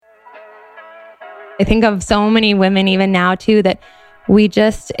I think of so many women even now too that we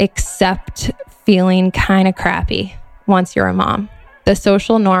just accept feeling kind of crappy once you're a mom. The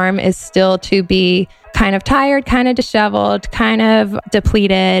social norm is still to be kind of tired, kind of disheveled, kind of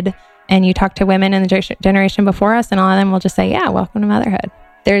depleted. And you talk to women in the generation before us and all of them will just say, yeah, welcome to motherhood.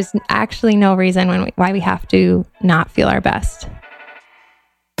 There's actually no reason why we have to not feel our best.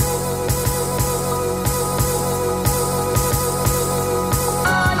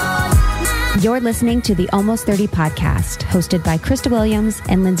 You're listening to the Almost 30 podcast, hosted by Krista Williams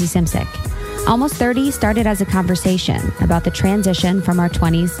and Lindsay Simsick. Almost 30 started as a conversation about the transition from our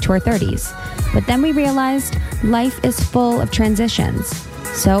 20s to our 30s. But then we realized life is full of transitions.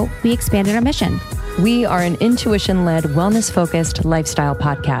 So we expanded our mission. We are an intuition-led, wellness-focused lifestyle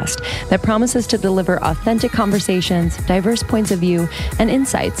podcast that promises to deliver authentic conversations, diverse points of view, and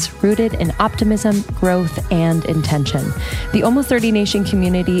insights rooted in optimism, growth, and intention. The Almost 30 Nation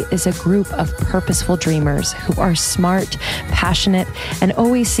community is a group of purposeful dreamers who are smart, passionate, and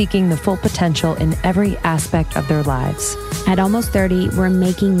always seeking the full potential in every aspect of their lives. At Almost 30, we're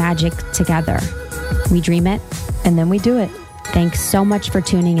making magic together. We dream it, and then we do it. Thanks so much for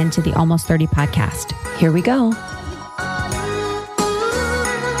tuning into the Almost 30 podcast. Here we go.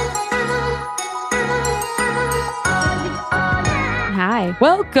 Hi.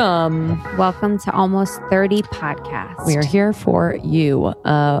 Welcome. Welcome to Almost 30 podcast. We are here for you.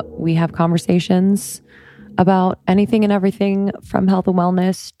 We have conversations about anything and everything from health and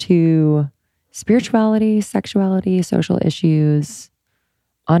wellness to spirituality, sexuality, social issues,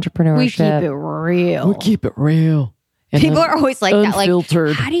 entrepreneurship. We keep it real. We keep it real. People are always like unfiltered.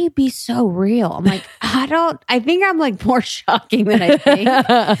 that. Like, how do you be so real? I'm like, I think I'm like more shocking than I think.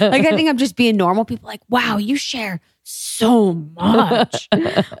 I think I'm just being normal. People are like, wow, you share so much.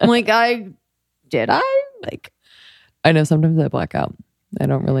 I'm like, did I? Like, I know sometimes I black out. I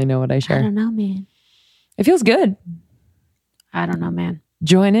don't really know what I share. I don't know, man. It feels good. I don't know, man.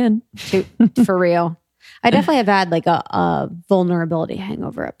 Join in. For real. I definitely have had like a vulnerability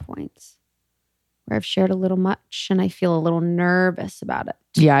hangover at points. Where I've shared a little much and I feel a little nervous about it.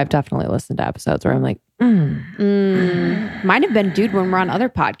 Yeah, I've definitely listened to episodes where I'm like, Might have been, dude, when we're on other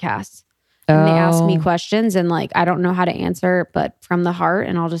podcasts. And they ask me questions and like, I don't know how to answer, but from the heart,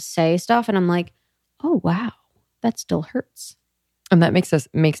 and I'll just say stuff. And I'm like, oh, wow, that still hurts. And that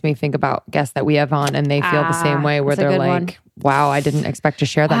makes me think about guests that we have on and they feel the same way where they're like, wow, I didn't expect to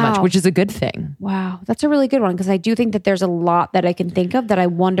share that much, which is a good thing. Wow. That's a really good one. Because I do think that there's a lot that I can think of that I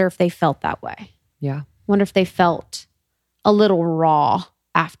wonder if they felt that way. Yeah. Wonder if they felt a little raw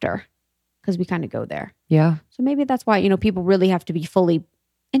after, because we kind of go there. Yeah. So maybe that's why, people really have to be fully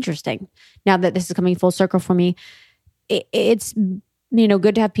interesting. Now that this is coming full circle for me, it's,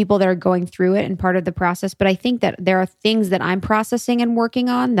 good to have people that are going through it and part of the process. But I think that there are things that I'm processing and working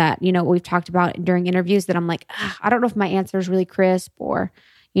on that, we've talked about during interviews that I'm like, I don't know if my answer is really crisp or,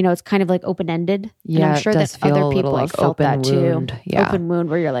 it's kind of like open-ended. Yeah. And I'm sure that other people have felt that wound. too. Yeah. Open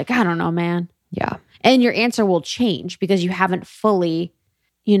wound where you're like, I don't know, man. Yeah. And your answer will change because you haven't fully,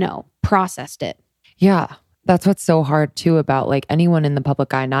 processed it. Yeah. That's what's so hard too about like anyone in the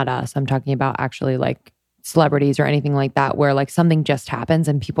public eye, not us. I'm talking about actually like celebrities or anything like that, where like something just happens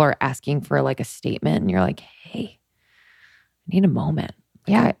and people are asking for like a statement and you're like, hey, I need a moment.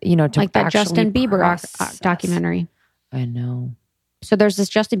 Yeah. To like that Justin Bieber documentary. I know. So there's this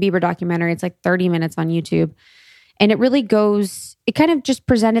Justin Bieber documentary. It's like 30 minutes on YouTube. And it really it kind of just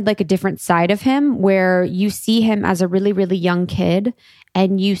presented like a different side of him where you see him as a really, really young kid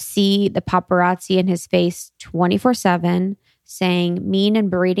and you see the paparazzi in his face 24/7 saying mean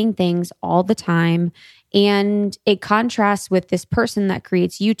and berating things all the time. And it contrasts with this person that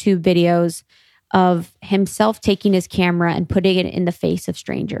creates YouTube videos of himself taking his camera and putting it in the face of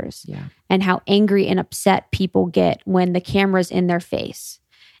strangers. Yeah. And how angry and upset people get when the camera's in their face.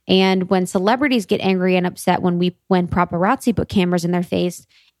 And when celebrities get angry and upset when paparazzi put cameras in their face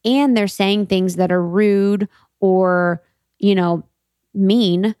and they're saying things that are rude or,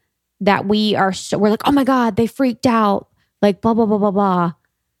 mean, that we're like, oh my God, they freaked out, like blah, blah, blah, blah, blah,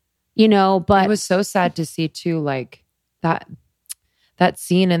 but it was so sad to see too, like that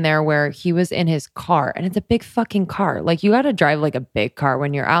scene in there where he was in his car and it's a big fucking car. Like you got to drive like a big car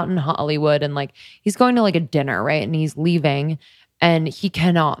when you're out in Hollywood and like he's going to like a dinner, right? And he's leaving. And he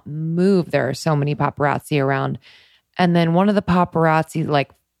cannot move. There are so many paparazzi around. And then one of the paparazzi like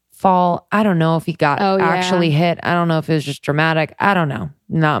fall. I don't know if he got actually hit. I don't know if it was just dramatic. I don't know.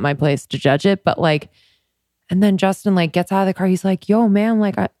 Not my place to judge it. But like, and then Justin like gets out of the car. He's like, yo, man,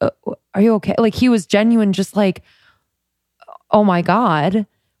 like, are you okay? Like he was genuine, just like, oh my God.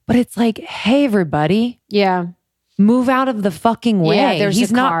 But it's like, hey, everybody. Yeah. move out of the fucking way. Yeah, there's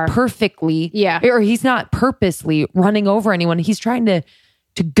he's a not car. perfectly, Yeah. or he's not purposely running over anyone. He's trying to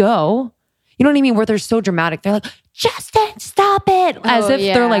go. You know what I mean? Where they're so dramatic. They're like, Justin, stop it. As if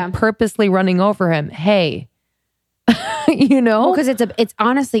they're like purposely running over him. Hey, you know? Because it's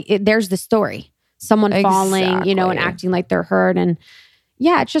honestly, there's the story. Someone falling, you know, and Exactly. acting like they're hurt. And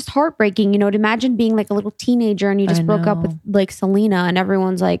yeah, it's just heartbreaking, you know, to imagine being like a little teenager and you just broke up with like Selena and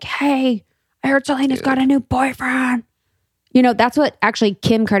everyone's like, hey, I heard Selena's got a new boyfriend. You know, that's what actually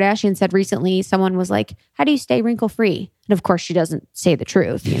Kim Kardashian said recently. Someone was like, how do you stay wrinkle free? And of course, she doesn't say the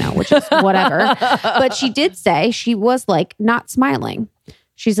truth, you know, which is whatever. But she did say she was like not smiling.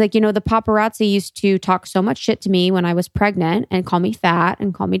 She's like, you know, the paparazzi used to talk so much shit to me when I was pregnant and call me fat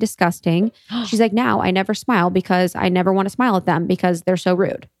and call me disgusting. She's like, now I never smile because I never want to smile at them because they're so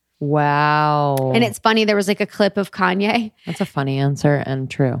rude. Wow. And it's funny. There was like a clip of Kanye. That's a funny answer and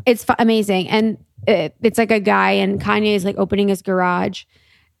true. It's amazing. And it's like a guy and Kanye is like opening his garage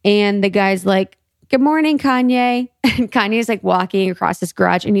and the guy's like, good morning, Kanye. And Kanye's like walking across his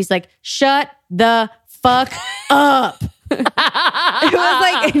garage and he's like, shut the fuck up. It was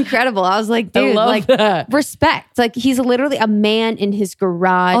like incredible. I was like, dude, like that. respect. Like he's literally a man in his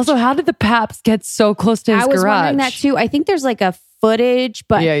garage. Also, how did the Paps get so close to his I was garage? wondering that too. I think there's like a footage,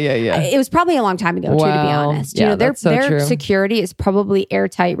 but Yeah. it was probably a long time ago too, to be Wow. honest. Yeah, You know, that's so their true. security is probably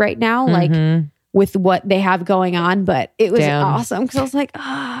airtight right now, like Mhm. with what they have going on. But it was Damn. awesome because I was like,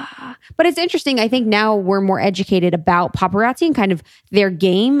 But it's interesting. I think now we're more educated about paparazzi and kind of their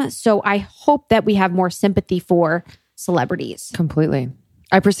game. So I hope that we have more sympathy for celebrities. Completely.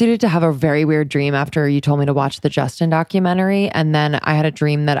 I proceeded to have a very weird dream after you told me to watch the Justin documentary. And then I had a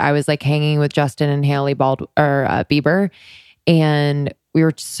dream that I was like hanging with Justin and Haley Bieber. And we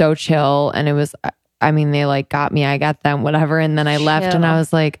were so chill. And it was, I mean, they like got me, I got them, whatever. And then I left and I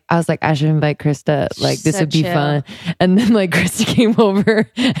was like, I should invite Krista. Like this So would be chill. fun. And then like Krista came over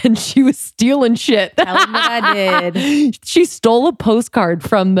and she was stealing shit. Tell them what I did. She stole a postcard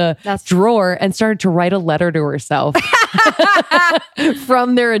from the That's- drawer and started to write a letter to herself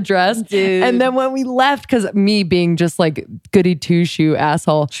from their address. Dude. And then when we left, because me being just like goody two shoe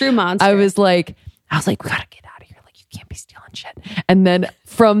asshole, True monster. I was like, we gotta get out of here. Like, you can't be stealing shit. And then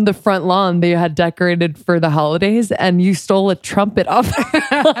from the front lawn, they had decorated for the holidays, and you stole a trumpet off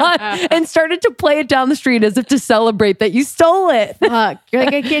the lawn and started to play it down the street as if to celebrate that you stole it. Fuck. You're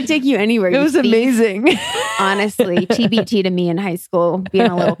like, I can't take you anywhere. It was amazing. Honestly, TBT to me in high school, being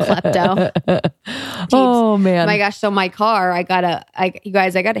a little klepto. Oh man. Oh my gosh. So my car, I got a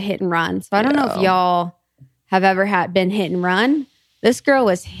hit and run. So I don't know if y'all have ever been hit and run. This girl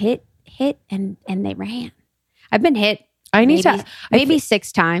was hit and they ran. I've been hit I need to. maybe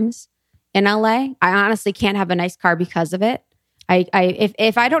 6 times in LA. I honestly can't have a nice car because of it.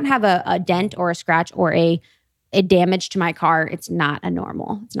 If I don't have a dent or a scratch or a damage to my car, it's not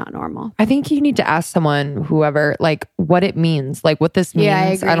normal. I think you need to ask someone, whoever, like what it means, like what this means. Yeah, I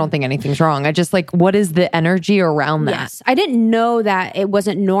agree. I don't think anything's wrong. I just like, what is the energy around that? Yes. I didn't know that it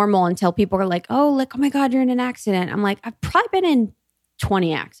wasn't normal until people were like, oh my God, you're in an accident. I'm like, I've probably been in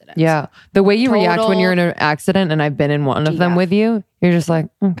 20 accidents. Yeah. The way you react when Total you're in an accident, and I've been in one of them DGAF. with you, you're just like,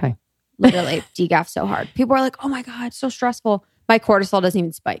 okay. Literally DGAF so hard. People are like, oh my God, so stressful. My cortisol doesn't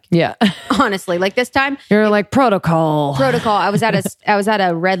even spike. Yeah. Honestly, like this time, You're like protocol. I was at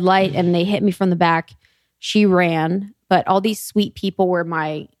a red light and they hit me from the back. She ran, but all these sweet people were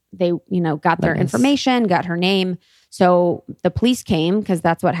they got their Nice. information, got her name. So the police came because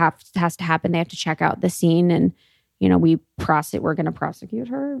that's what has to happen. They have to check out the scene and we're going to prosecute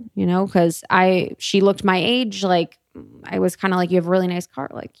her, because she looked my age. Like I was kind of like, you have a really nice car.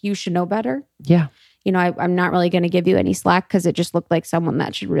 Like you should know better. Yeah. I'm not really going to give you any slack because it just looked like someone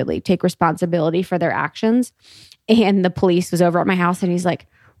that should really take responsibility for their actions. And the police was over at my house and he's like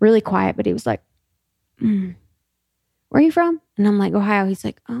really quiet, but he was like, where are you from? And I'm like, Ohio. He's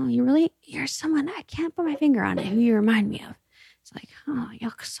like, oh, you're someone, I can't put my finger on it, who you remind me of. It's like, oh, you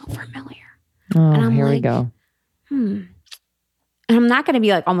look so familiar. Oh, And I'm here we like, go. And I'm not going to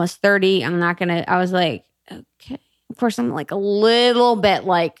be like almost 30. I was like, okay. Of course, I'm like a little bit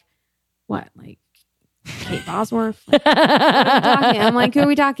like, what? Like Kate Bosworth? Like, who are we talking? I'm like, who are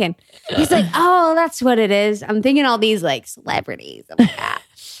we talking? He's like, oh, that's what it is. I'm thinking all these like celebrities. I'm like, ah.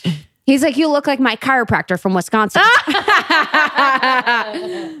 He's like, you look like my chiropractor from Wisconsin.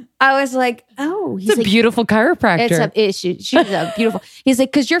 I was like, oh. He's It's a like, beautiful chiropractor. she's a beautiful. He's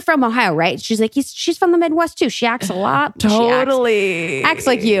like, because you're from Ohio, right? She's like, she's from the Midwest too. She acts a lot. Totally. She acts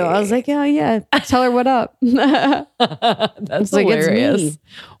like you. I was like, oh yeah. Tell her what up. That's like, it's hilarious. me.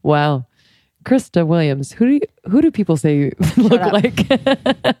 Wow. Krista Williams. Who do people say you look up. like?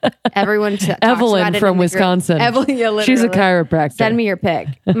 Everyone talks Evelyn about it from in the group. Wisconsin. Evelyn, yeah, She's a literally. chiropractor. Send me your pic.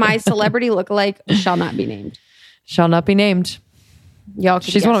 My celebrity lookalike shall not be named. Shall not be named. Y'all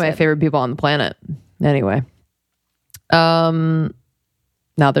can She's one of guess my it. favorite people on the planet. Anyway.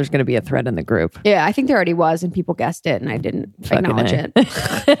 Now there's going to be a thread in the group. Yeah, I think there already was, and people guessed it, and I didn't acknowledge A.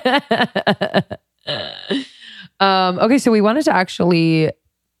 it. Okay, so we wanted to actually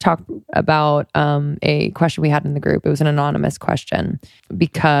talk about a question we had in the group. It was an anonymous question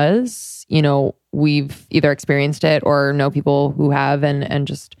because, we've either experienced it or know people who have and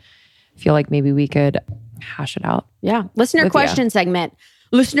just feel like maybe we could hash it out. Yeah, listener With question segment.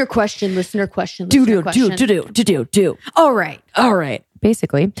 Listener question. Listener question. Listener question. Do. All right.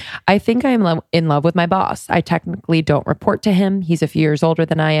 Basically, I think I am in love with my boss. I technically don't report to him. He's a few years older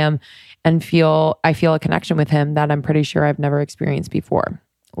than I am, and I feel a connection with him that I'm pretty sure I've never experienced before.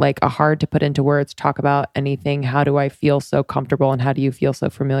 Like a hard to put into words, talk about anything. How do I feel so comfortable and how do you feel so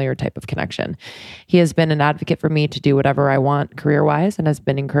familiar type of connection? He has been an advocate for me to do whatever I want career-wise and has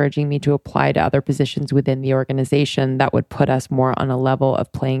been encouraging me to apply to other positions within the organization that would put us more on a level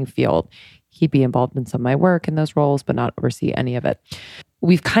of playing field. He'd be involved in some of my work in those roles, but not oversee any of it.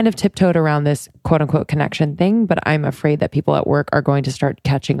 We've kind of tiptoed around this quote unquote connection thing, but I'm afraid that people at work are going to start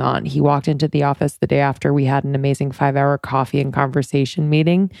catching on. He walked into the office the day after we had an amazing 5-hour coffee and conversation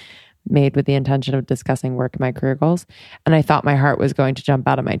meeting made with the intention of discussing work and my career goals. And I thought my heart was going to jump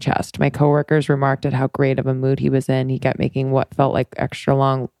out of my chest. My coworkers remarked at how great of a mood he was in. He kept making what felt like extra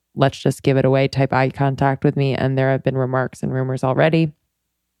long, let's just give it away type eye contact with me. And there have been remarks and rumors already.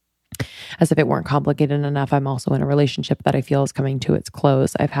 As if it weren't complicated enough, I'm also in a relationship that I feel is coming to its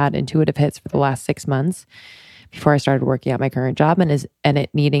close. I've had intuitive hits for the last 6 months before I started working at my current job and it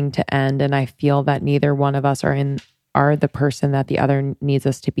needing to end. And I feel that neither one of us are the person that the other needs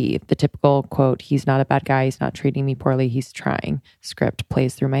us to be. The typical quote, he's not a bad guy, he's not treating me poorly, he's trying script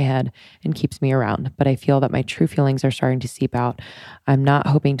plays through my head and keeps me around. But I feel that my true feelings are starting to seep out. I'm not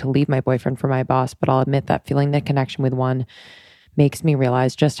hoping to leave my boyfriend for my boss, but I'll admit that feeling the connection with one makes me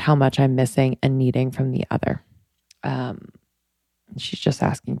realize just how much I'm missing and needing from the other. She's just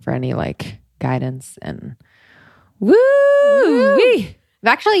asking for any guidance and woo! I've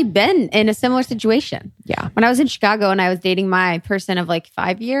actually been in a similar situation. Yeah. When I was in Chicago and I was dating my person of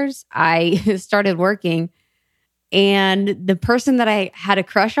 5 years, I started working and the person that I had a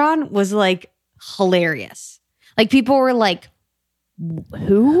crush on was hilarious. People were like,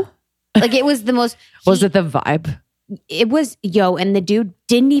 who? It was the most... Was it the vibe? It was, and the dude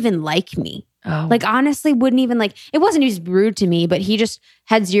didn't even like me. Oh. Honestly, wouldn't even it wasn't he was rude to me, but he just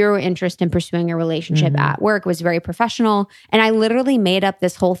had zero interest in pursuing a relationship at work, was very professional. And I literally made up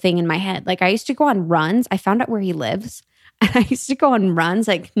this whole thing in my head. I used to go on runs. I found out where he lives. And I used to go on runs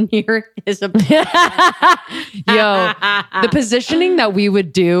near his apartment. The positioning that we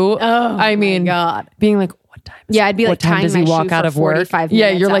would do. Oh, I mean, God. Being what time is I'd be what time tying does he my walk shoe out for of work? 45 Yeah,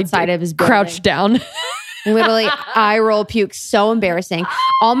 minutes you're outside of his building. crouched down. Literally eye roll puke, so embarrassing.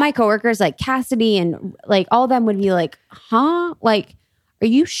 All my coworkers Cassidy and all of them would be huh? Are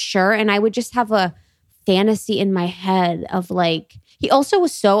you sure? And I would just have a fantasy in my head of he also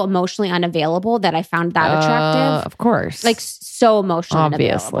was so emotionally unavailable that I found that attractive. Of course. So emotionally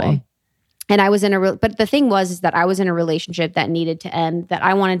obviously. unavailable. And I was but the thing was that I was in a relationship that needed to end, that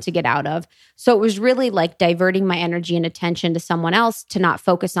I wanted to get out of. So it was really diverting my energy and attention to someone else to not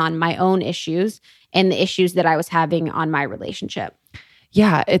focus on my own issues and the issues that I was having on my relationship.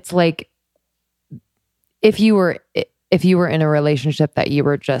 Yeah, it's if you were in a relationship that you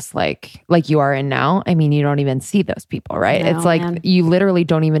were just like you are in now, I mean, you don't even see those people, right? No, it's man. You literally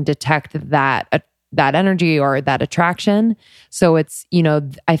don't even detect that energy or that attraction. So it's,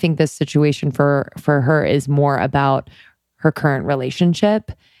 I think this situation for her is more about her current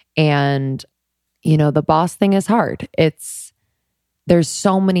relationship. And, the boss thing is hard. There's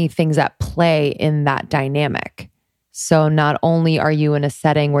so many things at play in that dynamic. So not only are you in a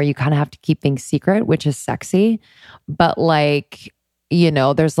setting where you kind of have to keep things secret, which is sexy, but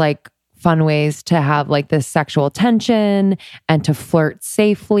there's fun ways to have this sexual tension and to flirt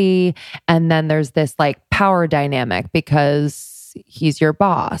safely. And then there's this power dynamic because he's your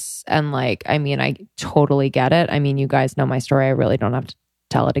boss. And I totally get it. I mean, you guys know my story. I really don't have to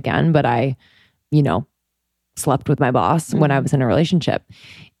tell it again, but I, slept with my boss when I was in a relationship.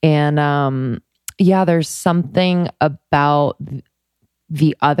 And there's something about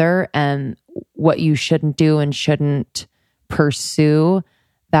the other and what you shouldn't do and shouldn't pursue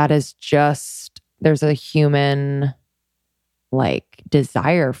that is just, there's a human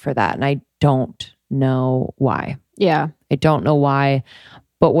desire for that. And I don't know why. Yeah. I don't know why,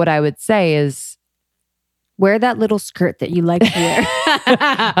 But what I would say is, wear that little skirt that you like to wear.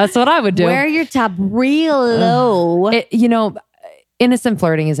 that's what I would do. Wear your top real low. Innocent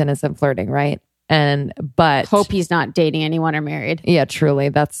flirting is innocent flirting, right? But hope he's not dating anyone or married. Yeah, truly.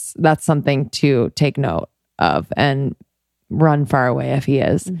 That's something to take note of and run far away if he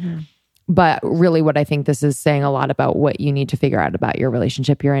is. Mm-hmm. But really what I think this is saying a lot about what you need to figure out about your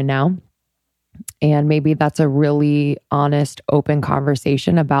relationship you're in now. And maybe that's a really honest, open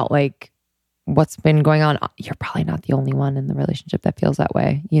conversation about like what's been going on. You're probably not the only one in the relationship that feels that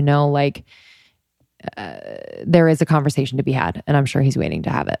way. There is a conversation to be had, and I'm sure he's waiting to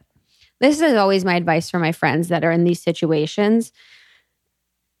have it. This is always my advice for my friends that are in these situations.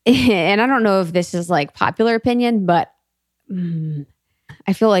 And I don't know if this is like popular opinion, but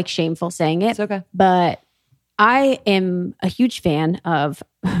I feel like shameful saying it. It's okay. But I am a huge fan of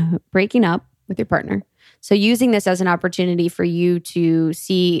breaking up with your partner. So using this as an opportunity for you to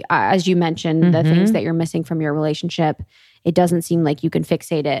see, as you mentioned, the things that you're missing from your relationship. It doesn't seem like you can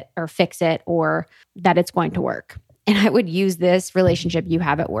fixate it or fix it or that it's going to work. And I would use this relationship you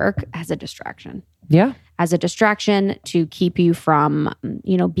have at work as a distraction. Yeah. As a distraction to keep you from,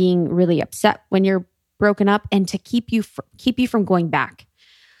 being really upset when you're broken up and to keep you from going back.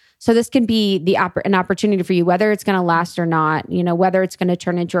 So this can be an opportunity for you, whether it's going to last or not, whether it's going to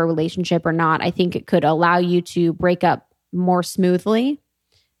turn into a relationship or not. I think it could allow you to break up more smoothly,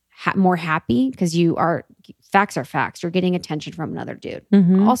 more happy, because facts are facts. You're getting attention from another dude.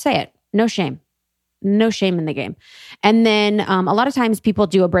 Mm-hmm. I'll say it. No shame. No shame in the game. And then a lot of times people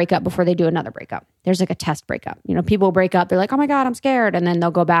do a breakup before they do another breakup. There's like a test breakup. People break up. They're like, oh my God, I'm scared. And then they'll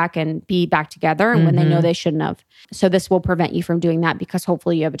go back and be back together and when they know they shouldn't have. So this will prevent you from doing that because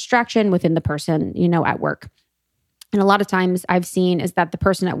hopefully you have a distraction within the person, at work. And a lot of times I've seen is that the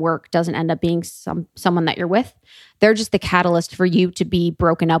person at work doesn't end up being someone that you're with. They're just the catalyst for you to be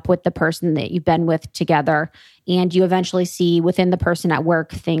broken up with the person that you've been with together. And you eventually see within the person at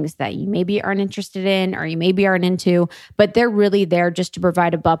work things that you maybe aren't interested in or you maybe aren't into, but they're really there just to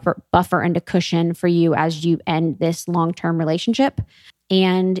provide a buffer and a cushion for you as you end this long-term relationship.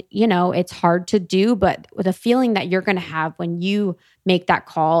 And, it's hard to do, but the feeling that you're going to have when you make that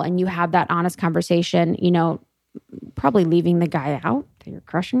call and you have that honest conversation, probably leaving the guy out that you're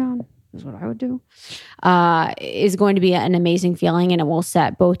crushing on is what I would do, is going to be an amazing feeling and it will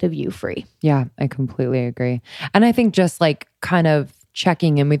set both of you free. Yeah, I completely agree. And I think just like kind of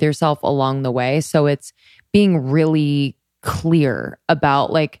checking in with yourself along the way. So it's being really clear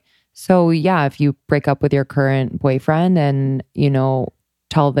about if you break up with your current boyfriend and,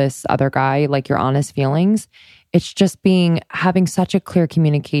 tell this other guy like your honest feelings, it's just having such a clear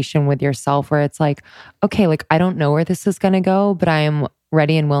communication with yourself where it's like, okay, I don't know where this is going to go, but I am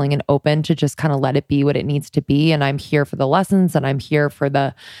ready and willing and open to just kind of let it be what it needs to be. And I'm here for the lessons and I'm here for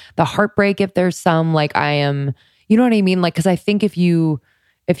the heartbreak. If there's some, I am, you know what I mean? Cause I think if you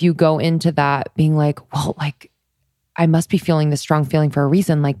go into that being I must be feeling this strong feeling for a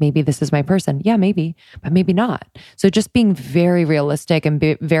reason. Maybe this is my person. Yeah, maybe, but maybe not. So just being very realistic and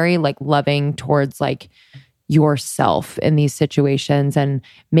very loving towards yourself in these situations and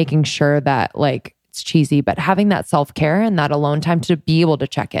making sure that it's cheesy, but having that self-care and that alone time to be able to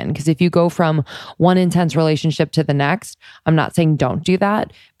check in. Because if you go from one intense relationship to the next, I'm not saying don't do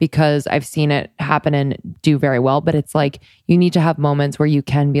that because I've seen it happen and do very well, but it's you need to have moments where you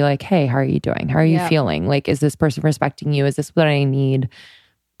can be like, hey, how are you doing? How are you feeling? Is this person respecting you? Is this what I need?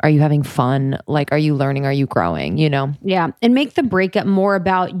 Are you having fun? Are you learning? Are you growing? Yeah. And make the breakup more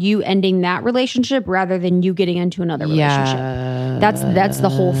about you ending that relationship rather than you getting into another relationship. That's the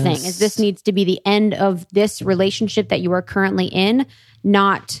whole thing. Is this needs to be the end of this relationship that you are currently in,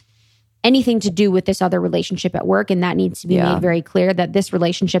 not anything to do with this other relationship at work. And that needs to be made very clear that this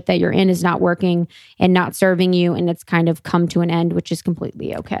relationship that you're in is not working and not serving you. And it's kind of come to an end, which is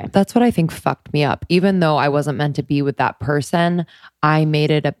completely okay. That's what I think fucked me up. Even though I wasn't meant to be with that person, I made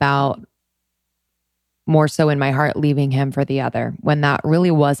it about more so in my heart leaving him for the other when that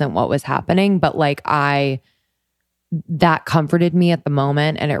really wasn't what was happening. But that comforted me at the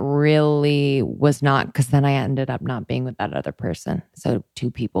moment and it really was not, because then I ended up not being with that other person. So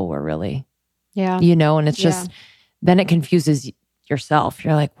two people were really, and it's just, then it confuses yourself.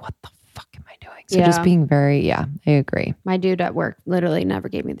 You're like, what the fuck am I doing? So just being very, I agree. My dude at work literally never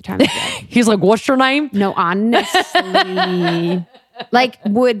gave me the time of day. He's like, what's your name? No, honestly.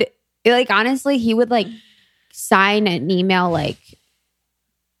 Honestly, he would sign an email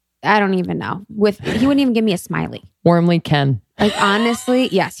I don't even know. He wouldn't even give me a smiley. Warmly Ken. Honestly,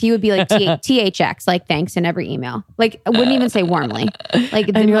 yes. He would be THX, thanks in every email. I wouldn't even say warmly.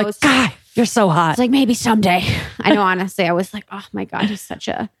 And you're most, God, You're so hot. It's like, maybe someday. I know, honestly, I was like, oh my God, he's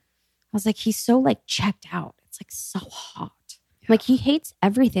I was like, he's so like checked out. It's like so hot. Like he hates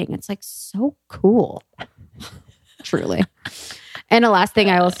everything. It's like so cool. Truly. And the last thing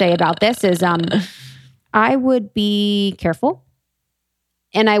I will say about this is I would be careful.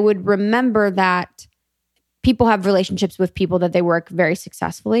 And I would remember that people have relationships with people that they work very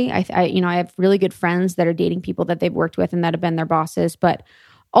successfully. I have really good friends that are dating people that they've worked with and that have been their bosses. But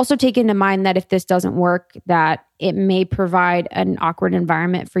also take into mind that if this doesn't work, that it may provide an awkward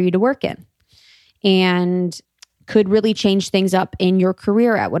environment for you to work in. And could really change things up in your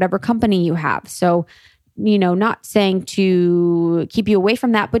career at whatever company you have. So, not saying to keep you away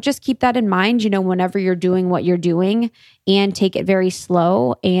from that, but just keep that in mind, whenever you're doing what you're doing, and take it very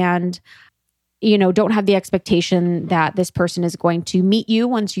slow. And, don't have the expectation that this person is going to meet you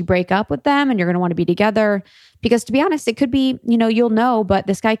once you break up with them and you're going to want to be together. Because to be honest, it could be, you'll know, but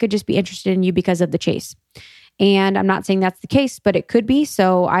this guy could just be interested in you because of the chase. And I'm not saying that's the case, but it could be.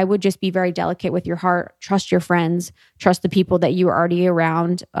 So I would just be very delicate with your heart. Trust your friends. Trust the people that you are already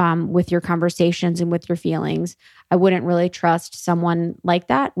around with your conversations and with your feelings. I wouldn't really trust someone like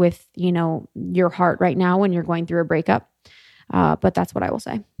that with, your heart right now when you're going through a breakup. But that's what I will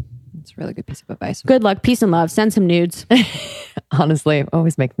say. It's a really good piece of advice. Good luck. Peace and love. Send some nudes. Honestly, it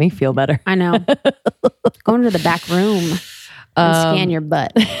always makes me feel better. I know. Go into the back room and scan your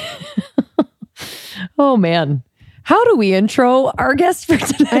butt. Oh man. How do we intro our guest for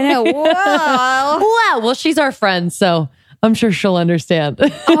today? I know. Whoa. Wow. Well, she's our friend, so I'm sure she'll understand.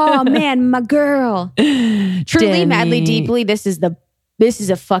 Oh man, my girl. Truly, Demi. madly, deeply. This is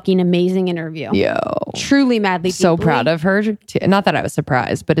a fucking amazing interview. Yo. Truly, madly, deeply. So proud of her. Not that I was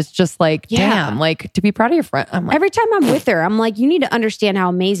surprised, but it's just like, damn, like to be proud of your friend. I'm like, every time I'm with her, I'm like, you need to understand how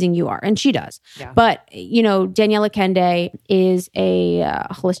amazing you are. And she does. Yeah. But, Daniela Kende is a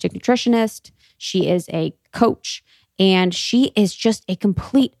holistic nutritionist. She is a coach. And she is just a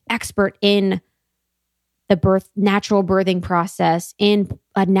complete expert in the natural birthing process, in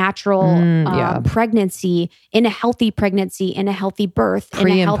a natural pregnancy, in a healthy pregnancy, in a healthy birth,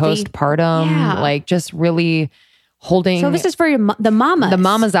 pre and postpartum, like just really holding. So this is for the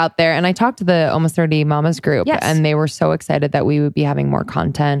mamas out there. And I talked to the Almost 30 Mamas group, and they were so excited that we would be having more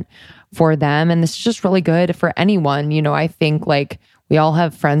content for them. And this is just really good for anyone. I think like we all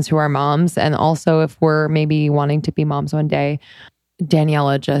have friends who are moms. And also if we're maybe wanting to be moms one day,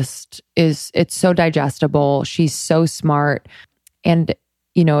 Daniela it's so digestible. She's so smart. And,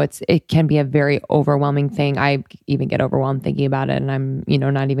 it can be a very overwhelming thing. I even get overwhelmed thinking about it, and I'm,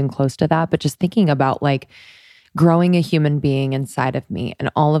 not even close to that. But just thinking about like growing a human being inside of me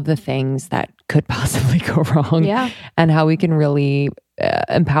and all of the things that could possibly go wrong, and how we can really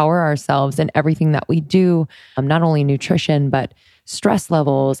empower ourselves in everything that we do, not only nutrition, but stress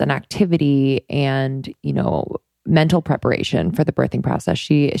levels and activity and, mental preparation for the birthing process.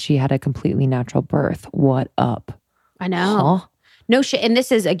 She had a completely natural birth. What up? I know. Huh? No shit. And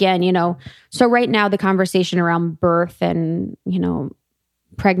this is, again, so right now the conversation around birth and,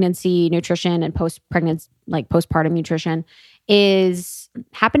 pregnancy nutrition and postpartum nutrition is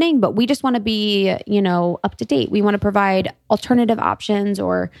happening, but we just want to be, up to date. We want to provide alternative options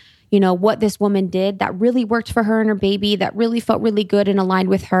or, what this woman did that really worked for her and her baby, that really felt really good and aligned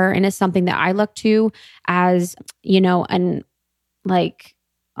with her. And is something that I look to as, I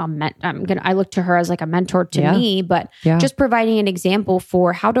look to her as like a mentor to me, but just providing an example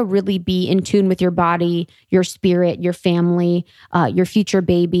for how to really be in tune with your body, your spirit, your family, your future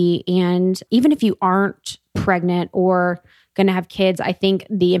baby. And even if you aren't pregnant or going to have kids, I think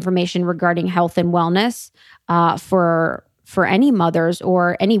the information regarding health and wellness for any mothers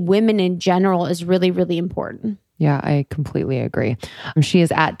or any women in general is really, really important. Yeah, I completely agree. She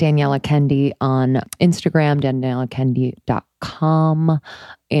is at Daniela Kende on Instagram, danielakende.com.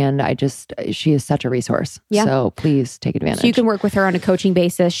 And she is such a resource. Yeah. So please take advantage. So you can work with her on a coaching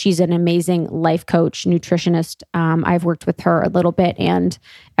basis. She's an amazing life coach, nutritionist. I've worked with her a little bit, and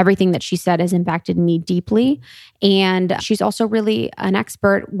everything that she said has impacted me deeply. And she's also really an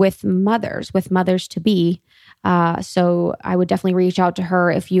expert with mothers to be. So I would definitely reach out to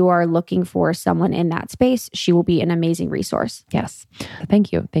her if you are looking for someone in that space. She will be an amazing resource. Yes.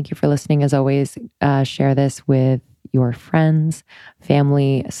 Thank you. Thank you for listening. As always, share this with your friends,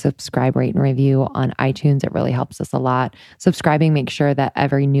 family, subscribe, rate, and review on iTunes. It really helps us a lot. Subscribing, make sure that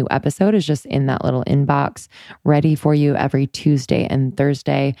every new episode is just in that little inbox, ready for you every Tuesday and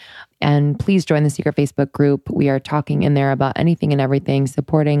Thursday. And please join the secret Facebook group. We are talking in there about anything and everything,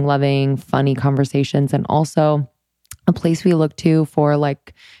 supporting, loving, funny conversations, and also a place we look to for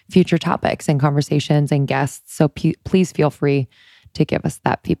like future topics and conversations and guests. So please feel free to give us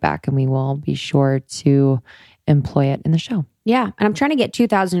that feedback, and we will be sure to employ it in the show. Yeah. And I'm trying to get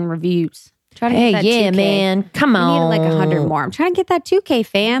 2,000 reviews. Trying to get that 2K. man. Come on. We need like 100 more. I'm trying to get that 2K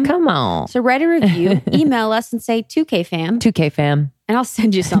fam. Come on. So write a review, email us and say 2K fam. 2K fam. And I'll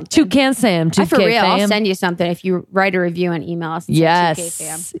send you something. 2K Sam. 2K For real, fam. I'll send you something if you write a review and email us and say 2K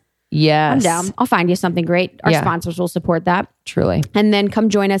fam. Yes. I'm down. I'll find you something great. Our sponsors will support that. Truly. And then come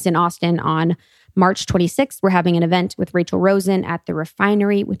join us in Austin on March 26th. We're having an event with Rachel Rosen at the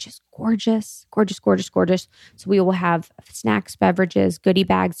Refinery, which is gorgeous, gorgeous, gorgeous, gorgeous. So we will have snacks, beverages, goodie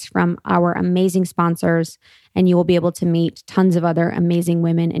bags from our amazing sponsors, and you will be able to meet tons of other amazing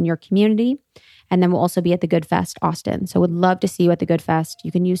women in your community. And then we'll also be at the Good Fest Austin. So would love to see you at the Good Fest.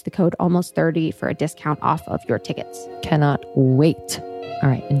 You can use the code almost30 for a discount off of your tickets. Cannot wait. All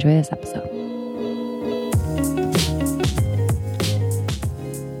right, enjoy this episode.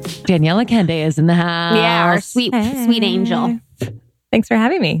 Daniela Kende is in the house. Yeah, our sweet angel. Thanks for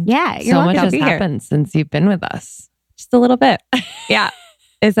having me. Yeah, you're So welcome. much has happened since you've been with us. Just a little bit. Yeah.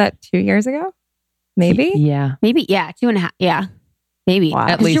 Is that 2 years ago? Maybe? Yeah. Maybe, 2.5. Yeah, maybe. Wow.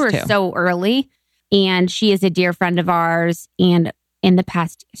 At Because least you were 2. so early. And she is a dear friend of ours. And in the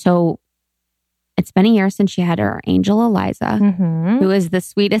past, so it's been a year since she had her angel Eliza, Mm-hmm. who is the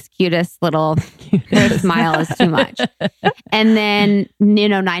sweetest, cutest little, her smile is too much. And then,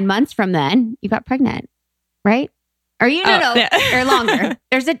 9 months from then, you got pregnant, right? Or or longer.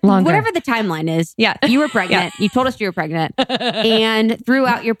 There's Longer. whatever the timeline is. Yeah. You were pregnant. You told us you were pregnant. And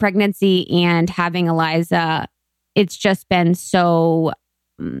throughout your pregnancy and having Eliza, it's just been so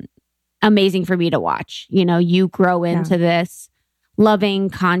amazing for me to watch. You grow into this loving,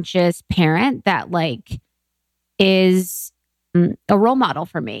 conscious parent that is a role model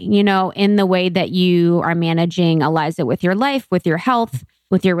for me, in the way that you are managing Eliza with your life, with your health,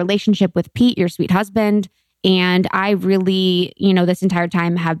 with your relationship with Pete, your sweet husband. And I really, this entire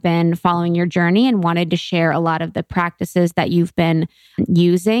time have been following your journey and wanted to share a lot of the practices that you've been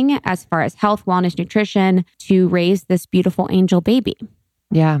using as far as health, wellness, nutrition to raise this beautiful angel baby.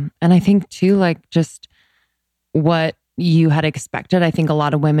 Yeah. And I think too, just what you had expected. I think a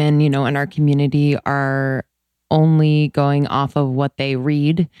lot of women, in our community are only going off of what they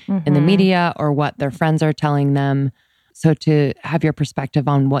read in the media or what their friends are telling them. So to have your perspective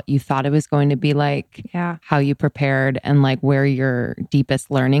on what you thought it was going to be like, how you prepared, and where your deepest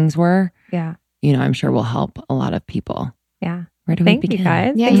learnings were, I'm sure will help a lot of people. Yeah. Where do Thank we begin? you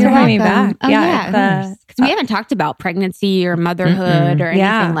guys. Yeah, Thanks you're for having me welcome. back. Oh, yeah. It's, Because we haven't talked about pregnancy or motherhood or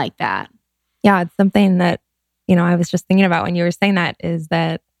anything like that. yeah, it's something that, I was just thinking about when you were saying that, is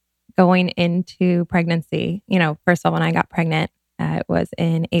that going into pregnancy, first of all, when I got pregnant, it was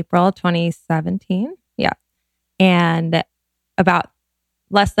in April 2017. Yeah. And about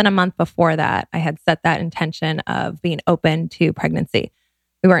less than a month before that, I had set that intention of being open to pregnancy.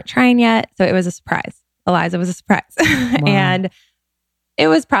 We weren't trying yet, so it was a surprise. Eliza was a surprise. Wow. And it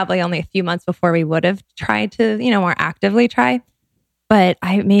was probably only a few months before we would have tried to, more actively try. But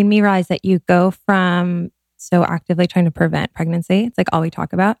it made me realize that you go from so actively trying to prevent pregnancy. It's all we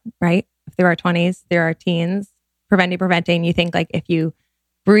talk about, right? Through our 20s, through our teens, preventing. You think if you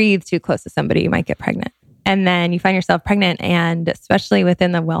breathe too close to somebody, you might get pregnant. And then you find yourself pregnant. And especially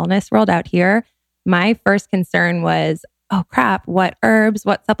within the wellness world out here, my first concern was, oh crap, what herbs,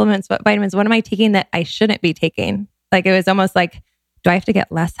 what supplements, what vitamins, what am I taking that I shouldn't be taking? It was almost do I have to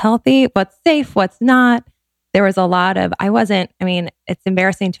get less healthy? What's safe? What's not? There was a lot of, it's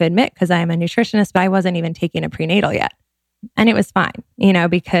embarrassing to admit because I'm a nutritionist, but I wasn't even taking a prenatal yet. And it was fine,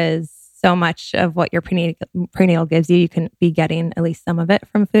 because so much of what your prenatal gives you can be getting at least some of it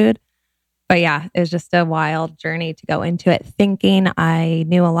from food. But yeah, it was just a wild journey to go into it, thinking I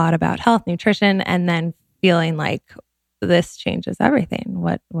knew a lot about health, nutrition, and then feeling this changes everything.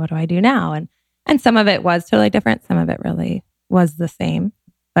 What do I do now? And some of it was totally different. Some of it really was the same.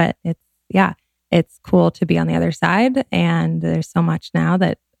 But it's cool to be on the other side. And there's so much now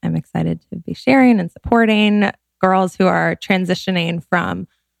that I'm excited to be sharing and supporting girls who are transitioning from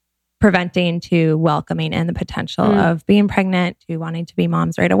preventing to welcoming and the potential of being pregnant to wanting to be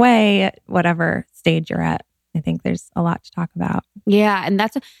moms right away, whatever stage you're at. I think there's a lot to talk about. Yeah. And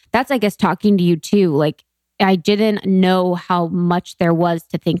that's, I guess, talking to you too. I didn't know how much there was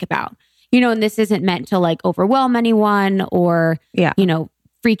to think about, and this isn't meant to overwhelm anyone or,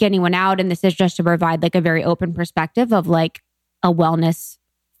 freak anyone out. And this is just to provide a very open perspective of a wellness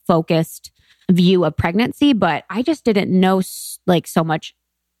focused view of pregnancy. But I just didn't know so much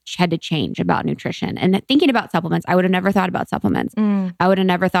had to change about nutrition. And thinking about supplements, I would have never thought about supplements. I would have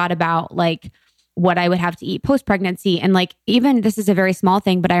never thought about what I would have to eat post-pregnancy. And even, this is a very small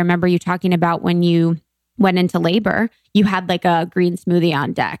thing, but I remember you talking about when you went into labor, you had like a green smoothie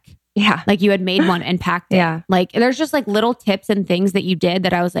on deck. Yeah. Like you had made one and packed it. Yeah. Like there's just like little tips and things that you did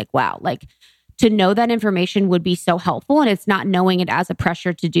that I was like, wow, like to know that information would be so helpful. And it's not knowing it as a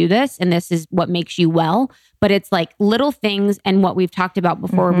pressure to do this. And this is what makes you well. But it's like little things. And what we've talked about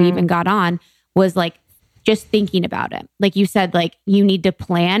before we even got on was like just thinking about it. Like you said, like you need to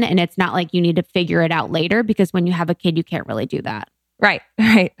plan, and it's not like you need to figure it out later, because when you have a kid, you can't really do that. Right.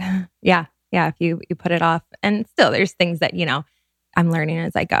 Right. Yeah. Yeah. If you put it off, and still there's things that, I'm learning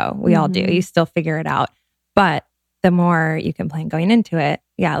as I go. We all do. You still figure it out. But the more you can plan going into it,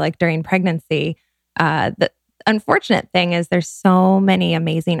 like during pregnancy, the unfortunate thing is there's so many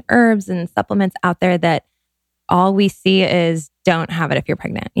amazing herbs and supplements out there that all we see is don't have it if you're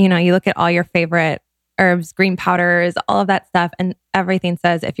pregnant. You look at all your favorite herbs, green powders, all of that stuff, and everything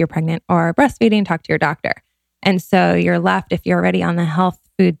says if you're pregnant or breastfeeding, talk to your doctor. And so you're left, if you're already on the health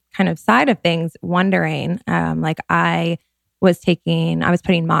food kind of side of things, wondering, like I was putting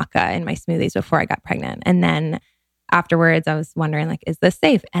maca in my smoothies before I got pregnant. And then afterwards, I was wondering, like, is this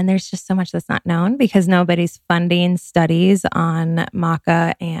safe? And there's just so much that's not known because nobody's funding studies on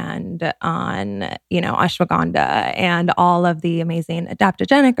maca and on, ashwagandha and all of the amazing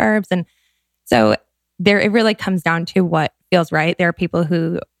adaptogenic herbs. And so it really comes down to what feels right. There are people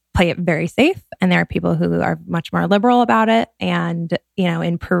who play it very safe, and there are people who are much more liberal about it. And,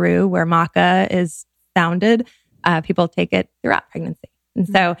 in Peru, where maca is founded, people take it throughout pregnancy. And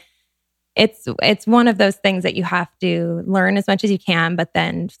so it's one of those things that you have to learn as much as you can, but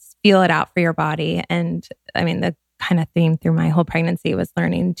then feel it out for your body. And I mean, the kind of theme through my whole pregnancy was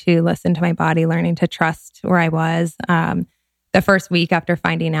learning to listen to my body, learning to trust where I was. The first week after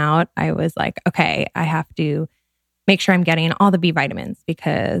finding out, I was like, okay, I have to make sure I'm getting all the B vitamins,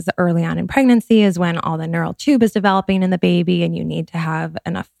 because early on in pregnancy is when all the neural tube is developing in the baby, and you need to have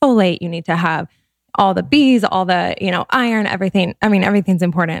enough folate. You need to have all the B's, all the, iron, everything. I mean, everything's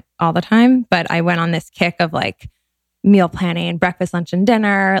important all the time. But I went on this kick of like meal planning, breakfast, lunch, and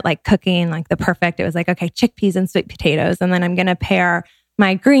dinner, like cooking, like the perfect. It was like, okay, chickpeas and sweet potatoes. And then I'm going to pair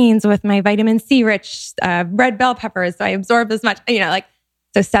my greens with my vitamin C rich red bell peppers. So I absorb as much,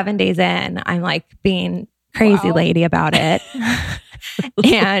 so 7 days in, I'm like being crazy lady about it.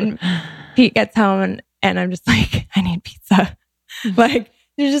 And Pete gets home and I'm just like, I need pizza. Like,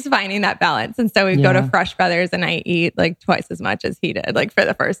 you're just finding that balance. And so we go to Fresh Brothers and I eat like twice as much as he did, like for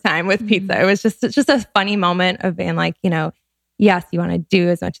the first time with pizza. It was just a funny moment of being like, yes, you want to do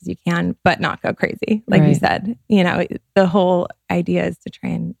as much as you can, but not go crazy. Like you said, the whole idea is to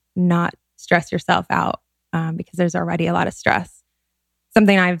try and not stress yourself out because there's already a lot of stress.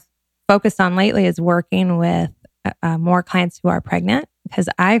 Something I've focused on lately is working with more clients who are pregnant, because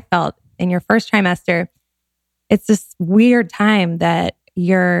I felt in your first trimester, it's this weird time that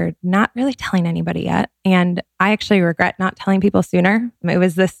you're not really telling anybody yet. And I actually regret not telling people sooner. It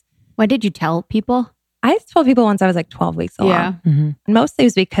was this. When did you tell people? I told people once I was like 12 weeks along. Yeah. And mostly it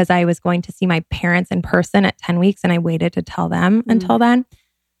was because I was going to see my parents in person at 10 weeks and I waited to tell them until then.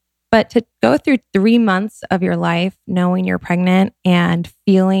 But to go through 3 months of your life knowing you're pregnant and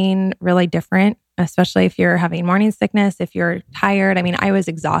feeling really different, especially if you're having morning sickness, if you're tired. I mean, I was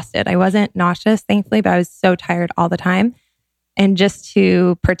exhausted. I wasn't nauseous, thankfully, but I was so tired all the time. And just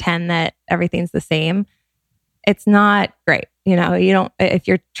to pretend that everything's the same, it's not great. If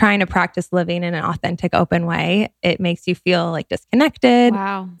you're trying to practice living in an authentic, open way, it makes you feel like disconnected.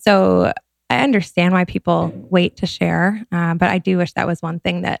 Wow. So I understand why people wait to share. But I do wish that was one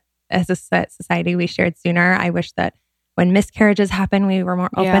thing that as a society we shared sooner. I wish that when miscarriages happen, we were more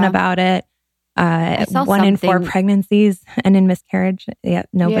open about it. 1 in 4 pregnancies end in miscarriage.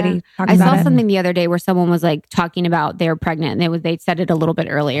 Nobody talks about it. I saw something the other day where someone was like talking about they were pregnant, and they said it a little bit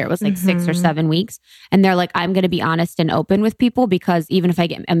earlier. It was like 6 or 7 weeks. And they're like, I'm going to be honest and open with people, because even if I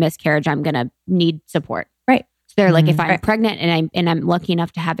get a miscarriage, I'm going to need support. Right. So they're like, if I'm pregnant and I'm lucky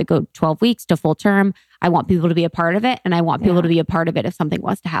enough to have it go 12 weeks to full term, I want people to be a part of it. And I want people to be a part of it if something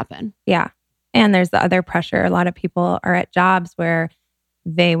was to happen. Yeah. And there's the other pressure. A lot of people are at jobs where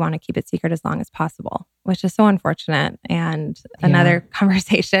they want to keep it secret as long as possible, which is so unfortunate, and another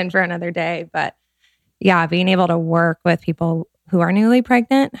conversation for another day. But being able to work with people who are newly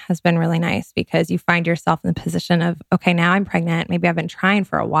pregnant has been really nice, because you find yourself in the position of, okay, now I'm pregnant. Maybe I've been trying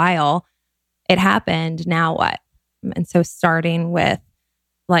for a while. It happened. Now what? And so starting with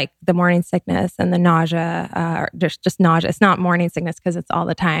like the morning sickness and the nausea, just nausea. It's not morning sickness because it's all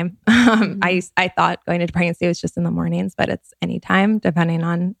the time. I thought going into pregnancy was just in the mornings, but it's anytime depending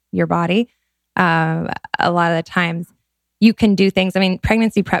on your body. A lot of the times you can do things. I mean,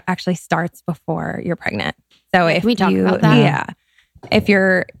 pregnancy prep actually starts before you're pregnant. So if we talk you, about that? if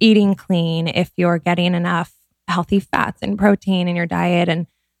you're eating clean, if you're getting enough healthy fats and protein in your diet and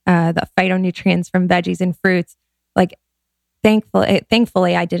the phytonutrients from veggies and fruits, like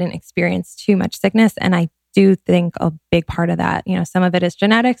thankfully, I didn't experience too much sickness. And I do think a big part of that, some of it is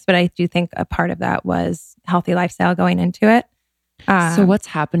genetics, but I do think a part of that was healthy lifestyle going into it. So what's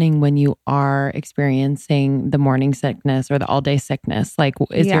happening when you are experiencing the morning sickness or the all day sickness? Like,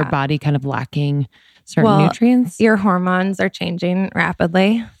 is your body kind of lacking certain nutrients? Your hormones are changing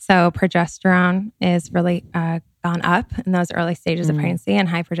rapidly. So progesterone is really gone up in those early stages of pregnancy, and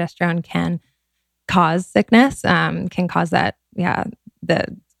high progesterone can cause sickness, can cause that,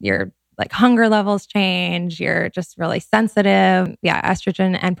 your like hunger levels change. You're just really sensitive. Yeah,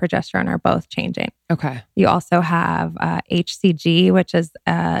 estrogen and progesterone are both changing. Okay. You also have HCG, which is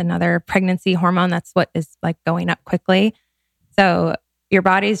another pregnancy hormone. That's what is like going up quickly. So your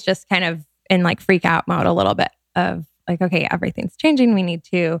body's just kind of in like freak out mode a little bit of like, okay, everything's changing. We need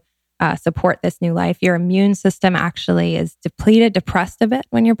to support this new life. Your immune system actually is depressed a bit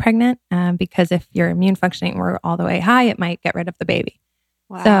when you're pregnant, because if your immune functioning were all the way high, it might get rid of the baby.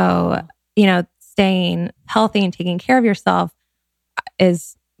 Wow. So, staying healthy and taking care of yourself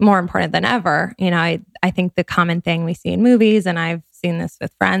is more important than ever. I think the common thing we see in movies, and I've seen this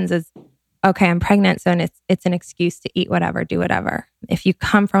with friends, is, okay, I'm pregnant, so it's an excuse to eat whatever, do whatever. If you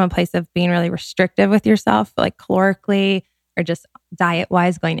come from a place of being really restrictive with yourself, like calorically or just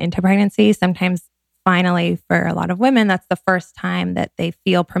diet-wise going into pregnancy, sometimes finally for a lot of women, that's the first time that they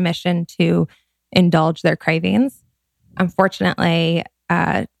feel permission to indulge their cravings. Unfortunately,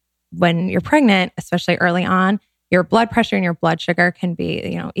 when you're pregnant, especially early on, your blood pressure and your blood sugar can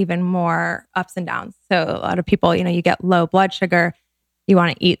be, even more ups and downs. So a lot of people, you get low blood sugar, you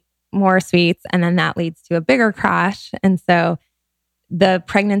want to eat more sweets, and then that leads to a bigger crash. And so the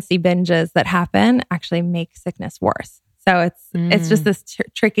pregnancy binges that happen actually make sickness worse. So it's just this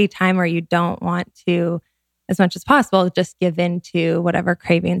tricky time where you don't want to, as much as possible, just give in to whatever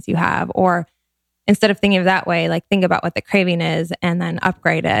cravings you have, or instead of thinking of that way, like think about what the craving is and then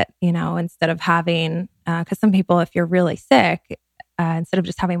upgrade it, instead of having, because some people, if you're really sick, instead of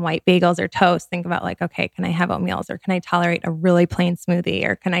just having white bagels or toast, think about like, okay, can I have oatmeals, or can I tolerate a really plain smoothie,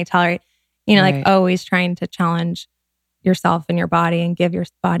 or can I tolerate, like always trying to challenge yourself and your body and give your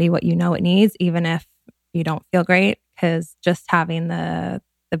body what it needs, even if you don't feel great, because just having the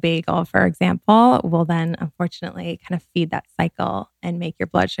bagel, for example, will then unfortunately kind of feed that cycle and make your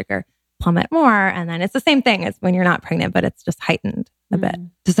blood sugar plummet more. And then it's the same thing as when you're not pregnant, but it's just heightened a bit.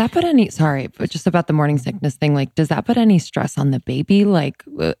 Does that put but just about the morning sickness thing, like, does that put any stress on the baby? Like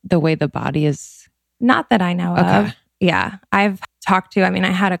the way the body is? Not that I know of. Yeah. I've talked to, I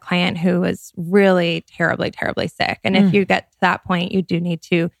had a client who was really terribly, terribly sick. And if you get to that point, you do need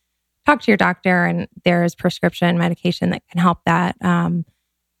to talk to your doctor, and there's prescription medication that can help that.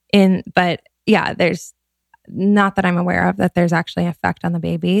 But yeah, there's not that I'm aware of that there's actually an effect on the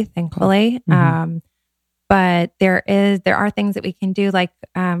baby, thankfully. But there are things that we can do, like,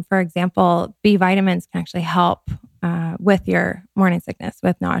 for example, B vitamins can actually help with your morning sickness,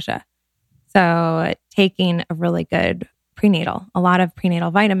 with nausea. So taking a really good prenatal, a lot of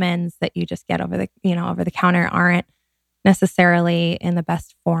prenatal vitamins that you just get over the counter aren't necessarily in the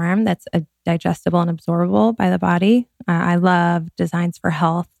best form that's digestible and absorbable by the body. I love Designs for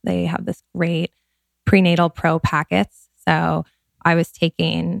Health. They have this great prenatal pro packets. So I was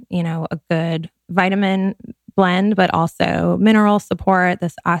taking, a good vitamin blend, but also mineral support,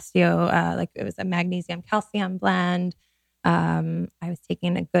 this osteo, it was a magnesium calcium blend. I was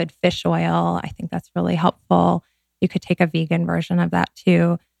taking a good fish oil. I think that's really helpful. You could take a vegan version of that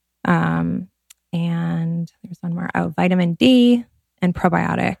too. And there's one more, vitamin D and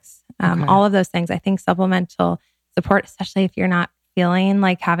probiotics. All of those things. I think supplemental support, especially if you're not feeling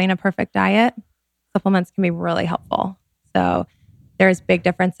like having a perfect diet, supplements can be really helpful. So there's big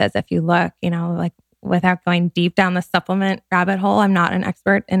differences if you look, like without going deep down the supplement rabbit hole. I'm not an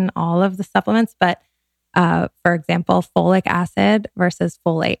expert in all of the supplements, but for example, folic acid versus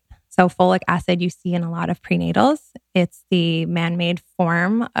folate. So folic acid you see in a lot of prenatals. It's the man-made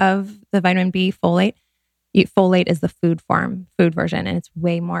form of the vitamin B, folate. Folate is the food version, and it's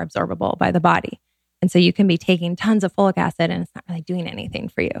way more absorbable by the body. And so you can be taking tons of folic acid and it's not really doing anything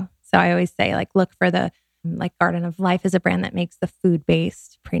for you. So I always say, like, look for like Garden of Life is a brand that makes the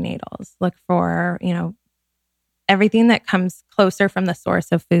food-based prenatals. Look for, everything that comes closer from the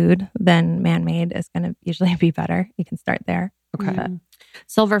source of food than man-made is going to usually be better. You can start there. Okay.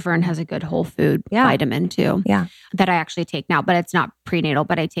 Silver Fern has a good whole food vitamin too. Yeah. That I actually take now, but it's not prenatal,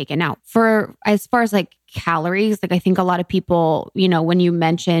 but I take it now. For as far as like calories, like I think a lot of people, when you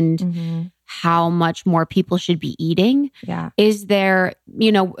mentioned how much more people should be eating. Yeah. Is there,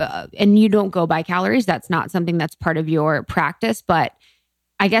 and you don't go by calories. That's not something that's part of your practice, but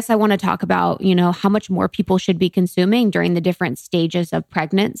I guess I want to talk about, how much more people should be consuming during the different stages of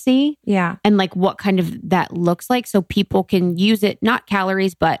pregnancy. Yeah. And like what kind of that looks like so people can use it, not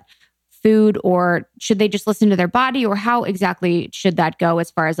calories, but food, or should they just listen to their body, or how exactly should that go as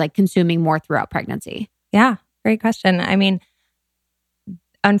far as like consuming more throughout pregnancy? Yeah. Great question. I mean,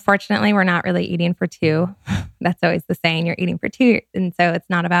 unfortunately, we're not really eating for two. That's always the saying, you're eating for two. And so it's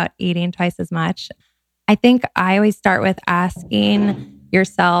not about eating twice as much. I think I always start with asking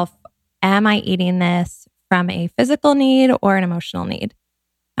yourself, am I eating this from a physical need or an emotional need?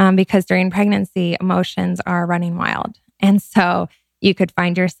 Because during pregnancy, emotions are running wild. And so you could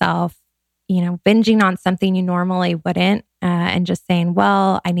find yourself, binging on something you normally wouldn't, and just saying,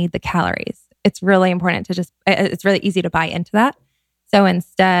 well, I need the calories. It's really important to it's really easy to buy into that. So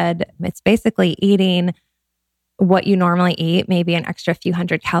instead, it's basically eating what you normally eat, maybe an extra few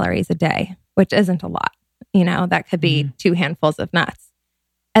hundred calories a day, which isn't a lot. That could be 2 handfuls of nuts.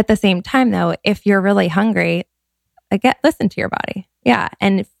 At the same time, though, if you're really hungry, listen to your body. Yeah.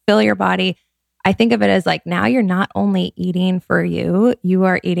 And fill your body. I think of it as like, now you're not only eating for you, you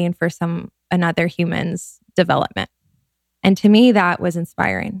are eating for another human's development. And to me, that was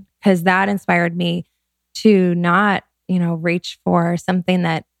inspiring, because that inspired me to not, reach for something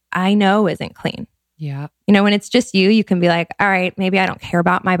that I know isn't clean. Yeah. When it's just you can be like, all right, maybe I don't care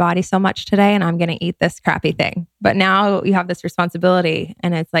about my body so much today and I'm going to eat this crappy thing. But now you have this responsibility,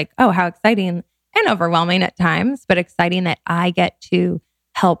 and it's like, oh, how exciting and overwhelming at times, but exciting that I get to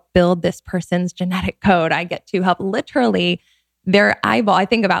help build this person's genetic code. I get to help literally their eyeball. I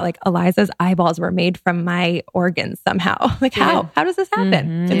think about like Eliza's eyeballs were made from my organs somehow. Like how does this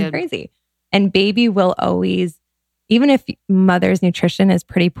happen? It's crazy. And baby will always, even if mother's nutrition is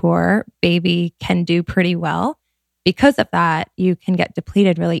pretty poor, baby can do pretty well. Because of that, you can get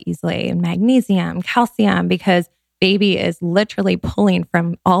depleted really easily in magnesium, calcium, because baby is literally pulling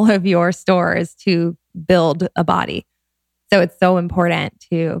from all of your stores to build a body. So it's so important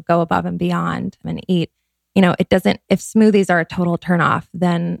to go above and beyond and eat. If smoothies are a total turnoff,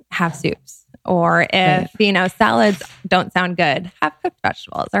 then have soups. Or if, salads don't sound good, have cooked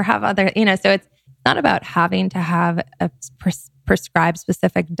vegetables or have other, so it's not about having to have a prescribed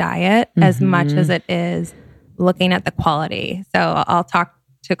specific diet as much as it is looking at the quality. So I'll talk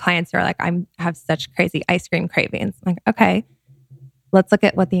to clients who are like, I have such crazy ice cream cravings. I'm like, okay, let's look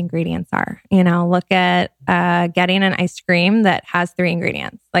at what the ingredients are. Look at getting an ice cream that has 3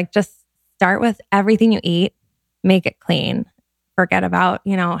 ingredients. Like, just start with everything you eat, make it clean. Forget about,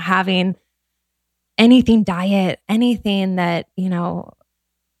 having anything diet, anything that,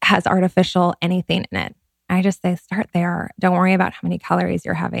 has artificial anything in it. I just say start there. Don't worry about how many calories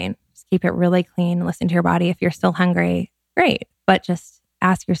you're having. Just keep it really clean. Listen to your body. If you're still hungry, great. But just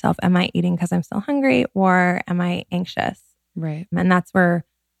ask yourself, am I eating because I'm still hungry, or am I anxious? Right. And that's where,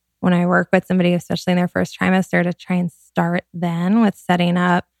 when I work with somebody, especially in their first trimester, to try and start then with setting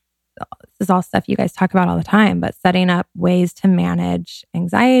up, this is all stuff you guys talk about all the time, but setting up ways to manage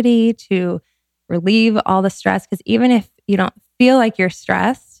anxiety, to relieve all the stress. Because even if you don't feel like you're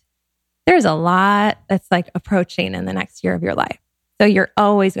stressed, there's a lot that's like approaching in the next year of your life. So you're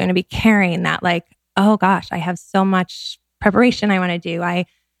always going to be carrying that, like, oh gosh, I have so much preparation I want to do.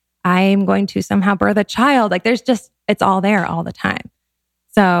 I'm going to somehow birth a child. Like, it's all there all the time.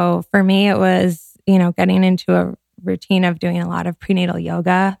 So for me, it was, getting into a routine of doing a lot of prenatal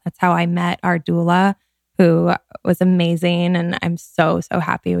yoga. That's how I met our doula, who was amazing. And I'm so, so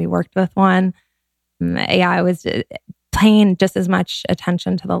happy we worked with one. Yeah, I was paying just as much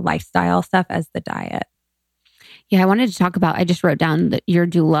attention to the lifestyle stuff as the diet. Yeah, I wanted to talk about, I just wrote down your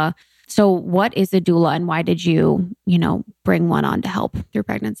doula. So what is a doula, and why did you, bring one on to help through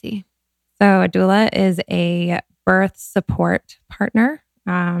pregnancy? So a doula is a birth support partner.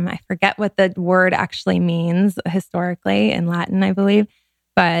 I forget what the word actually means historically in Latin, I believe,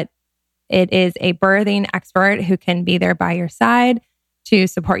 but it is a birthing expert who can be there by your side to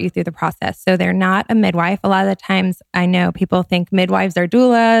support you through the process. So they're not a midwife. A lot of the times I know people think midwives are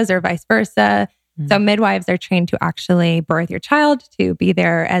doulas or vice versa. So midwives are trained to actually birth your child, to be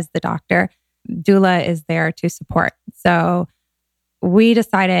there as the doctor. Doula is there to support. So we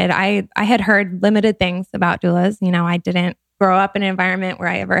decided, I had heard limited things about doulas. I didn't grow up in an environment where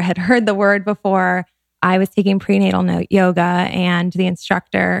I ever had heard the word before. I was taking prenatal yoga, and the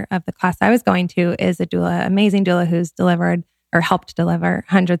instructor of the class I was going to is a doula, amazing doula who's delivered or helped deliver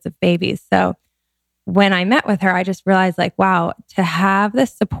hundreds of babies. So when I met with her, I just realized, like, wow, to have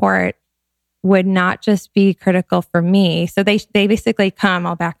this support would not just be critical for me. So they basically come,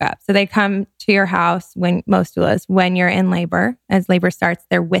 I'll back up. So they come to your house when most doulas, when you're in labor, as labor starts,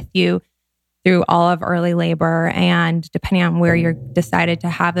 they're with you through all of early labor. And depending on where you're decided to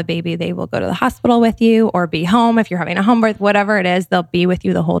have the baby, they will go to the hospital with you or be home. If you're having a home birth, whatever it is, they'll be with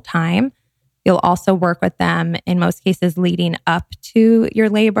you the whole time. You'll also work with them in most cases leading up to your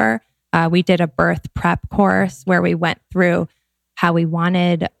labor. We did a birth prep course where we went through how we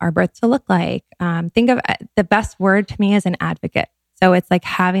wanted our birth to look like. Think of the best word to me as an advocate. So it's like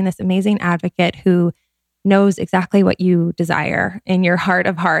having this amazing advocate who knows exactly what you desire in your heart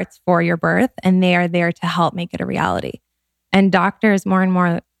of hearts for your birth, and they are there to help make it a reality. And doctors more and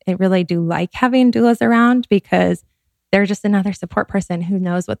more, it really do like having doulas around because they're just another support person who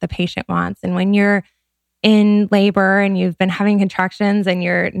knows what the patient wants. And when you're in labor and you've been having contractions and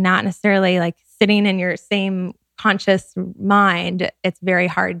you're not necessarily like sitting in your same conscious mind, it's very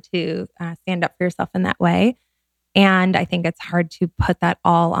hard to stand up for yourself in that way. And I think it's hard to put that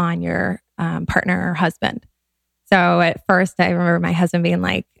all on your partner or husband. So at first, I remember my husband being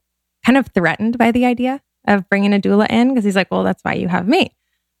like kind of threatened by the idea of bringing a doula in because he's like, well, that's why you have me.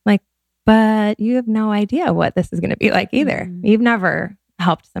 Like, but you have no idea what this is going to be like either. Mm-hmm. You've never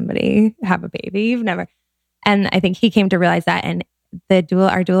helped somebody have a baby. You've never. And I think he came to realize that. And our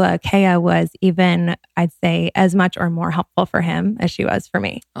doula, Kea, was even, I'd say, as much or more helpful for him as she was for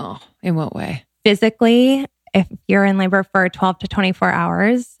me. Oh, in what way? Physically, if you're in labor for 12 to 24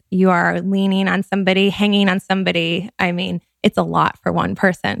 hours, you are leaning on somebody, hanging on somebody. I mean, it's a lot for one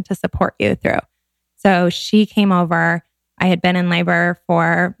person to support you through. So she came over. I had been in labor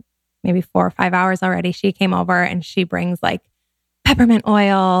for maybe 4 or 5 hours already. She came over and she brings like peppermint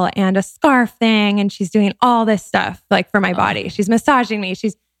oil and a scarf thing. And she's doing all this stuff like for my body. She's massaging me.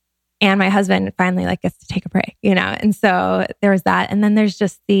 And my husband finally like gets to take a break, you know? And so there was that. And then there's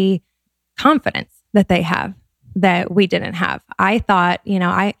just the confidence that they have that we didn't have. I thought, you know,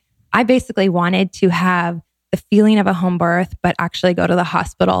 I basically wanted to have the feeling of a home birth, but actually go to the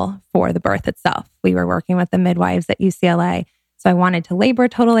hospital for the birth itself. We were working with the midwives at UCLA. So I wanted to labor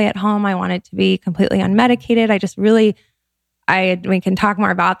totally at home. I wanted to be completely unmedicated. I just really, we can talk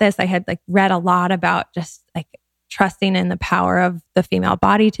more about this. I had like read a lot about just like trusting in the power of the female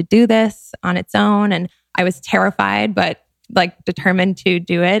body to do this on its own. And I was terrified, but like determined to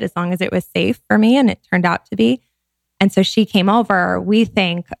do it as long as it was safe for me. And it turned out to be. And so she came over. We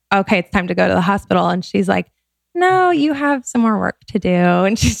think, okay, it's time to go to the hospital. And she's like, no, you have some more work to do.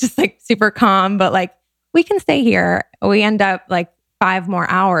 And she's just like super calm, but like, we can stay here. We end up like 5 more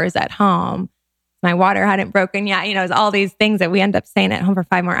hours at home. My water hadn't broken yet. You know, it's all these things that we end up staying at home for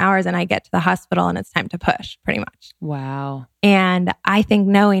 5 more hours. And I get to the hospital and it's time to push pretty much. Wow. And I think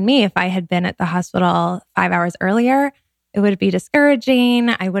knowing me, if I had been at the hospital 5 hours earlier, it would be discouraging.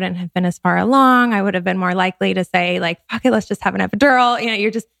 I wouldn't have been as far along. I would have been more likely to say like, fuck it, let's just have an epidural. You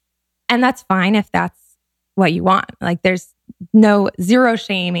know, and that's fine if that's what you want. Like there's zero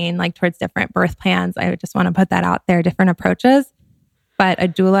shaming like towards different birth plans. I just want to put that out there, different approaches. But a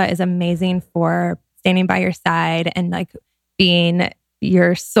doula is amazing for standing by your side and like being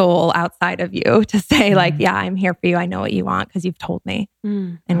your soul outside of you to say like, yeah, I'm here for you. I know what you want because you've told me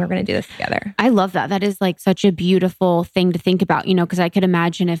and we're going to do this together. I love that. That is like such a beautiful thing to think about, you know, because I could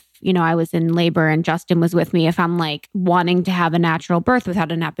imagine if, you know, I was in labor and Justin was with me, if I'm like wanting to have a natural birth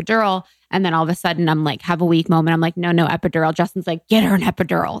without an epidural. And then all of a sudden I'm like, have a weak moment. I'm like, no epidural. Justin's like, get her an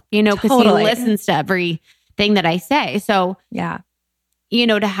epidural, you know, because he listens to everything that I say. So yeah, you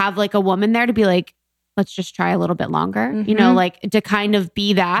know, to have like a woman there to be like, let's just try a little bit longer, you know, like to kind of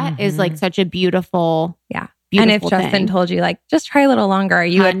be that is like such a beautiful, and if Justin told you like, just try a little longer,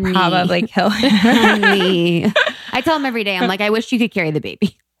 you would probably kill him. I tell him every day, I'm like, I wish you could carry the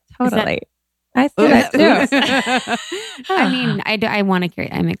baby. Totally. I say that too. I mean, I want to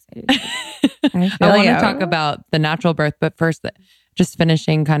carry, I'm excited. I want to talk about the natural birth, but first just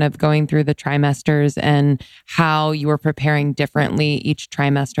finishing kind of going through the trimesters and how you were preparing differently each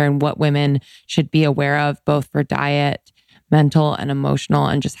trimester and what women should be aware of, both for diet, mental and emotional,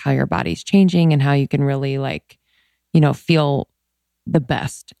 and just how your body's changing and how you can really like, you know, feel the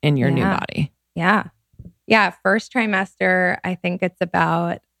best in your new body. Yeah. Yeah. First trimester, I think it's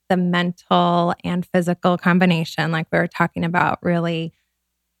about the mental and physical combination. Like we were talking about, really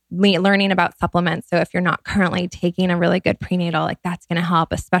learning about supplements. So if you're not currently taking a really good prenatal, like that's going to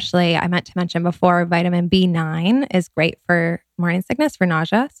help. Especially, I meant to mention before, vitamin B9 is great for morning sickness, for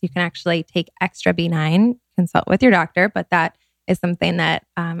nausea. So you can actually take extra B9, consult with your doctor, but that is something that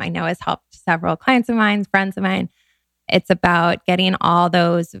I know has helped several clients of mine, friends of mine. It's about getting all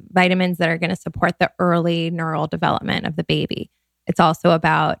those vitamins that are going to support the early neural development of the baby. It's also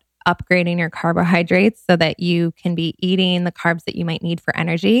about upgrading your carbohydrates so that you can be eating the carbs that you might need for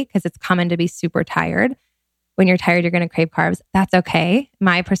energy, because it's common to be super tired. When you're tired, you're going to crave carbs. That's okay.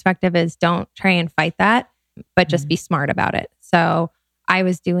 My perspective is don't try and fight that, but just be smart about it. So I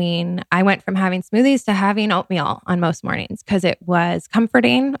went from having smoothies to having oatmeal on most mornings because it was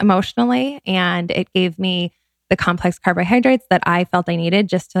comforting emotionally, and it gave me the complex carbohydrates that I felt I needed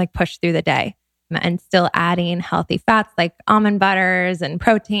just to like push through the day, and still adding healthy fats like almond butters and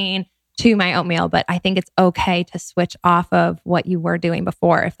protein to my oatmeal. But I think it's okay to switch off of what you were doing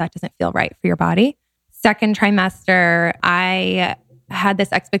before if that doesn't feel right for your body. Second trimester, I had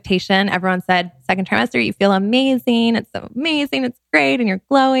this expectation. Everyone said, second trimester, you feel amazing. It's so amazing. It's great. And you're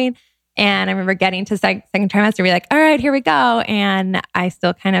glowing. And I remember getting to second trimester, be like, all right, here we go. And I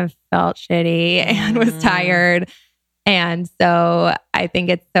still kind of felt shitty and was tired. And so I think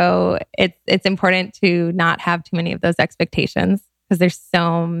it's important to not have too many of those expectations, because there's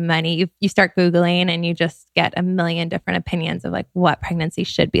so many. You start Googling and you just get a million different opinions of like what pregnancy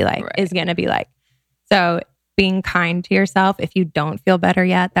should be like, is going to be like. So being kind to yourself. If you don't feel better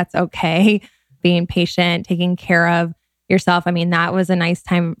yet, that's okay. Being patient, taking care of yourself. I mean, that was a nice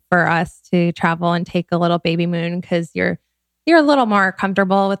time for us to travel and take a little baby moon, because you're a little more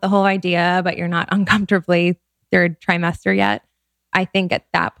comfortable with the whole idea, but you're not uncomfortably third trimester yet. I think at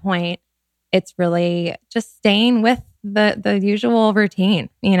that point, it's really just staying with the usual routine.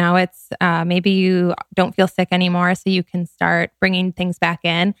 You know, it's maybe you don't feel sick anymore, so you can start bringing things back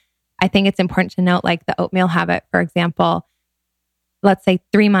in. I think it's important to note, like the oatmeal habit, for example, let's say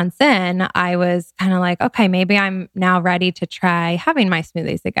 3 months in, I was kind of like, okay, maybe I'm now ready to try having my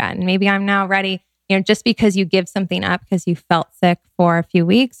smoothies again. Maybe I'm now ready. You know, just because you give something up because you felt sick for a few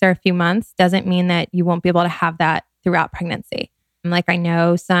weeks or a few months doesn't mean that you won't be able to have that throughout pregnancy. Like I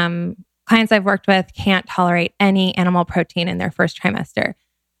know some clients I've worked with can't tolerate any animal protein in their first trimester.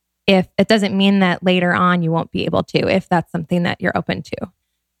 If it doesn't mean that later on you won't be able to, if that's something that you're open to.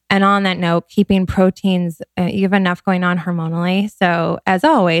 And on that note, keeping proteins, you have enough going on hormonally. So as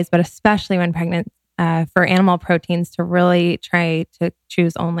always, but especially when pregnant, for animal proteins to really try to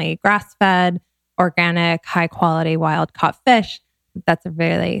choose only grass-fed, organic, high-quality, wild-caught fish. That's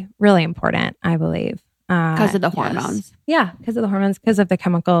really, really important, I believe. Because of the hormones. Yeah, because of the hormones, because of the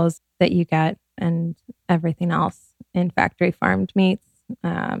chemicals that you get and everything else in factory-farmed meats.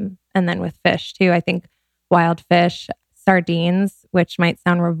 And then with fish too, I think wild fish, sardines, which might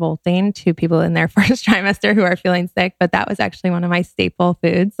sound revolting to people in their first trimester who are feeling sick, but that was actually one of my staple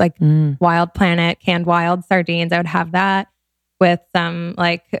foods, like Wild Planet, canned wild sardines. I would have that with some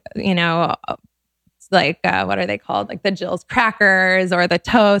like, you know, like what are they called? Like the Jill's crackers or the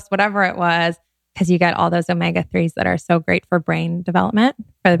toast, whatever it was, because you get all those omega-3s that are so great for brain development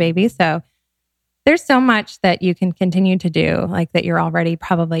for the baby. So there's so much that you can continue to do, like that you're already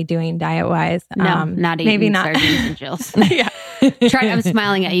probably doing diet-wise. No, not eating maybe not. sardines and Jills. Yeah. I'm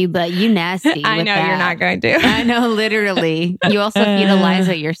smiling at you, but you nasty. I know you're not going to. I know, literally. You also feed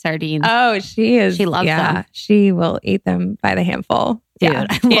Eliza your sardines. Oh, she is. She loves them. She will eat them by the handful. Dude, yeah,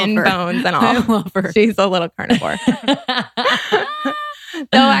 I love skin, her. bones, and all. I love her. She's a little carnivore.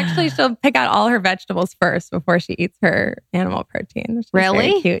 So actually, she'll pick out all her vegetables first before she eats her animal protein. Which is Really?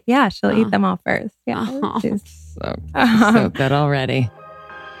 very cute. Yeah, she'll eat them all first. Yeah, she's So good already.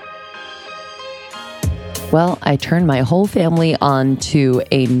 Well, I turned my whole family on to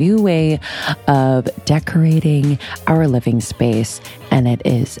a new way of decorating our living space. And it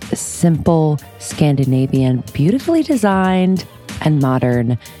is simple, Scandinavian, beautifully designed and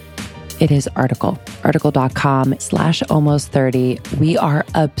modern. It is Article. Article.com/almost30. We are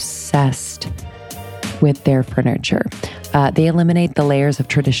obsessed with their furniture. They eliminate the layers of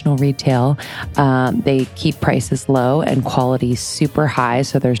traditional retail. They keep prices low and quality super high.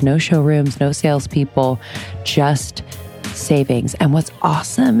 So there's no showrooms, no salespeople, just savings. And what's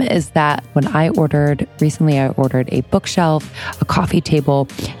awesome is that when recently I ordered a bookshelf, a coffee table,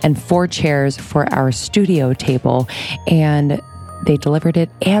 and 4 chairs for our studio table. And they delivered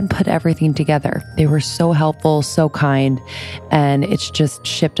it and put everything together. They were so helpful, so kind, and it's just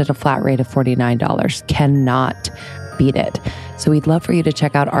shipped at a flat rate of $49. Cannot beat it. So we'd love for you to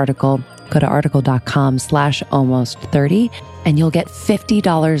check out Article. Go to article.com/almost30 and you'll get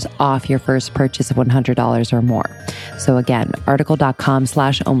 $50 off your first purchase of $100 or more. So again,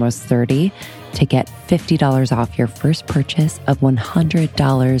 article.com/almost30 to get $50 off your first purchase of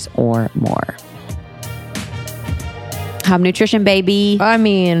 $100 or more. Home nutrition, baby. I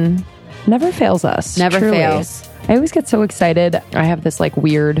mean, never fails us. Never truly. fails. I always get so excited. I have this like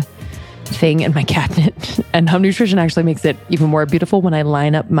weird thing in my cabinet. And Hum Nutrition actually makes it even more beautiful when I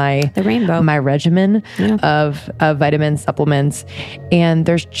line up The rainbow. my regimen of vitamins, supplements. And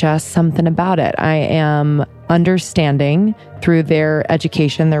there's just something about it. I am understanding through their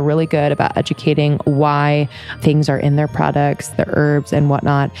education. They're really good about educating why things are in their products, the herbs and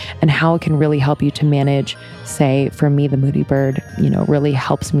whatnot, and how it can really help you to manage, say, for me, the Moody Bird, really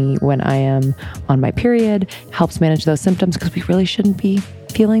helps me when I am on my period, helps manage those symptoms, because we really shouldn't be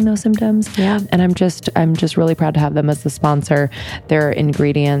feeling those symptoms. Yeah. And I'm just really proud to have them as the sponsor. Their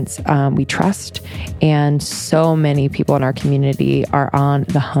ingredients we trust, and so many people in our community are on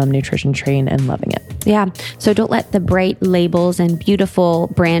the Hum Nutrition train and loving it. Yeah. So don't let the bright labels and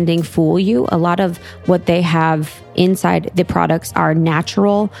beautiful branding fool you. A lot of what they have inside the products are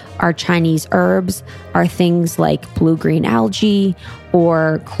natural, are Chinese herbs, are things like blue-green algae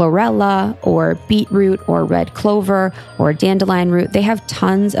or chlorella or beetroot or red clover or dandelion root. They have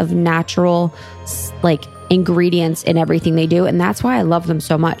tons of natural ingredients in everything they do. And that's why I love them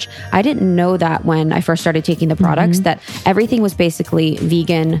so much. I didn't know that when I first started taking the products, that everything was basically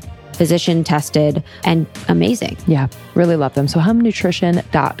vegan, physician tested, and amazing. Yeah, really love them. So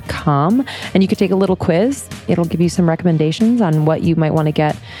humnutrition.com, and you could take a little quiz. It'll give you some recommendations on what you might want to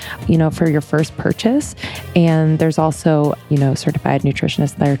get, for your first purchase. And there's also, certified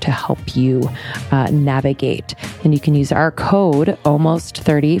nutritionists there to help you navigate. And you can use our code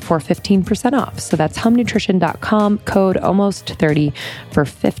almost30 for 15% off. So that's humnutrition.com, code almost30 for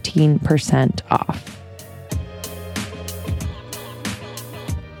 15% off.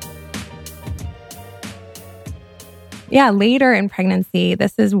 Yeah, later in pregnancy,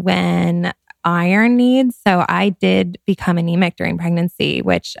 this is when iron needs. So I did become anemic during pregnancy,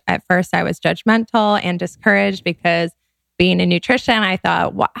 which at first I was judgmental and discouraged, because being in nutrition, I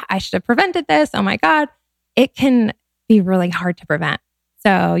thought, well, I should have prevented this. Oh my God. It can be really hard to prevent.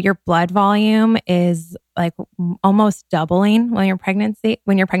 So your blood volume is almost doubling when you're pregnant.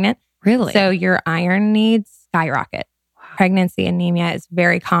 Really? So your iron needs skyrocket. Wow. Pregnancy anemia is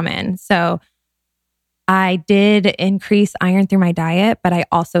very common. So I did increase iron through my diet, but I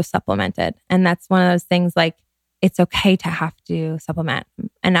also supplemented. And that's one of those things, it's okay to have to supplement.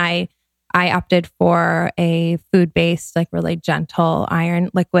 And I opted for a food-based, really gentle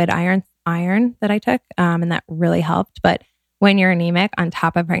liquid iron that I took. And that really helped. But when you're anemic on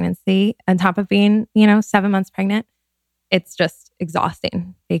top of pregnancy, on top of being, 7 months pregnant, it's just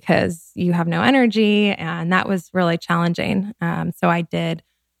exhausting because you have no energy. And that was really challenging. So I did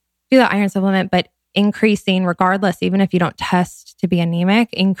do the iron supplement, but increasing regardless, even if you don't test to be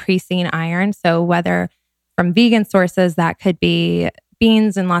anemic, increasing iron. So whether from vegan sources, that could be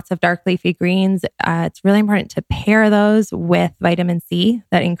beans and lots of dark leafy greens. It's really important to pair those with vitamin C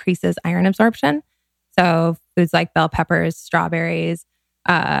that increases iron absorption. So foods like bell peppers, strawberries,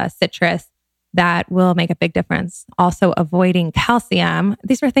 citrus, that will make a big difference. Also avoiding calcium.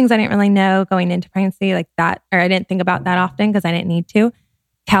 These were things I didn't really know going into pregnancy or I didn't think about that often because I didn't need to.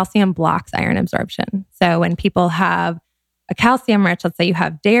 Calcium blocks iron absorption. So when people have a calcium rich, let's say you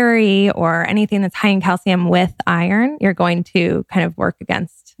have dairy or anything that's high in calcium with iron, you're going to kind of work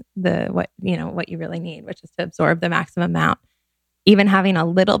against what you really need, which is to absorb the maximum amount. Even having a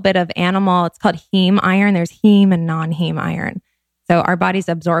little bit of animal, it's called heme iron. There's heme and non-heme iron. So our bodies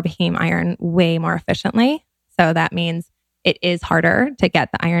absorb heme iron way more efficiently. So that means it is harder to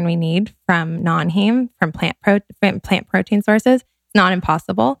get the iron we need from non-heme, from plant protein sources. It's not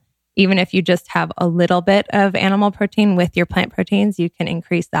impossible. Even if you just have a little bit of animal protein with your plant proteins, you can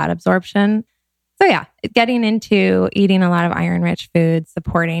increase that absorption. So yeah, getting into eating a lot of iron-rich foods,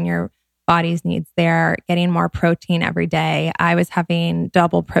 supporting your body's needs there, getting more protein every day. I was having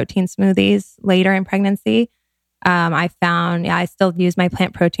double protein smoothies later in pregnancy. I found, I still use my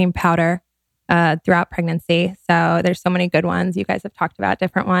plant protein powder throughout pregnancy. So there's so many good ones. You guys have talked about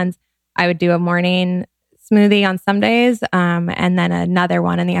different ones. I would do a morning smoothie on some days, and then another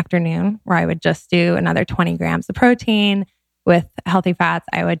one in the afternoon where I would just do another 20 grams of protein with healthy fats.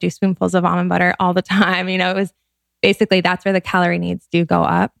 I would do spoonfuls of almond butter all the time. It was basically, that's where the calorie needs do go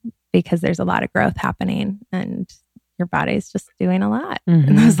up because there's a lot of growth happening and your body's just doing a lot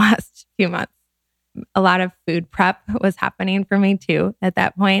in those last few months. A lot of food prep was happening for me too. At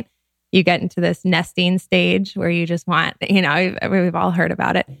that point, you get into this nesting stage where you just want, we've all heard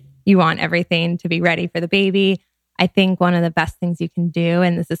about it. You want everything to be ready for the baby. I think one of the best things you can do,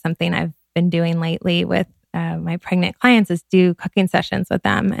 and this is something I've been doing lately with my pregnant clients, is do cooking sessions with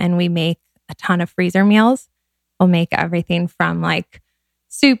them. And we make a ton of freezer meals. We'll make everything from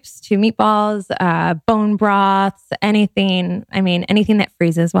soups to meatballs, bone broths, anything that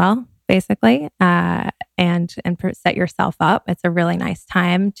freezes well, basically, and set yourself up. It's a really nice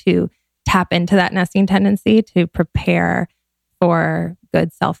time to tap into that nesting tendency to prepare for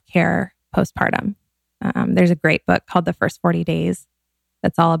good self-care postpartum. There's a great book called The First 40 Days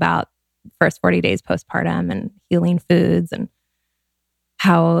that's all about first 40 days postpartum and healing foods and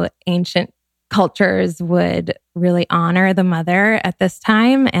how ancient cultures would really honor the mother at this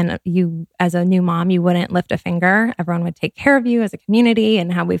time. And you, as a new mom, you wouldn't lift a finger. Everyone would take care of you as a community,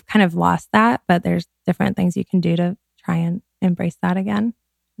 and how we've kind of lost that. But there's different things you can do to try and embrace that again.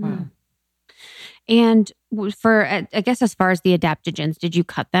 Wow. And for, I guess, as far as the adaptogens, did you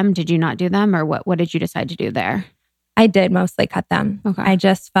cut them? Did you not do them? Or what did you decide to do there? I did mostly cut them. Okay. I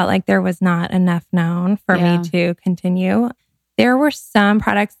just felt like there was not enough known for me to continue. There were some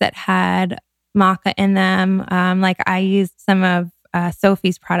products that had maca in them. Like I used some of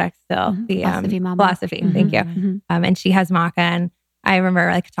Sophie's products still. The Philosophy. Thank you. And she has maca, and I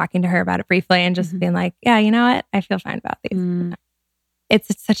remember like talking to her about it briefly and just being like, yeah, you know what? I feel fine about these.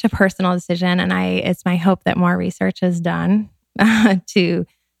 It's such a personal decision, and it's my hope that more research is done to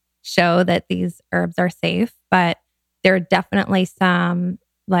show that these herbs are safe. But there are definitely some,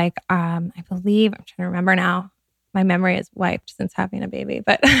 like I believe, I'm trying to remember now, my memory is wiped since having a baby,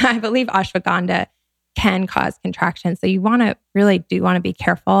 but I believe ashwagandha can cause contractions. So you want to be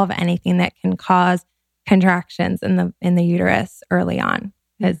careful of anything that can cause contractions in the uterus early on,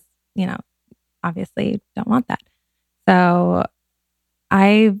 because obviously you don't want that. So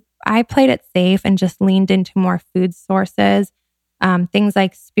I played it safe and just leaned into more food sources. Things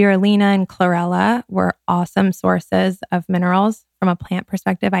like spirulina and chlorella were awesome sources of minerals from a plant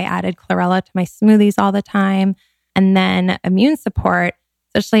perspective. I added chlorella to my smoothies all the time. And then immune support,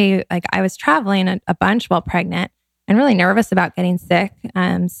 especially like I was traveling a bunch while pregnant and really nervous about getting sick.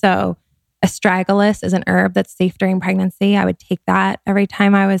 So astragalus is an herb that's safe during pregnancy. I would take that every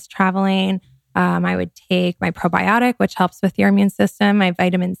time I was traveling. I would take my probiotic, which helps with your immune system, my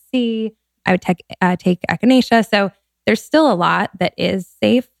vitamin C. I would take echinacea. So there's still a lot that is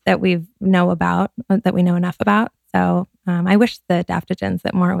safe that we know enough about. So I wish the adaptogens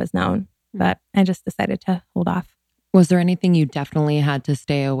that more was known, but I just decided to hold off. Was there anything you definitely had to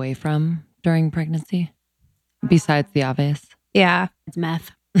stay away from during pregnancy besides the obvious? Yeah. It's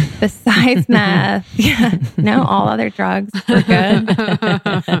meth. Besides meth. Yeah. No, all other drugs were good.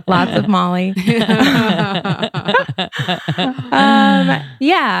 Lots of Molly.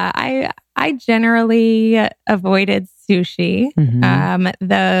 I generally avoided sushi.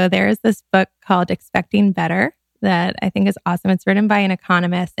 Though there's this book called Expecting Better that I think is awesome. It's written by an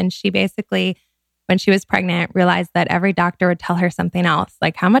economist, and she basically, when she was pregnant, realized that every doctor would tell her something else,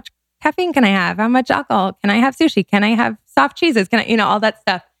 like how much caffeine can I have? How much alcohol? Can I have sushi? Can I have soft cheeses? Can I, all that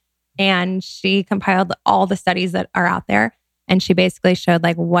stuff. And she compiled all the studies that are out there. And she basically showed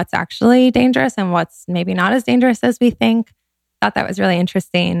like what's actually dangerous and what's maybe not as dangerous as we think. Thought that was really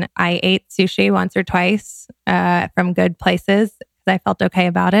interesting. I ate sushi once or twice from good places because I felt okay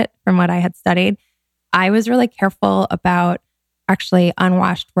about it from what I had studied. I was really careful about actually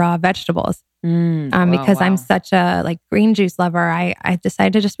unwashed raw vegetables. Because I'm such a green juice lover, I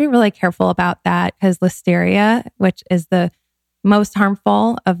decided to just be really careful about that, because Listeria, which is the most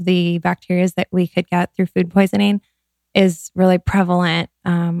harmful of the bacteria that we could get through food poisoning, is really prevalent.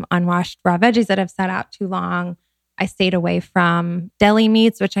 Unwashed raw veggies that have sat out too long. I stayed away from deli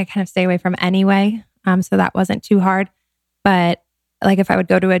meats, which I kind of stay away from anyway. So that wasn't too hard. But like if I would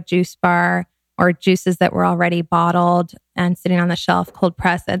go to a juice bar or juices that were already bottled and sitting on the shelf, cold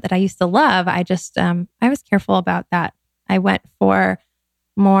pressed, that I used to love, I just, I was careful about that. I went for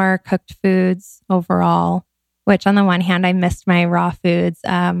more cooked foods overall, which on the one hand, I missed my raw foods,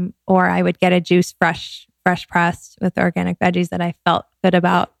 or I would get a juice fresh pressed with organic veggies that I felt good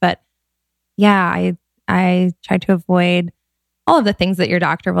about. But yeah, I tried to avoid all of the things that your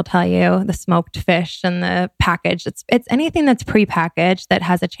doctor will tell you, the smoked fish and the packaged. It's anything that's prepackaged that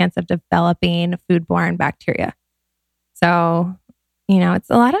has a chance of developing foodborne bacteria. So, it's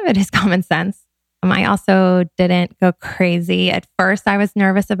a lot of it is common sense. I also didn't go crazy. At first, I was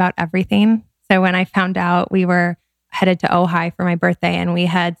nervous about everything. So when I found out, we were headed to Ojai for my birthday, and we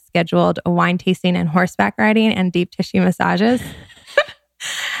had scheduled a wine tasting and horseback riding and deep tissue massages.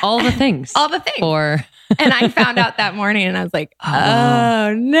 All the things. And I found out that morning, and I was like,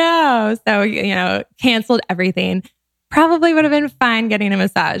 oh no. So, canceled everything. Probably would have been fine getting a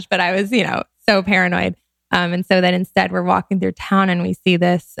massage, but I was, so paranoid. And so then instead we're walking through town and we see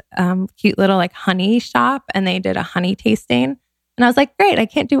this cute little honey shop, and they did a honey tasting. And I was like, great, I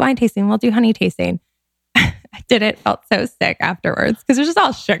can't do wine tasting. We'll do honey tasting. I did it, felt so sick afterwards because it's just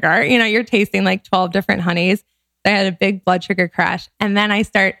all sugar. You're tasting 12 different honeys. I had a big blood sugar crash. And then I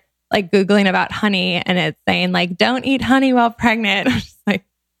start Googling about honey, and it's saying don't eat honey while pregnant. I'm just like,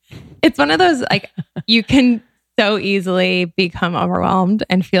 It's one of those, like, you can so easily become overwhelmed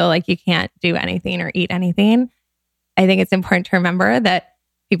and feel like you can't do anything or eat anything. I think it's important to remember that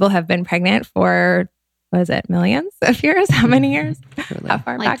people have been pregnant for, what is it, millions of years? How many years? Truly. How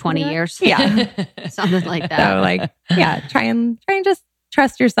far Like back? 20 years. Yeah. Something like that. So like, yeah, try and just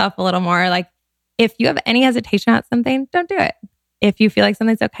trust yourself a little more. Like, if you have any hesitation about something, don't do it. If you feel like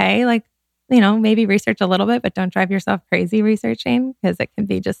something's okay, like, maybe research a little bit, but don't drive yourself crazy researching because it can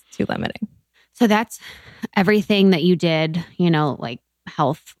be just too limiting. So that's everything that you did, like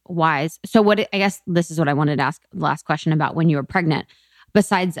health wise. So I guess this is what I wanted to ask the last question about when you were pregnant.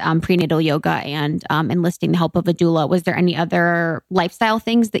 Besides prenatal yoga and enlisting the help of a doula, was there any other lifestyle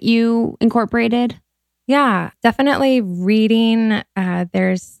things that you incorporated? Yeah, definitely reading.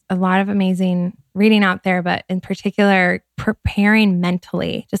 There's a lot of amazing reading out there, but in particular, preparing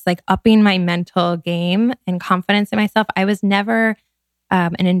mentally, just like upping my mental game and confidence in myself. I was never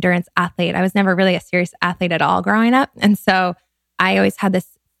an endurance athlete. I was never really a serious athlete at all growing up. And so I always had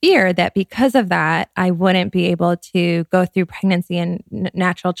this fear that because of that, I wouldn't be able to go through pregnancy and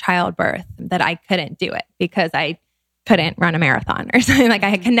natural childbirth, that I couldn't do it because I couldn't run a marathon or something. Like, I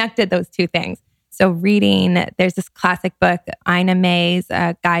had connected those two things. So reading, there's this classic book, Ina May's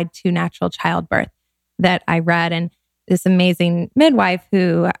Guide to Natural Childbirth, that I read. And this amazing midwife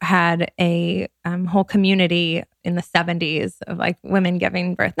who had a whole community in the 70s of like women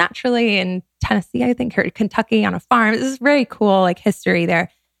giving birth naturally in Tennessee, I think, or Kentucky on a farm. This is very cool, like, history there.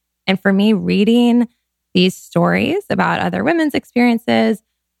 And for me, reading these stories about other women's experiences,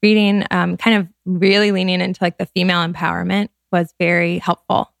 reading, kind of really leaning into like the female empowerment was very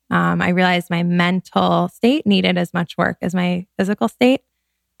helpful. I realized my mental state needed as much work as my physical state.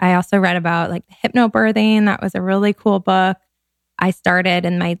 I also read about like hypnobirthing. That was a really cool book. I started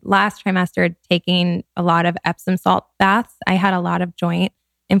in my last trimester taking a lot of Epsom salt baths. I had a lot of joint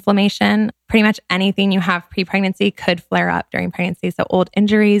inflammation. Pretty much anything you have pre-pregnancy could flare up during pregnancy. So old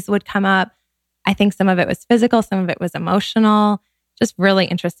injuries would come up. I think some of it was physical, some of it was emotional. Just really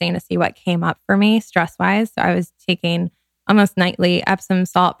interesting to see what came up for me stress-wise. So I was taking almost nightly Epsom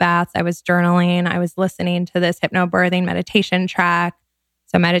salt baths. I was journaling. I was listening to this hypnobirthing meditation track.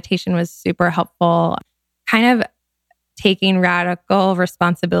 So meditation was super helpful. Kind of taking radical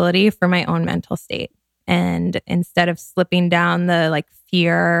responsibility for my own mental state. And instead of slipping down the like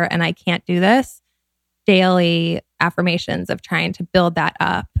fear and I can't do this, daily affirmations of trying to build that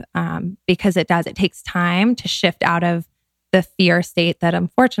up, because it takes time to shift out of the fear state that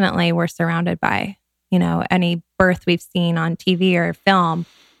unfortunately we're surrounded by. Any birth we've seen on TV or film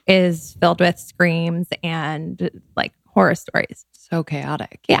is filled with screams and like horror stories. So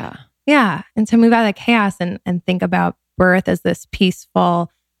chaotic. Yeah. Yeah. And to move out of the chaos and think about birth as this peaceful,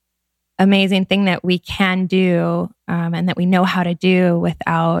 amazing thing that we can do, and that we know how to do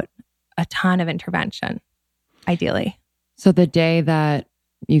without a ton of intervention, ideally. So the day that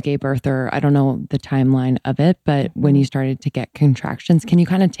you gave birth, or I don't know the timeline of it, but when you started to get contractions, can you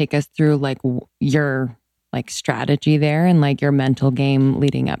kind of take us through like your like strategy there and like your mental game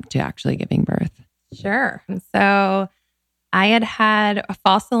leading up to actually giving birth? Sure. So I had a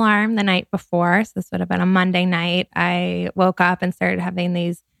false alarm the night before. So this would have been a Monday night. I woke up and started having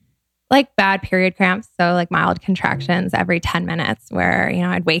these like bad period cramps. So like mild contractions every 10 minutes where,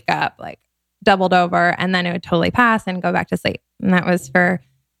 I'd wake up like doubled over and then it would totally pass and go back to sleep. And that was for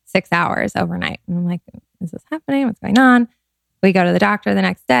 6 hours overnight. And I'm like, is this happening? What's going on? We go to the doctor the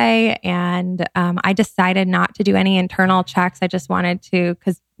next day and I decided not to do any internal checks. I just wanted to,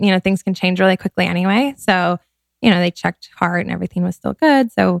 because, things can change really quickly anyway. So, they checked heart and everything was still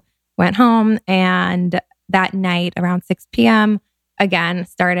good. So went home, and that night around 6 p.m., again,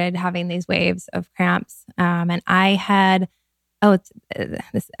 started having these waves of cramps. And I had,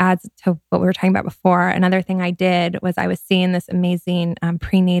 this adds to what we were talking about before. Another thing I did was I was seeing this amazing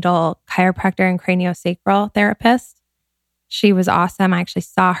prenatal chiropractor and craniosacral therapist. She was awesome. I actually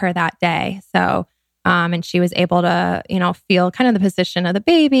saw her that day. So, and she was able to, feel kind of the position of the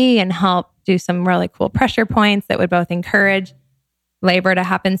baby and help do some really cool pressure points that would both encourage labor to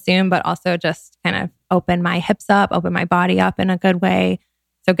happen soon, but also just kind of open my hips up, open my body up in a good way.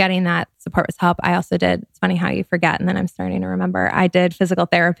 So getting that support was help. I also did, it's funny how you forget, and then I'm starting to remember, I did physical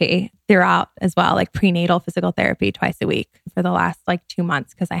therapy throughout as well, like prenatal physical therapy twice a week for the last like 2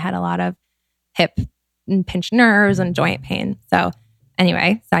 months because I had a lot of hip and pinched nerves and joint pain. So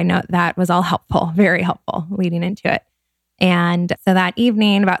anyway, side note, that was all helpful, very helpful leading into it. And so that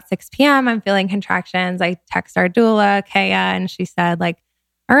evening, about 6 p.m., I'm feeling contractions. I text our doula, Kaya, and she said like,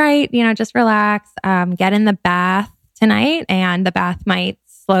 all right, just relax, get in the bath tonight, and the bath might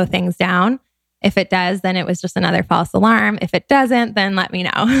slow things down. If it does, then it was just another false alarm. If it doesn't, then let me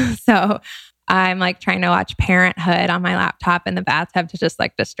know. So I'm like trying to watch Parenthood on my laptop in the bathtub to just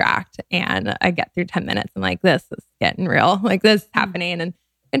like distract. And I get through 10 minutes. I'm like, this is getting real. Like this is happening and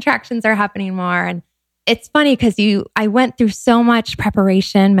contractions are happening more. And it's funny because I went through so much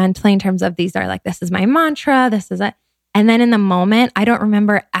preparation mentally in terms of these are like, this is my mantra. This is it. And then in the moment, I don't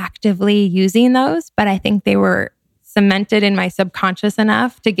remember actively using those, but I think they were cemented in my subconscious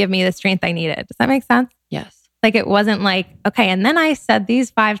enough to give me the strength I needed. Does that make sense? Yes. Like it wasn't like, okay, and then I said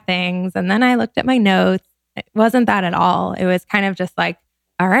these 5 things and then I looked at my notes. It wasn't that at all. It was kind of just like,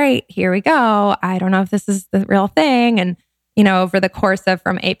 all right, here we go. I don't know if this is the real thing. And, over the course of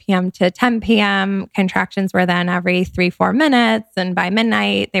from 8 p.m. to 10 p.m., contractions were then every 3-4 minutes. And by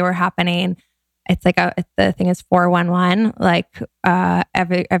midnight, they were happening. It's like the thing is 411, like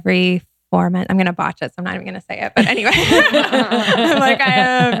every 4 minutes. I'm going to botch it, so I'm not even going to say it. But anyway, I'm like,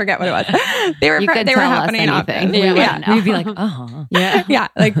 I forget what it was. They were happening often. Yeah. We'd be like, yeah,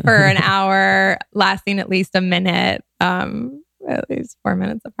 like for an hour, lasting at least a minute, at least 4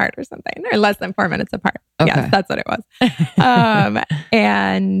 minutes apart or something, or less than 4 minutes apart. Okay. Yes, that's what it was.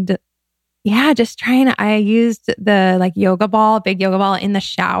 And yeah, I used the like big yoga ball in the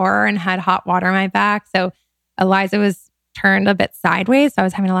shower and had hot water on my back. So Eliza was turned a bit sideways. So I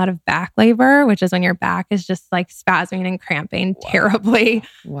was having a lot of back labor, which is when your back is just like spasming and cramping terribly.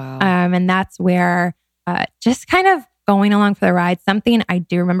 Wow. And that's where just kind of going along for the ride, something I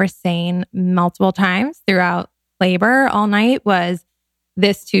do remember saying multiple times throughout labor all night was,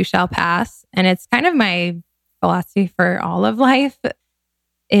 this too shall pass. And it's kind of my philosophy for all of life.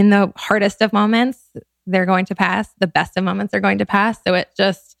 In the hardest of moments, they're going to pass. The best of moments are going to pass. So it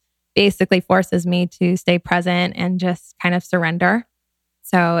just basically forces me to stay present and just kind of surrender.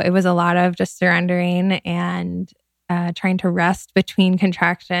 So it was a lot of just surrendering and trying to rest between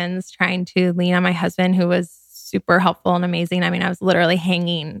contractions, trying to lean on my husband, who was super helpful and amazing. I mean, I was literally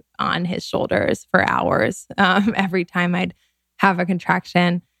hanging on his shoulders for hours every time I'd have a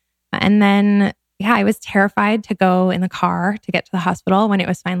contraction. And then, yeah, I was terrified to go in the car to get to the hospital when it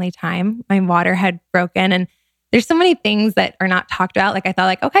was finally time. My water had broken, and there's so many things that are not talked about. Like I thought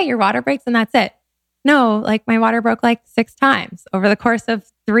like, okay, your water breaks and that's it. No, like my water broke like 6 times over the course of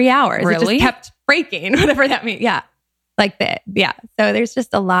 3 hours. Really? It just kept breaking, whatever that means. Yeah. Like that. Yeah. So there's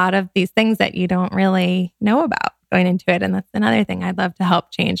just a lot of these things that you don't really know about going into it. And that's another thing I'd love to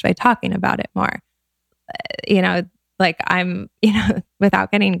help change by talking about it more. Like I'm,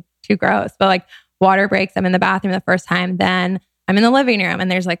 without getting too gross, but like water breaks, I'm in the bathroom the first time, then I'm in the living room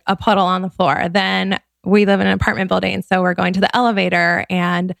and there's like a puddle on the floor. Then we live in an apartment building. So we're going to the elevator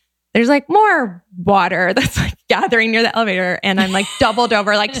and there's like more water that's like gathering near the elevator. And I'm like doubled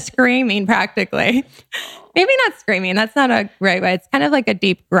over, like screaming practically. Maybe not screaming. That's not a right way. It's kind of like a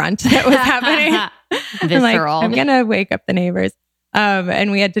deep grunt that was happening. Visceral. I'm going to wake up the neighbors.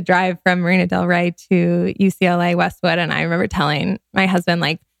 And we had to drive from Marina Del Rey to UCLA Westwood. And I remember telling my husband,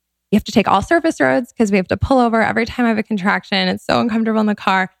 like, you have to take all surface roads because we have to pull over every time I have a contraction. It's so uncomfortable in the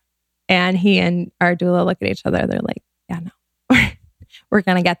car. And he and our doula look at each other. They're like, yeah, no, we're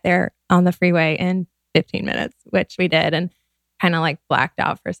going to get there on the freeway in 15 minutes, which we did, and kind of like blacked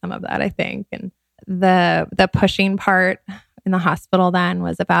out for some of that, I think. And the pushing part in the hospital then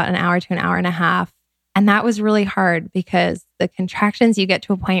was about an hour to an hour and a half. And that was really hard because the contractions, you get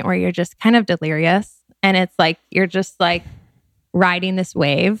to a point where you're just kind of delirious. And it's like, you're just like riding this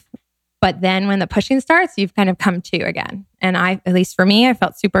wave. But then when the pushing starts, you've kind of come to again. And at least for me, I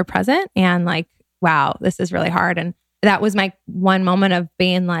felt super present and like, wow, this is really hard. And that was my one moment of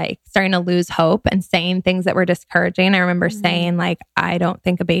being like, starting to lose hope and saying things that were discouraging. I remember saying like, I don't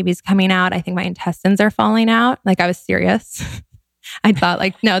think a baby's coming out. I think my intestines are falling out. Like I was serious. I thought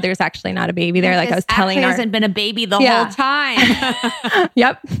like, no, there's actually not a baby there. Like I was telling her. Hasn't been a baby the whole time.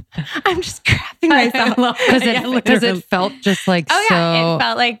 Yep. I'm just crapping myself. Because it felt just like it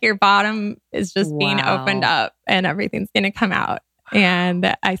felt like your bottom is just being opened up and everything's going to come out.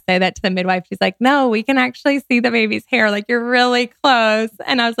 And I say that to the midwife. She's like, no, we can actually see the baby's hair. Like you're really close.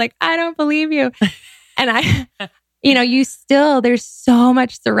 And I was like, I don't believe you. And there's so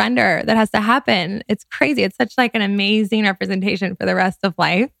much surrender that has to happen. It's crazy. It's such like an amazing representation for the rest of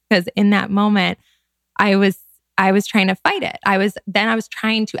life. Because in that moment, I was trying to fight it. I was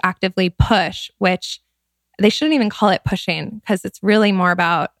trying to actively push, which they shouldn't even call it pushing because it's really more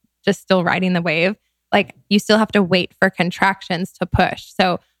about just still riding the wave. Like you still have to wait for contractions to push.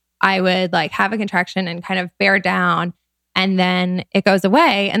 So I would like have a contraction and kind of bear down, and then it goes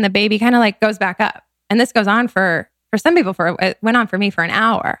away and the baby kind of like goes back up. And this goes on for some people it went on for me for an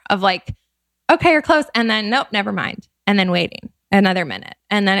hour of like, okay, you're close. And then nope, never mind. And then waiting. another minute.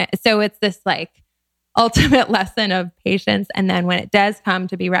 And then so it's this like ultimate lesson of patience. And then when it does come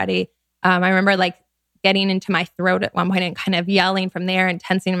to be ready, I remember like getting into my throat at one point and kind of yelling from there and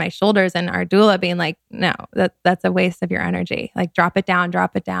tensing my shoulders, and our doula being like, no, that's a waste of your energy. Like drop it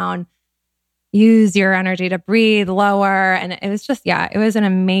down, use your energy to breathe lower. And it was just, it was an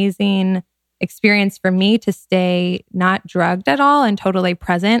amazing experience for me to stay not drugged at all and totally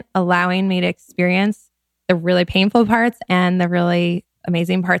present, allowing me to experience the really painful parts and the really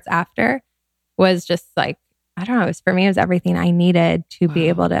amazing parts after. Was just like, I don't know, for me, it was everything I needed to be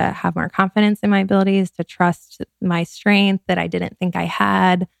able to have more confidence in my abilities, to trust my strength that I didn't think I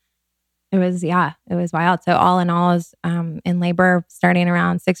had. It was wild. So all in all, I was in labor starting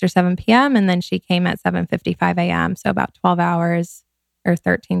around 6 or 7 p.m. And then she came at 7:55 a.m. So about 12 hours or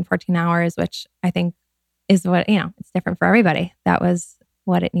 13, 14 hours, which I think is what, it's different for everybody. That was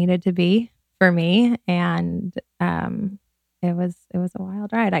what it needed to be for me. And it was a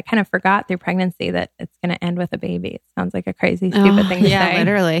wild ride. I kind of forgot through pregnancy that it's going to end with a baby. It sounds like a crazy, stupid thing to say. Yeah,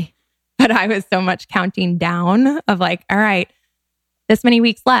 literally. But I was so much counting down of like, all right, this many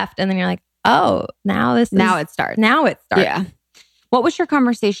weeks left. And then you're like, oh, now it starts. Yeah. What was your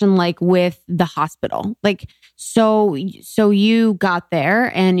conversation like with the hospital? Like, so you got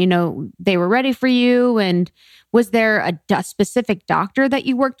there and, they were ready for you. And was there a specific doctor that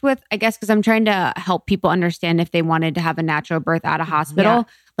you worked with? I guess, because I'm trying to help people understand if they wanted to have a natural birth at a hospital,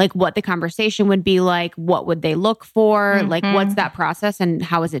 like what the conversation would be like, what would they look for? Like, what's that process and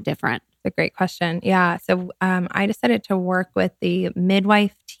how is it different? It's a great question. Yeah. So I decided to work with the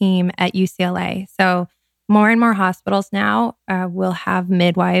midwife team at UCLA. So more and more hospitals now will have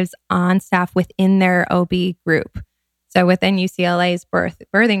midwives on staff within their OB group. So within UCLA's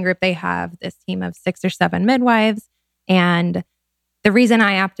birthing group, they have this team of 6 or 7 midwives. And the reason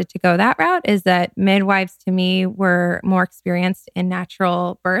I opted to go that route is that midwives to me were more experienced in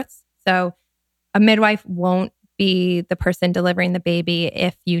natural births. So a midwife won't be the person delivering the baby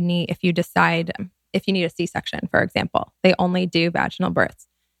if you need a C-section, for example. They only do vaginal births.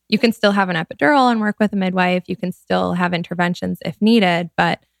 You can still have an epidural and work with a midwife. You can still have interventions if needed,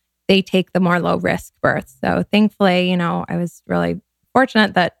 but they take the more low risk births. So thankfully, I was really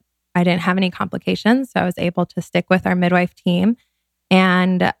fortunate that I didn't have any complications. So I was able to stick with our midwife team,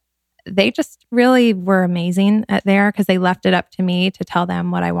 and they just really were amazing there because they left it up to me to tell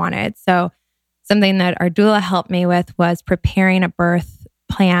them what I wanted. So something that our doula helped me with was preparing a birth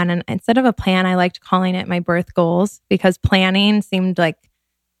plan. And instead of a plan, I liked calling it my birth goals, because planning seemed like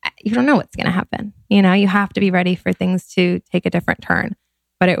you don't know what's going to happen. You have to be ready for things to take a different turn.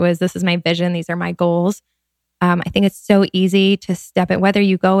 But this is my vision. These are my goals. I think it's so easy to step in, whether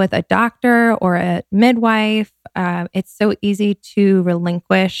you go with a doctor or a midwife. It's so easy to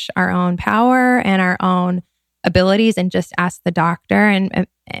relinquish our own power and our own abilities and just ask the doctor. And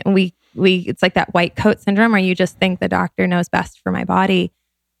we it's like that white coat syndrome where you just think the doctor knows best for my body.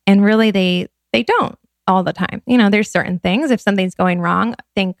 And really they don't all the time. There's certain things, if something's going wrong,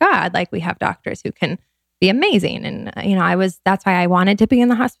 thank God, like we have doctors who can be amazing. And, that's why I wanted to be in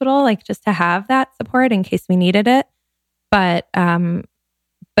the hospital, like just to have that support in case we needed it. But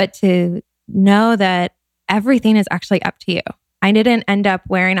to know that everything is actually up to you. I didn't end up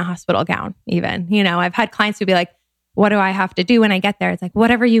wearing a hospital gown even. I've had clients who be like, what do I have to do when I get there? It's like,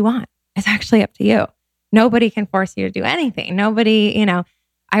 whatever you want. It's actually up to you. Nobody can force you to do anything. Nobody,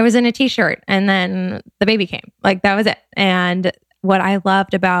 I was in a t-shirt and then the baby came. Like that was it. And what I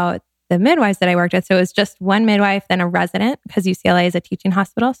loved about the midwives that I worked with, so it was just one midwife, then a resident, because UCLA is a teaching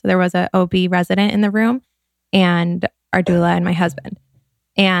hospital. So there was an OB resident in the room, and our doula and my husband.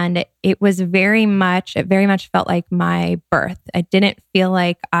 And it very much felt like my birth. I didn't feel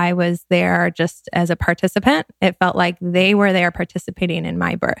like I was there just as a participant. It felt like they were there participating in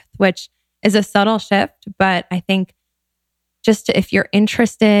my birth, which is a subtle shift. But I think if you're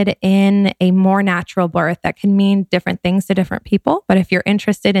interested in a more natural birth, that can mean different things to different people. But if you're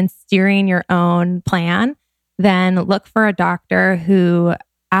interested in steering your own plan, then look for a doctor who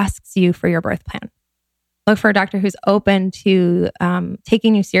asks you for your birth plan. Look for a doctor who's open to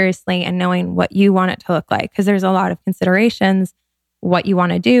taking you seriously and knowing what you want it to look like. Because there's a lot of considerations, what you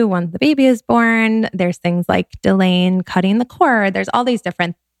want to do when the baby is born. There's things like delaying, cutting the cord. There's all these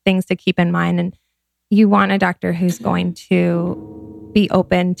different things to keep in mind. And you want a doctor who's going to be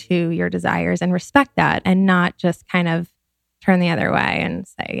open to your desires and respect that, and not just kind of turn the other way and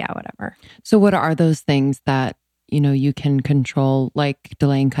say, yeah, whatever. So what are those things that, you can control, like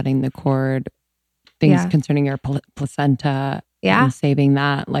delaying cutting the cord, things concerning your placenta and saving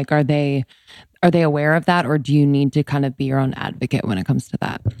that? Like, are they aware of that, or do you need to kind of be your own advocate when it comes to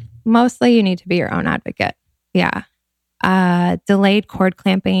that? Mostly you need to be your own advocate. Yeah. Delayed cord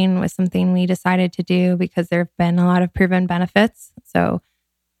clamping was something we decided to do because there have been a lot of proven benefits. So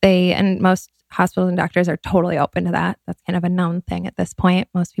most hospitals and doctors are totally open to that. That's kind of a known thing at this point.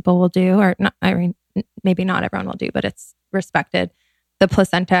 Most people will do, or not, I mean, maybe not everyone will do, but it's respected. The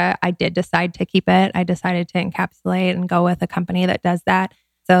placenta, I did decide to keep it. I decided to encapsulate and go with a company that does that.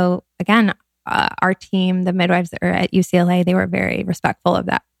 So again, our team, the midwives that are at UCLA, they were very respectful of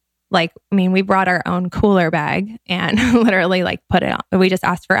that. Like, I mean, we brought our own cooler bag and literally like put it on. We just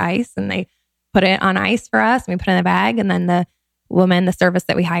asked for ice and they put it on ice for us and we put it in the bag. And then the woman, the service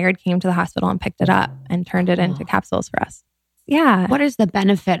that we hired, came to the hospital and picked it up and turned it into capsules for us. Yeah. What is the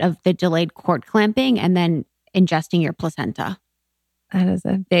benefit of the delayed cord clamping and then ingesting your placenta? That is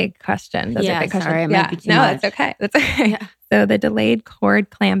a big question. Those are big questions. Sorry, it might be too much. That's okay. That's okay. Yeah. So the delayed cord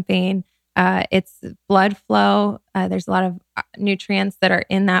clamping, it's blood flow. There's a lot of nutrients that are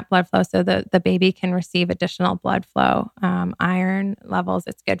in that blood flow. So the baby can receive additional blood flow, iron levels.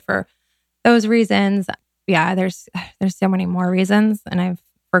 It's good for those reasons. Yeah, there's so many more reasons. And I've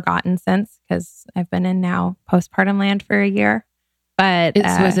forgotten since because I've been in now postpartum land for a year. But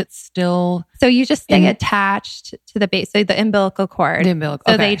so is it still? So you just stay attached to the base, so the umbilical cord. The umbilical.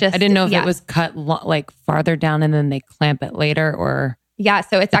 So okay. they just. I didn't know if it was cut like farther down and then they clamp it later, or. Yeah,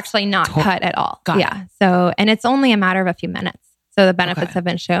 so it's actually not cut at all. Got it. So and it's only a matter of a few minutes. So the benefits have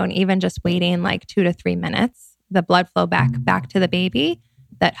been shown. Even just waiting like 2 to 3 minutes, the blood flow back to the baby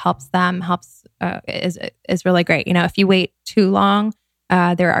that is really great. You know, if you wait too long,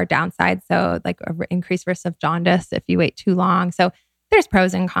 there are downsides. So like increased risk of jaundice if you wait too long. So there's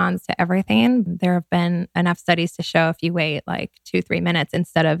pros and cons to everything. There have been enough studies to show if you wait like 2-3 minutes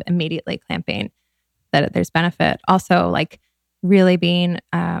instead of immediately clamping, that there's benefit. Also, like really being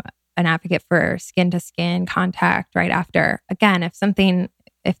an advocate for skin to skin contact right after. Again,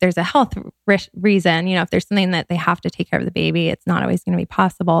 if there's a health reason, you know, if there's something that they have to take care of the baby, it's not always going to be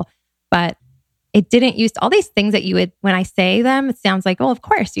possible. But it didn't used all these things that you would, when I say them, it sounds like, oh, of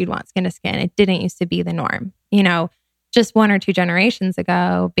course you'd want skin to skin. It didn't used to be the norm. You know, just 1 or 2 generations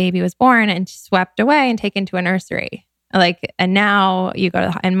ago, baby was born and swept away and taken to a nursery. And now you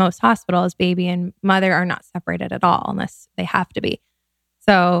go in most hospitals, baby and mother are not separated at all unless they have to be.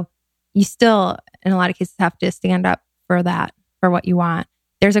 So you still, in a lot of cases, have to stand up for that, for what you want.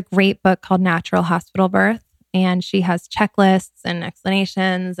 There's a great book called Natural Hospital Birth, and she has checklists and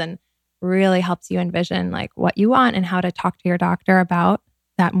explanations and really helps you envision like what you want and how to talk to your doctor about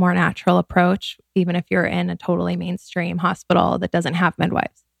that more natural approach, even if you're in a totally mainstream hospital that doesn't have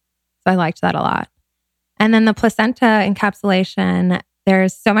midwives. So I liked that a lot. And then the placenta encapsulation,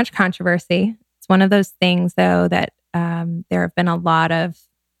 there's so much controversy. It's one of those things, though, that there have been a lot of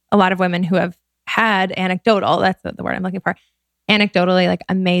women who have had anecdotal, that's the word I'm looking for, anecdotally like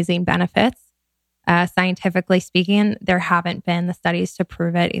amazing benefits. Scientifically speaking, there haven't been the studies to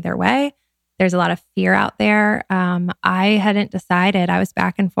prove it either way. There's a lot of fear out there. I hadn't decided. I was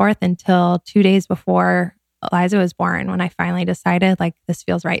back and forth until 2 days before Eliza was born when I finally decided like this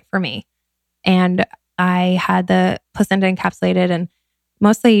feels right for me. And I had the placenta encapsulated, and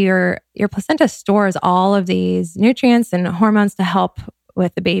mostly your placenta stores all of these nutrients and hormones to help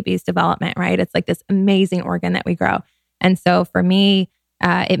with the baby's development, right? It's like this amazing organ that we grow. And so for me,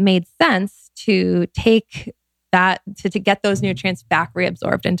 it made sense to take that, to get those nutrients back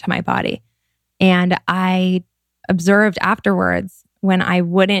reabsorbed into my body. And I observed afterwards when I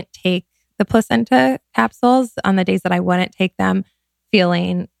wouldn't take the placenta capsules, on the days that I wouldn't take them,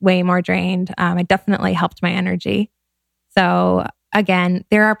 feeling way more drained. It definitely helped my energy. So again,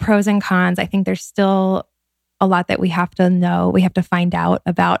 there are pros and cons. I think there's still a lot that we have to know. We have to find out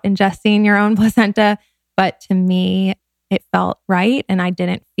about ingesting your own placenta. But to me, it felt right. And I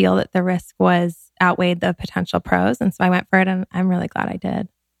didn't feel that the risk outweighed the potential pros. And so I went for it, and I'm really glad I did.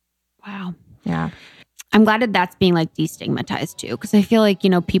 Wow. Yeah. I'm glad that that's being like destigmatized too. Because I feel like, you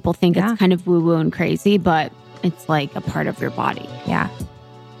know, people think it's kind of woo-woo and crazy, but it's like a part of your body. Yeah.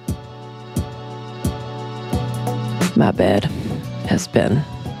 My bed has been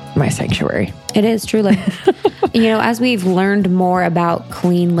my sanctuary. It is truly. You know, as we've learned more about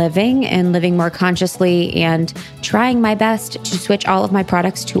clean living and living more consciously and trying my best to switch all of my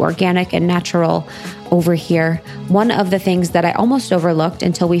products to organic and natural over here, one of the things that I almost overlooked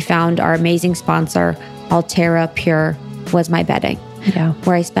until we found our amazing sponsor, Altera Pure, was my bedding. Yeah.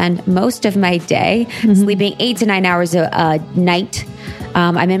 Where I spend most of my day sleeping 8 to 9 hours a night.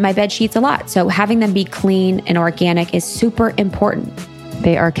 I'm in my bed sheets a lot. So having them be clean and organic is super important.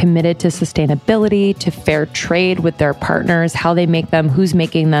 They are committed to sustainability, to fair trade with their partners, how they make them, who's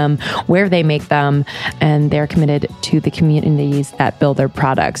making them, where they make them, and they're committed to the communities that build their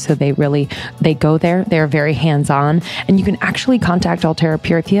products. So they go there. They're very hands-on, and you can actually contact Altera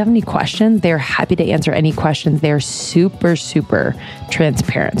Pure if you have any questions. They're happy to answer any questions. They're super, super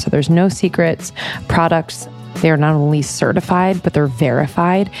transparent. So there's no secrets. Products, they are not only certified, but they're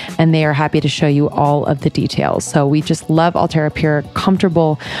verified, and they are happy to show you all of the details. So we just love Altera Pure,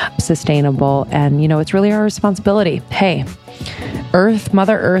 comfortable, sustainable, and it's really our responsibility. Hey,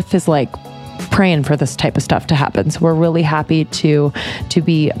 Mother Earth is like praying for this type of stuff to happen. So we're really happy to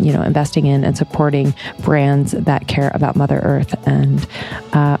be, investing in and supporting brands that care about Mother Earth. And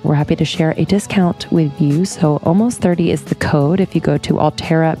we're happy to share a discount with you. So almost 30 is the code. If you go to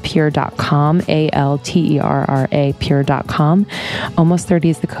alterapure.com, ALTERRA pure.com, almost 30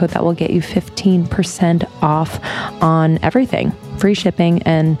 is the code that will get you 15% off on everything. Free shipping,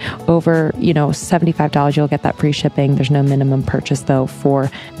 and over, $75, you'll get that free shipping. There's no minimum purchase though for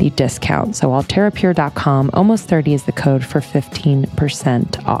the discount. So alterapure.com, almost 30 is the code for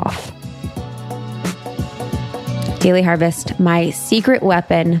 15% off. Daily Harvest, my secret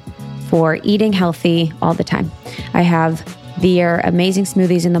weapon for eating healthy all the time. I have their amazing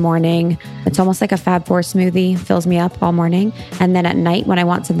smoothies in the morning. It's almost like a Fab Four smoothie, fills me up all morning. And then at night, when I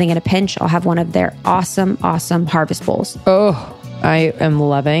want something in a pinch, I'll have one of their awesome Harvest Bowls. Oh, I am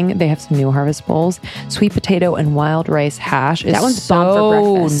loving. They have some new Harvest Bowls. Sweet potato and wild rice hash is that one's bomb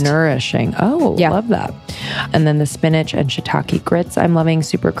for breakfast. Nourishing. Oh, yeah. Love that. And then the spinach and shiitake grits, I'm loving,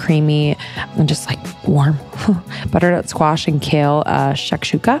 super creamy and just like warm. Butternut squash and kale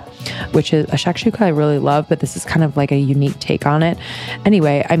shakshuka, which is a shakshuka I really love, but this is kind of like a unique take on it.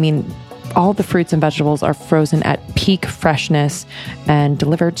 Anyway, all the fruits and vegetables are frozen at peak freshness and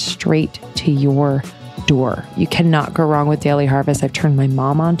delivered straight to your door. You cannot go wrong with Daily Harvest. I've turned my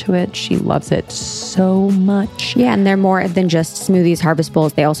mom onto it. She loves it so much. Yeah, and they're more than just smoothies, Harvest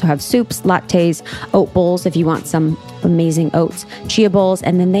Bowls. They also have soups, lattes, oat bowls if you want some amazing oats, chia bowls,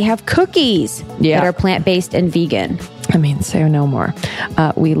 and then they have cookies that are plant-based and vegan. Say no more.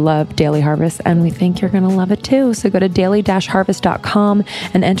 We love Daily Harvest, and we think you're going to love it too. So go to daily-harvest.com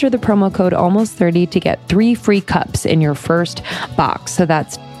and enter the promo code almost30 to get 3 free cups in your first box. So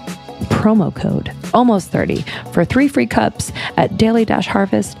that's promo code almost 30 for 3 free cups at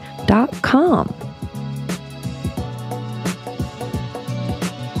daily-harvest.com.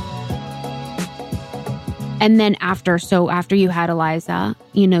 And then after you had Eliza,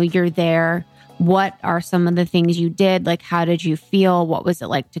 you're there. What are some of the things you did? Like, how did you feel? What was it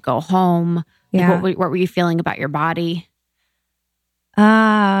like to go home? Yeah. Like, what were you feeling about your body?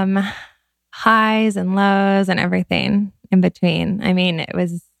 Highs and lows and everything in between. It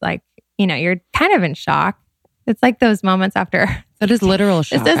was like, you're kind of in shock. It's like those moments after. That is literal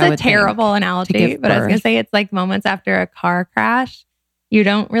shock. This is a terrible analogy, but I was going to say it's like moments after a car crash. You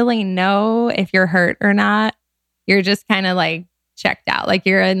don't really know if you're hurt or not. You're just kind of like checked out, like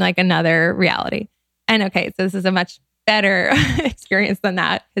you're in like another reality. And okay, so this is a much better experience than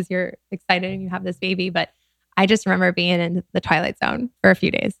that because you're excited and you have this baby. But I just remember being in the Twilight Zone for a few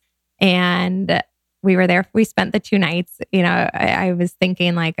days, and we were there. We spent the 2 nights. I was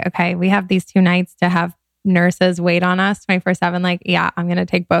thinking like, okay, we have these 2 nights to have nurses wait on us 24/7. Like, yeah, I'm going to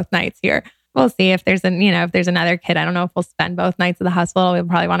take both nights here. We'll see if there's if there's another kid. I don't know if we'll spend both nights at the hospital. We'll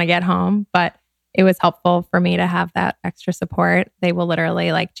probably want to get home, but it was helpful for me to have that extra support. They will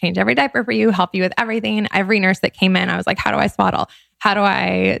literally like change every diaper for you, help you with everything. Every nurse that came in, I was like, how do I swaddle? How do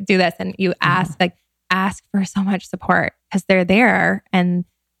I do this? And you ask for so much support because they're there and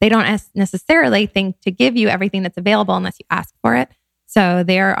they don't necessarily think to give you everything that's available unless you ask for it. So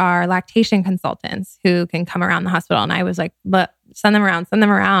there are lactation consultants who can come around the hospital. And I was like, look, send them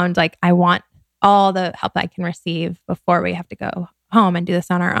around. Like, I want all the help I can receive before we have to go home and do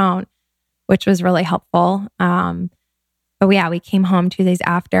this on our own, which was really helpful. But yeah, we came home 2 days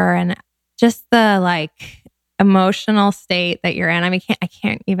after, and just the like emotional state that you're in. I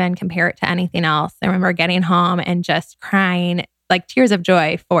can't even compare it to anything else. I remember getting home and just crying like tears of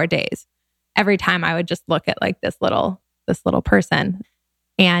joy 4 days. Every time I would just look at like this little person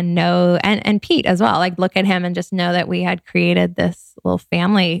and know, and Pete as well, like look at him and just know that we had created this little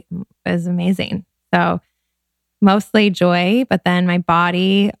family was amazing. So mostly joy, but then my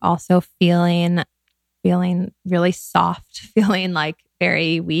body also feeling really soft, feeling like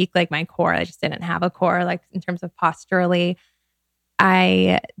very weak, like my core. I just didn't have a core, like in terms of posturally.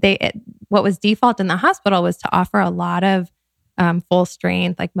 What was default in the hospital was to offer a lot of full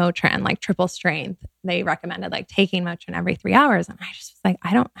strength, like Motrin, like triple strength. They recommended like taking Motrin every 3 hours. And I just was like,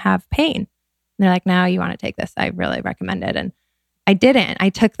 I don't have pain. And they're like, no, you want to take this. I really recommend it. And I didn't. I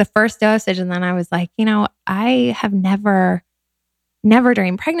took the first dosage and then I was like, I have never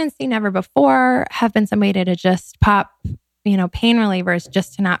during pregnancy, never before have been somebody to just pop, pain relievers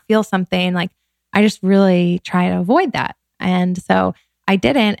just to not feel something. Like I just really try to avoid that. And so I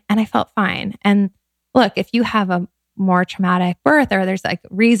didn't, and I felt fine. And look, if you have a more traumatic birth or there's like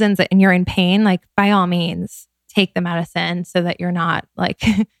reasons that and you're in pain, like by all means, take the medicine so that you're not like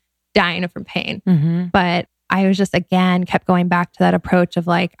dying from pain. Mm-hmm. But I was just, again, kept going back to that approach of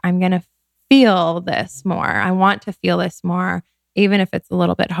like, I'm going to feel this more. I want to feel this more, even if it's a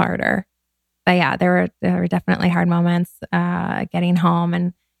little bit harder. But yeah, there were definitely hard moments getting home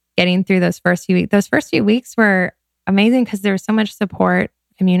and getting through those first few weeks. Those first few weeks were amazing because there was so much support.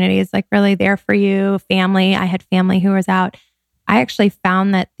 Community is like really there for you. Family. I had family who was out. I actually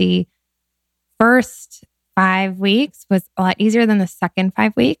found that the first 5 weeks was a lot easier than the second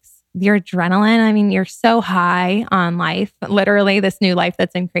 5 weeks. Your adrenaline, I mean, you're so high on life, literally this new life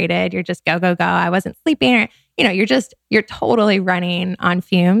that's been created. You're just go, go, go. I wasn't sleeping. You're totally running on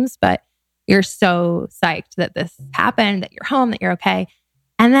fumes, but you're so psyched that this happened, that you're home, that you're okay.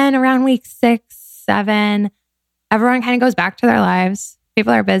 And then around week 6, 7, everyone kind of goes back to their lives.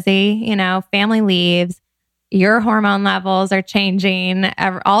 People are busy, family leaves. Your hormone levels are changing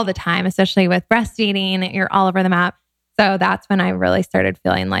all the time, especially with breastfeeding. You're all over the map. So that's when I really started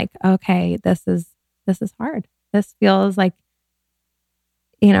feeling like, okay, this is hard. This feels like,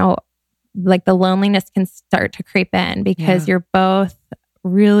 like the loneliness can start to creep in because you're both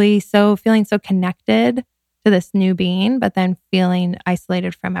really feeling so connected to this new being, but then feeling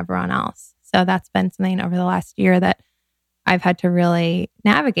isolated from everyone else. So that's been something over the last year that I've had to really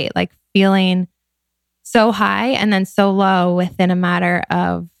navigate, like feeling so high and then so low within a matter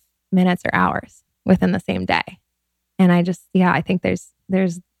of minutes or hours within the same day. And I think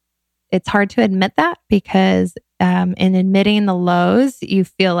it's hard to admit that because in admitting the lows, you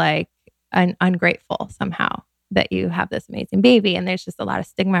feel like ungrateful somehow that you have this amazing baby. And there's just a lot of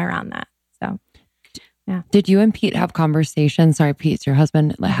stigma around that. So, yeah. Did you and Pete have conversations? Sorry, Pete's your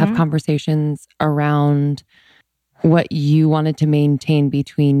husband. Have conversations around what you wanted to maintain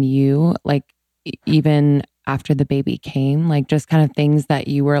between you, like even after the baby came, like just kind of things that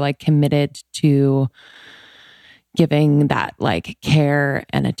you were like committed to giving that like care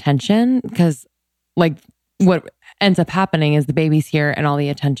and attention? Because like what ends up happening is the baby's here and all the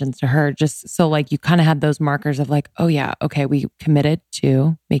attention's to her. Just so like you kind of had those markers of like, oh yeah, okay, we committed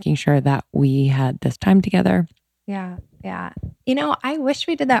to making sure that we had this time together. Yeah. Yeah. I wish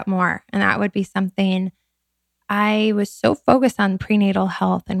we did that more. And that would be something. I was so focused on prenatal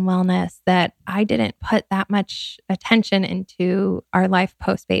health and wellness that I didn't put that much attention into our life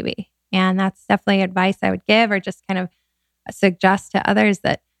post-baby. And that's definitely advice I would give or just kind of suggest to others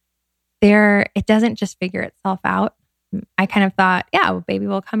that it doesn't just figure itself out. I kind of thought, baby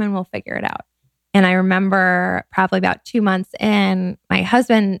will come and we'll figure it out. And I remember probably about 2 months in, my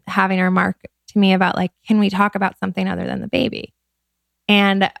husband having a remark to me about like, can we talk about something other than the baby?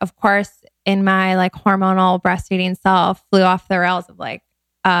 And of course, in my like hormonal breastfeeding self flew off the rails of like,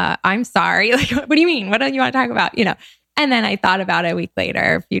 I'm sorry. Like, what do you mean? What do you want to talk about? And then I thought about it a week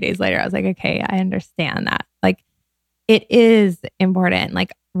later, a few days later, I was like, okay, I understand that. Like, it is important.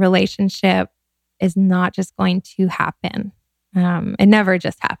 Like, relationship is not just going to happen. It never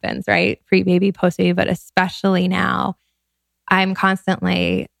just happens, right? Pre-baby, post-baby, but especially now, I'm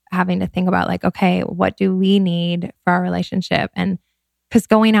constantly having to think about like, okay, what do we need for our relationship? And because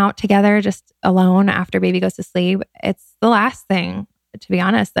going out together just alone after baby goes to sleep, it's the last thing, to be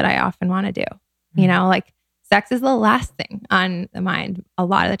honest, that I often want to do. Like sex is the last thing on the mind a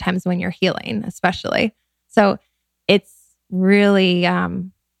lot of the times when you're healing, especially. So it's really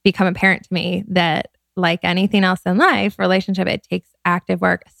become apparent to me that like anything else in life, relationship, it takes active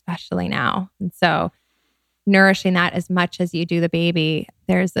work, especially now. And so nourishing that as much as you do the baby.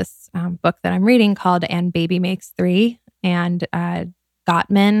 There's this book that I'm reading called And Baby Makes Three. And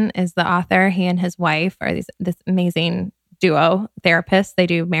Gottman is the author. He and his wife are this amazing duo therapists. They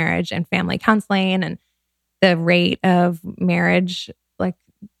do marriage and family counseling, and the rate of marriage, like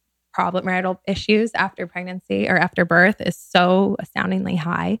marital issues after pregnancy or after birth is so astoundingly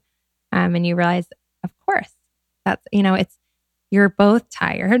high. And you realize, of course, that's, you're both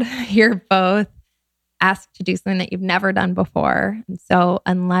tired. You're both asked to do something that you've never done before. And so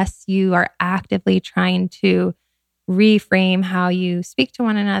unless you are actively trying to reframe how you speak to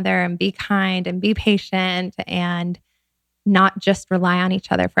one another and be kind and be patient and not just rely on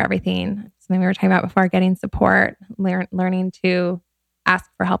each other for everything. Something we were talking about before, getting support, learning to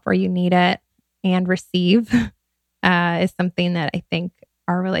ask for help where you need it and receive is something that I think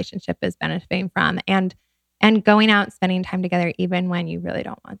our relationship is benefiting from. And and going out and spending time together, even when you really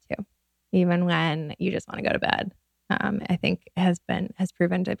don't want to, even when you just want to go to bed, I think has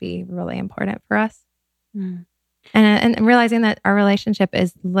proven to be really important for us. Mm. And realizing that our relationship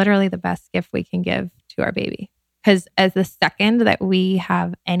is literally the best gift we can give to our baby. Because as the second that we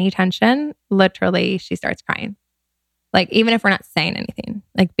have any tension, literally she starts crying. Like, even if we're not saying anything,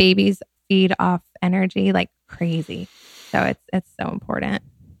 like babies feed off energy like crazy. So it's so important.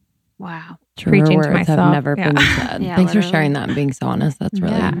 Wow. Truer Preaching to words myself. have never Yeah. been said. Yeah, Thanks for literally. sharing that and being so honest. That's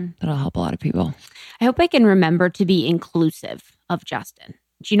really, Yeah. that'll help a lot of people. I hope I can remember to be inclusive of Justin.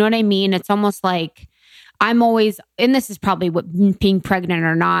 Do you know what I mean? It's almost like I'm always, and this is probably what being pregnant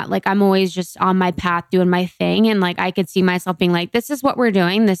or not, like I'm always just on my path doing my thing. And like I could see myself being like, this is what we're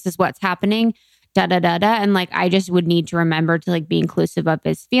doing. This is what's happening. Da da da da. And like I just would need to remember to like be inclusive of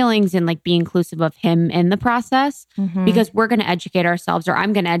his feelings and like be inclusive of him in the process because we're going to educate ourselves, or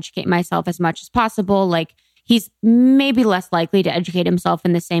I'm going to educate myself as much as possible. Like he's maybe less likely to educate himself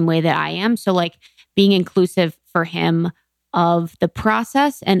in the same way that I am. So like being inclusive for him of the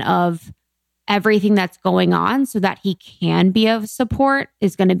process and of everything that's going on so that he can be of support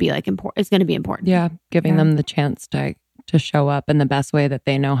is going to be like important. It's going to be important. Yeah. Giving them the chance to show up in the best way that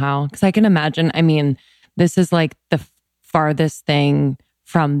they know how. Because I can imagine, I mean, this is like the farthest thing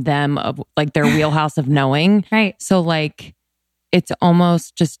from them of like their wheelhouse of knowing. Right. So like, it's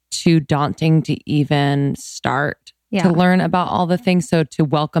almost just too daunting to even start Yeah. to learn about all the things. So to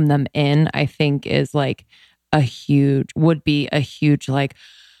welcome them in, I think is like would be a huge like,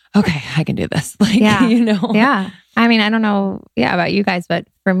 okay, I can do this. Like, Yeah. you know? Yeah. I mean, I don't know about you guys, but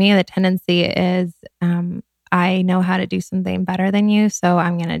for me, the tendency is I know how to do something better than you, so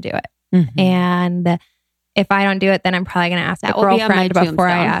I'm going to do it. Mhm. And if I don't do it, then I'm probably going to ask That a will be on my girlfriend before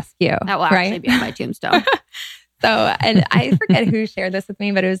I tombstone. ask you. That will actually right? be on my tombstone. So, and I forget who shared this with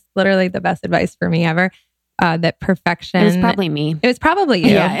me, but it was literally the best advice for me ever. That perfection. It was probably me. It was probably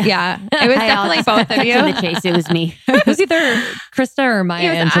you. Yeah. Yeah. It was I'll definitely just both cut of you. to the chase. It was me. It was either Krista or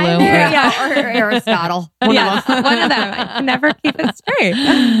Maya It was Angelou. either, Yeah, or Aristotle. One Yes, of them. one of them. I can never keep it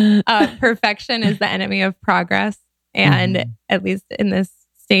straight. Perfection is the enemy of progress. And at least in this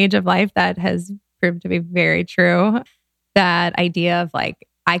stage of life, that has proved to be very true. That idea of like,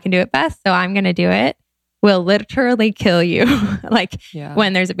 I can do it best, so I'm going to do it, will literally kill you. Like Yeah.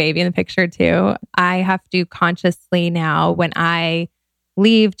 when there's a baby in the picture too. I have to consciously now, when I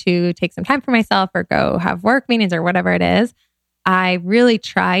leave to take some time for myself or go have work meetings or whatever it is, I really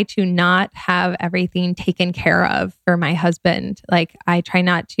try to not have everything taken care of for my husband. Like I try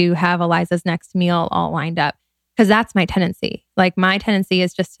not to have Eliza's next meal all lined up because that's my tendency. Like my tendency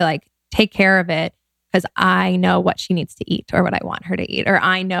is just to like take care of it because I know what she needs to eat or what I want her to eat, or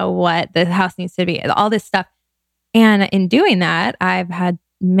I know what the house needs to be, all this stuff. And in doing that, I've had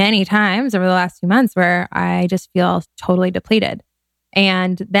many times over the last 2 months where I just feel totally depleted.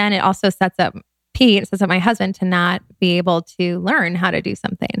 And then it also sets up Pete, sets up my husband to not be able to learn how to do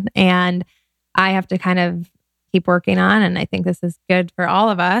something. And I have to kind of keep working on. And I think this is good for all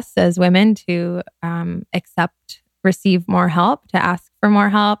of us as women to receive more help, to ask for more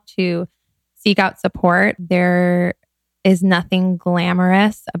help, to seek out support. There is nothing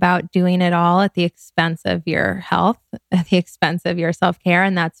glamorous about doing it all at the expense of your health, at the expense of your self-care.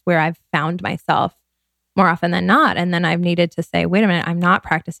 And that's where I've found myself more often than not. And then I've needed to say, wait a minute, I'm not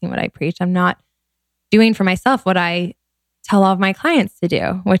practicing what I preach. I'm not doing for myself what I tell all of my clients to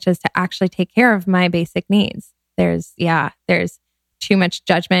do, which is to actually take care of my basic needs. There's too much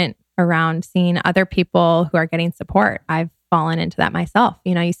judgment around seeing other people who are getting support. I've fallen into that myself.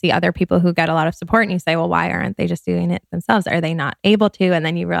 You know, you see other people who get a lot of support and you say, well, why aren't they just doing it themselves? Are they not able to? And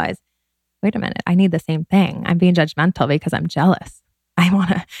then you realize, wait a minute, I need the same thing. I'm being judgmental because I'm jealous. I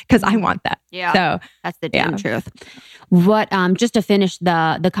want that. Yeah. So That's the damn truth. What just to finish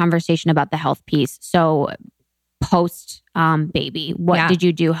the conversation about the health piece. So post baby, what did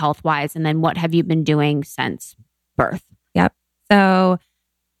you do health wise, and then what have you been doing since birth? Yep. So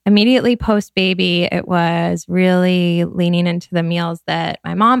immediately post baby, it was really leaning into the meals that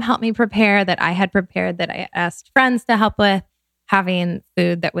my mom helped me prepare, that I had prepared, that I asked friends to help with, having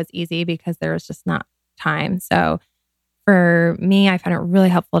food that was easy because there was just not time. So for me, I found it really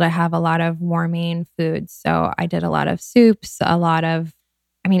helpful to have a lot of warming foods. So I did a lot of soups,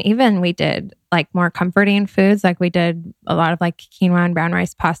 even we did like more comforting foods. Like we did a lot of like quinoa and brown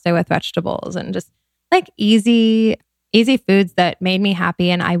rice pasta with vegetables and just like easy foods that made me happy.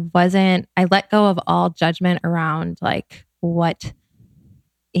 And I let go of all judgment around like what,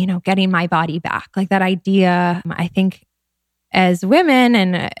 getting my body back. Like that idea, I think as women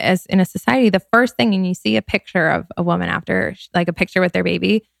and as in a society, the first thing, and you see a picture of a woman after like a picture with their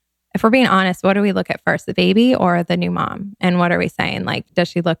baby, if we're being honest, what do we look at first, the baby or the new mom? And what are we saying? Like, does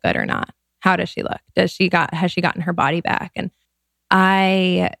she look good or not? How does she look? Has she gotten her body back? And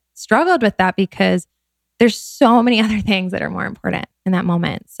I struggled with that because there's so many other things that are more important in that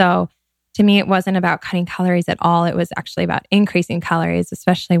moment. So to me, it wasn't about cutting calories at all. It was actually about increasing calories,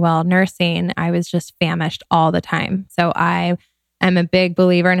 especially while nursing. I was just famished all the time. So I am a big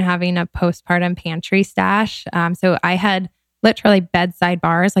believer in having a postpartum pantry stash. So I had literally bedside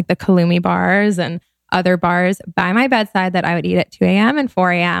bars, like the Kalumi bars and other bars by my bedside that I would eat at 2 a.m. and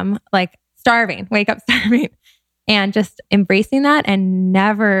 4 a.m., like starving, wake up starving. And just embracing that and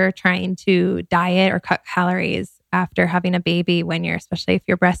never trying to diet or cut calories after having a baby especially if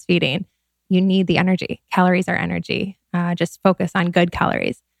you're breastfeeding. You need the energy. Calories are energy. Just focus on good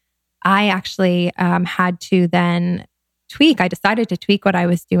calories. I actually had to then tweak. I decided to tweak what I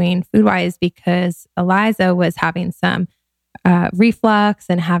was doing food-wise because Eliza was having some reflux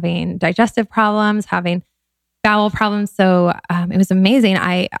and having digestive problems, having bowel problems. So it was amazing.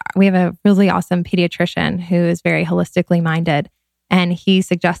 We have a really awesome pediatrician who is very holistically minded. And he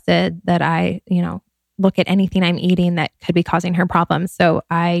suggested that I, look at anything I'm eating that could be causing her problems. So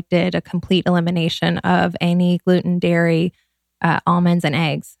I did a complete elimination of any gluten, dairy, almonds, and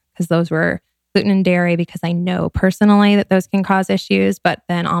eggs, because those were gluten and dairy because I know personally that those can cause issues, but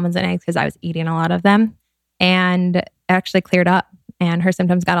then almonds and eggs because I was eating a lot of them. And it actually cleared up and her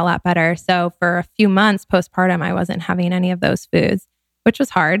symptoms got a lot better. So for a few months postpartum, I wasn't having any of those foods, which was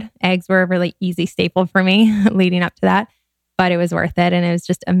hard. Eggs were a really easy staple for me leading up to that, but it was worth it. And it was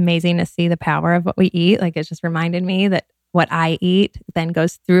just amazing to see the power of what we eat. Like, it just reminded me that what I eat then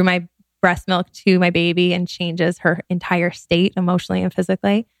goes through my breast milk to my baby and changes her entire state emotionally and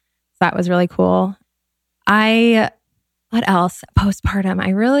physically. So that was really cool. What else? Postpartum,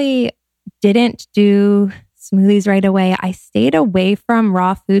 I really didn't do smoothies right away. I stayed away from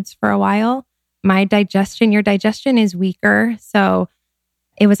raw foods for a while. Your digestion is weaker. So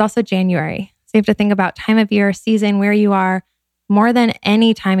it was also January. So you have to think about time of year, season, where you are. More than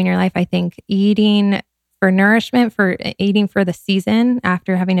any time in your life, I think eating for nourishment, for eating for the season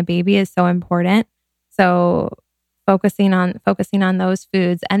after having a baby is so important. So focusing on those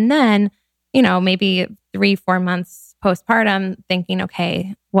foods. And then, maybe 3-4 months postpartum, thinking,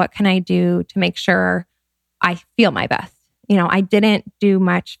 okay, what can I do to make sure I feel my best? I didn't do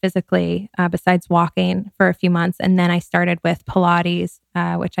much physically besides walking for a few months. And then I started with Pilates,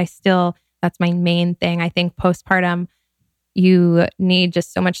 which that's my main thing. I think postpartum, you need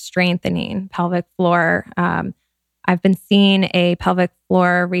just so much strengthening, pelvic floor. I've been seeing a pelvic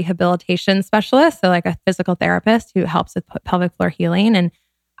floor rehabilitation specialist, so like a physical therapist who helps with pelvic floor healing. And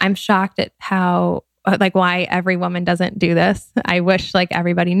I'm shocked at why every woman doesn't do this. I wish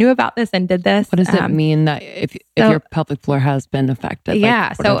everybody knew about this and did this. What does it mean that if your pelvic floor has been affected?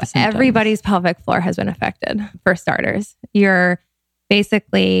 Yeah. So everybody's pelvic floor has been affected. For starters, you're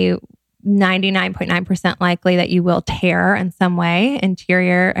basically 99.9% likely that you will tear in some way,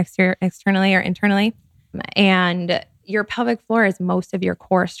 externally or internally. And your pelvic floor is most of your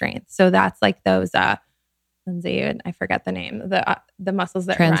core strength. So that's like those, Lindsay, I forget the name, the muscles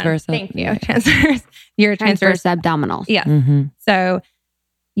that transverse. Run. Thank you. Transverse. Your transverse abdominals. Yeah. Mm-hmm. So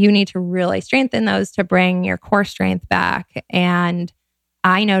you need to really strengthen those to bring your core strength back. And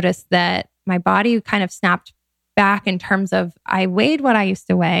I noticed that my body kind of snapped back in terms of I weighed what I used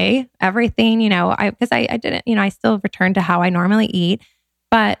to weigh, everything, because I didn't, I still returned to how I normally eat,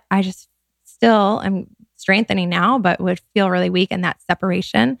 but I just I'm strengthening now, but would feel really weak. And that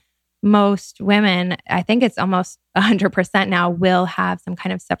separation, most women, I think it's almost 100% now, will have some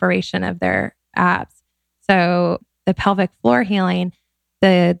kind of separation of their abs. So the pelvic floor healing,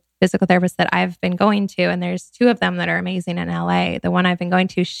 the physical therapist that I've been going to, and there's 2 of them that are amazing in LA. The one I've been going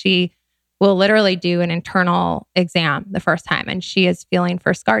to, she will literally do an internal exam the first time, and she is feeling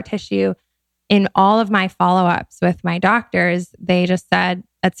for scar tissue. In all of my follow-ups with my doctors, they just said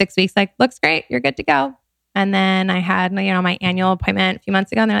at 6 weeks, looks great, you're good to go. And then I had, my annual appointment a few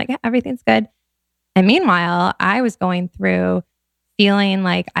months ago, and they're like, yeah, everything's good. And meanwhile, I was going through feeling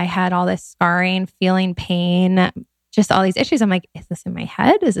like I had all this scarring, feeling pain, just all these issues. I'm like, is this in my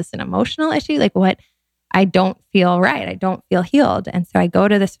head? Is this an emotional issue? What? I don't feel right. I don't feel healed. And so I go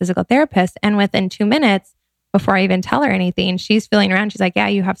to this physical therapist, and within 2 minutes, before I even tell her anything, she's feeling around. She's like, yeah,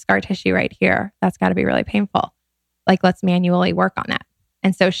 you have scar tissue right here. That's got to be really painful. Let's manually work on that.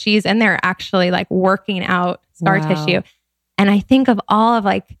 And so she's in there actually working out scar tissue. And I think of all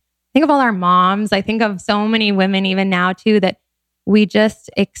our moms. I think of so many women even now too, that we just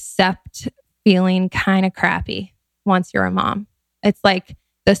accept feeling kind of crappy once you're a mom. It's like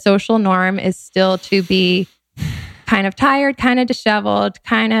the social norm is still to be kind of tired, kind of disheveled,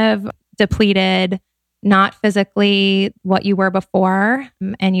 kind of depleted, not physically what you were before.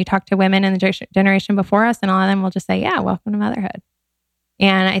 And you talk to women in the generation before us, and all of them will just say, yeah, welcome to motherhood.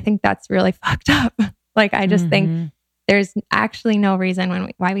 And I think that's really fucked up. Like, I just think there's actually no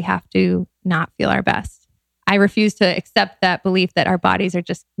reason why we have to not feel our best. I refuse to accept that belief that our bodies are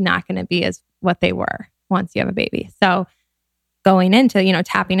just not going to be as what they were once you have a baby. So going into,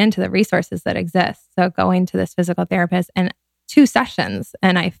 tapping into the resources that exist. So going to this physical therapist and 2 sessions,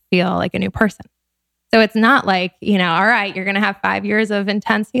 and I feel like a new person. So it's not like, all right, you're going to have 5 years of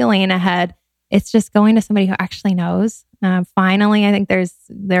intense healing ahead. It's just going to somebody who actually knows. Finally, I think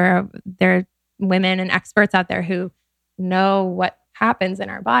there are women and experts out there who know what happens in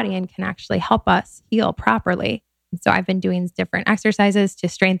our body and can actually help us heal properly. So I've been doing different exercises to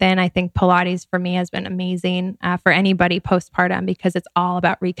strengthen. I think Pilates for me has been amazing for anybody postpartum, because it's all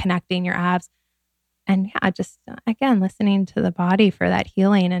about reconnecting your abs. And yeah, just again, listening to the body for that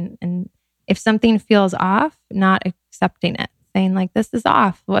healing. And if something feels off, not accepting it, saying like, this is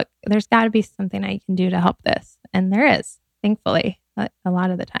off. There's got to be something I can do to help this. And there is, thankfully, a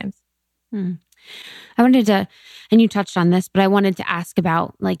lot of the times. I wanted to, and you touched on this, but I wanted to ask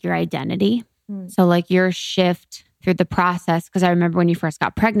about like your identity. So like your shift through the process, because I remember when you first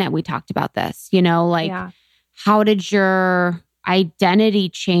got pregnant, we talked about this, how did your identity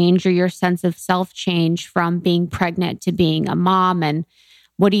change, or your sense of self change from being pregnant to being a mom? And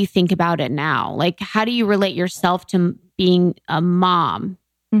what do you think about it now? Like, how do you relate yourself to being a mom?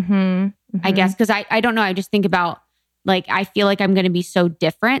 I guess, because I don't know. I just think about like, I feel like I'm going to be so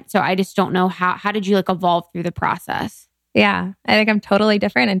different. So I just don't know how did you like evolve through the process? Yeah, I think I'm totally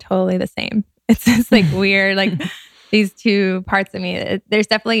different and totally the same. It's just like weird, like these 2 parts of me. There's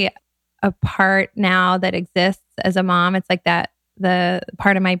definitely a part now that exists as a mom. It's like that, the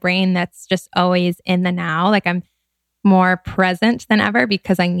part of my brain that's just always in the now. Like I'm more present than ever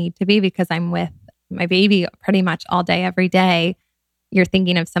because I need to be, because I'm with my baby pretty much all day, every day. You're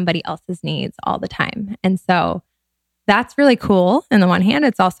thinking of somebody else's needs all the time. And so that's really cool. On the one hand,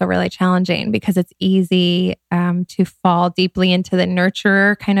 it's also really challenging because it's easy to fall deeply into the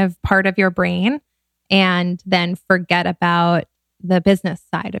nurturer kind of part of your brain and then forget about the business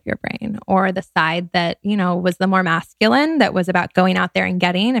side of your brain, or the side that, was the more masculine, that was about going out there and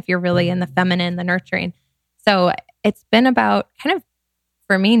getting, if you're really in the feminine, the nurturing. So it's been about kind of,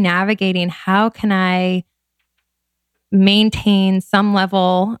 for me, navigating how can I maintain some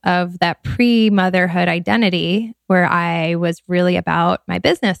level of that pre-motherhood identity where I was really about my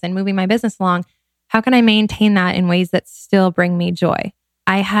business and moving my business along. How can I maintain that in ways that still bring me joy?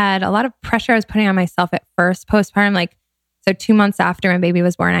 I had a lot of pressure I was putting on myself at first postpartum. So 2 months after my baby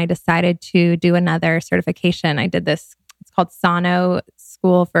was born, I decided to do another certification. I did this, it's called Sano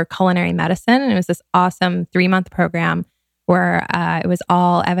School for Culinary Medicine. And it was this awesome 3-month program where it was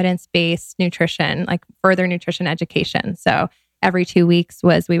all evidence-based nutrition, like further nutrition education. So every 2 weeks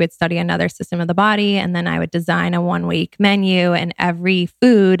we would study another system of the body, and then I would design a 1-week menu, and every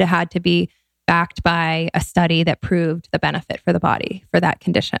food had to be backed by a study that proved the benefit for the body for that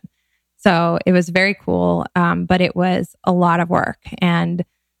condition. So it was very cool, but it was a lot of work. And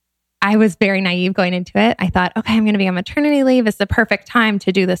I was very naive going into it. I thought, okay, I'm going to be on maternity leave. It's the perfect time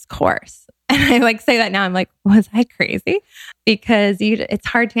to do this course. And I say that now, I'm like, was I crazy? Because it's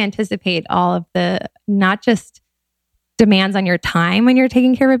hard to anticipate all of the, not just demands on your time when you're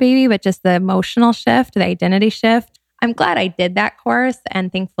taking care of a baby, but just the emotional shift, the identity shift. I'm glad I did that course. And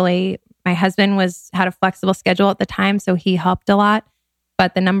thankfully, my husband had a flexible schedule at the time, so he helped a lot.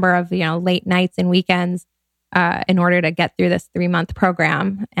 But the number of, late nights and weekends in order to get through this 3-month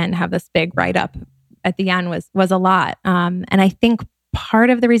program and have this big write-up at the end was a lot. And I think part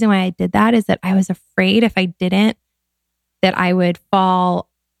of the reason why I did that is that I was afraid if I didn't, that I would fall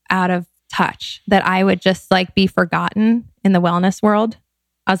out of touch, that I would just be forgotten in the wellness world.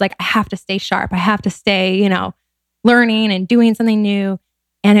 I was like, I have to stay sharp. I have to stay, learning and doing something new.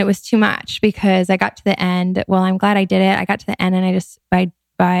 And it was too much because I got to the end. Well, I'm glad I did it. I got to the end, and I just,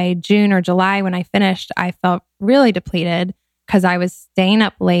 by June or July when I finished, I felt really depleted because I was staying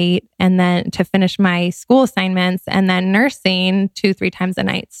up late and then to finish my school assignments and then nursing 2-3 times a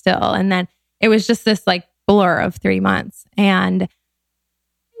night still. And then it was just this blur of 3 months. And,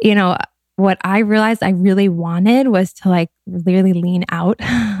 what I realized I really wanted was to really lean out.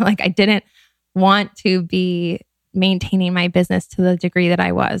 I didn't want to be maintaining my business to the degree that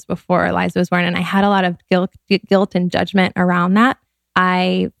I was before Eliza was born. And I had a lot of guilt and judgment around that.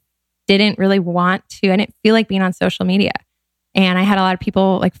 I didn't really want to, I didn't feel like being on social media. And I had a lot of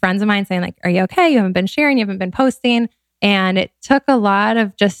people, friends of mine saying are you okay? You haven't been sharing, you haven't been posting. And it took a lot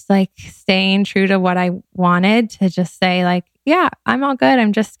of just like staying true to what I wanted to just say like, yeah, I'm all good.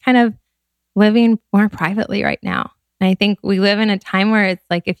 I'm just kind of living more privately right now. And I think we live in a time where it's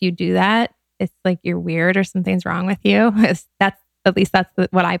like, if you do that, it's like you're weird or something's wrong with you. That's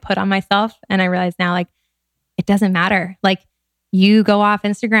what I put on myself. And I realize now, like, it doesn't matter. Like, you go off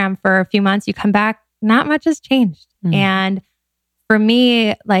Instagram for a few months, you come back, not much has changed. And for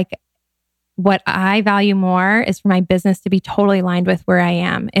me, like, what I value more is for my business to be totally aligned with where I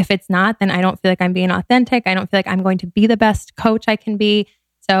am. If it's not, then I don't feel like I'm being authentic. I don't feel like I'm going to be the best coach I can be.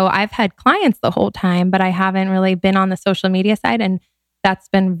 So I've had clients the whole time, but I haven't really been on the social media side. And that's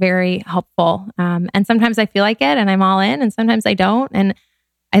been very helpful. And sometimes I feel like it and I'm all in, and sometimes I don't. And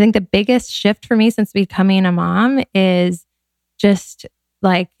I think the biggest shift for me since becoming a mom is just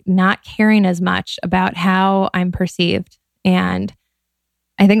like not caring as much about how I'm perceived. And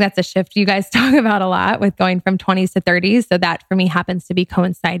I think that's a shift you guys talk about a lot with going from 20s to 30s. So that for me happens to be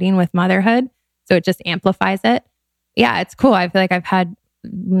coinciding with motherhood. So it just amplifies it. Yeah, it's cool. I feel like I've had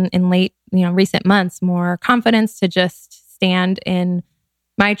in late, recent months, more confidence to just stand in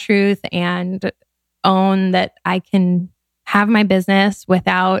my truth and own that I can have my business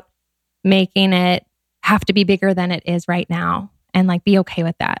without making it have to be bigger than it is right now. And like, be okay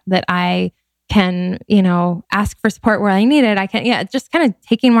with that I can, ask for support where I need it. I can, just kind of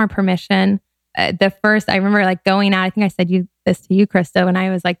taking more permission. I remember like going out, I think I said this to you, Krista, when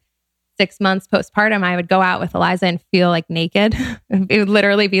I was like 6 months postpartum, I would go out with Eliza and feel like naked. It would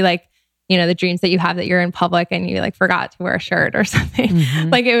literally be like, the dreams that you have that you're in public and you like forgot to wear a shirt or something.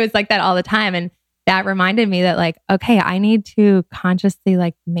 Like, it was like that all the time. And that reminded me that like, okay, I need to consciously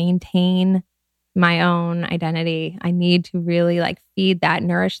like maintain my own identity. I need to really like feed that,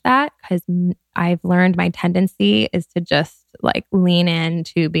 nourish that, because I've learned my tendency is to just like lean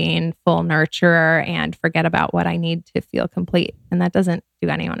into being full nurturer and forget about what I need to feel complete. And that doesn't do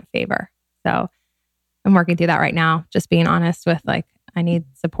anyone a favor. So I'm working through that right now, just being honest with like, I need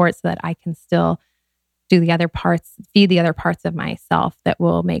support so that I can still do the other parts, feed the other parts of myself that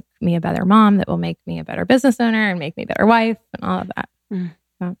will make me a better mom, that will make me a better business owner and make me a better wife and all of that.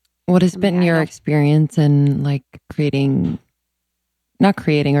 So, what has been your experience in like not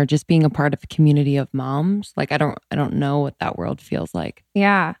creating or just being a part of a community of moms? Like, I don't know what that world feels like.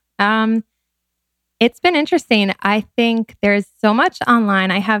 Yeah. It's been interesting. I think there's so much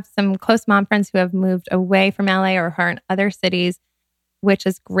online. I have some close mom friends who have moved away from LA or who are in other cities, which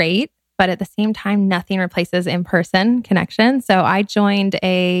is great. But at the same time, nothing replaces in-person connection. So I joined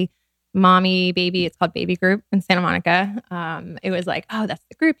a mommy baby, it's called Baby Group in Santa Monica. It was like, oh, that's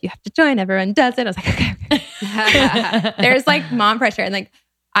the group you have to join. Everyone does it. I was like, okay. There's like mom pressure. And like,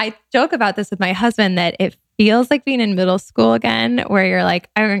 I joke about this with my husband that it feels like being in middle school again, where you're like,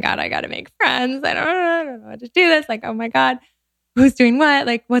 oh my God, I got to make friends. I don't know how to do this. Like, oh my God, who's doing what?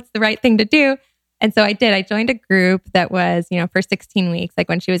 Like, what's the right thing to do? And so I did. I joined a group that was, for 16 weeks, like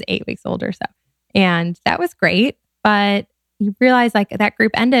when she was 8 weeks old or so. And that was great. But you realize like that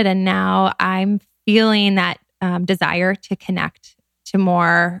group ended, and now I'm feeling that desire to connect to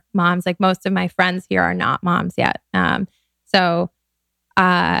more moms. Like, most of my friends here are not moms yet. So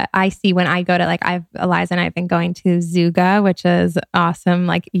I see when I go to Eliza and I have been going to Zuga, which is awesome,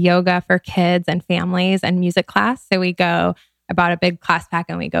 like yoga for kids and families and music class. So I bought a big class pack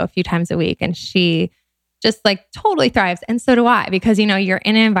and we go a few times a week, and she just like totally thrives. And so do I, because, you're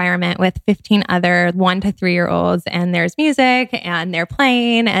in an environment with 15 other 1 to 3 year olds, and there's music and they're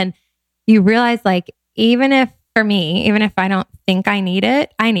playing, and you realize like, even if I don't think I need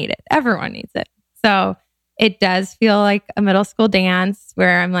it, everyone needs it. So it does feel like a middle school dance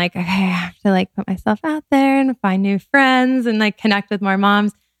where I'm like, okay, I have to like put myself out there and find new friends and like connect with more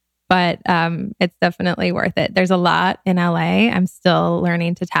moms. But it's definitely worth it. There's a lot in LA. I'm still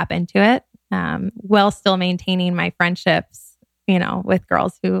learning to tap into it, while still maintaining my friendships, with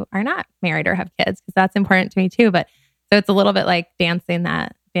girls who are not married or have kids, because that's important to me too. But so it's a little bit like dancing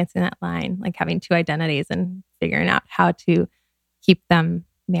that line, like having 2 identities and figuring out how to keep them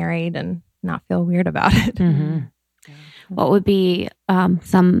married and not feel weird about it. Mm-hmm. What would be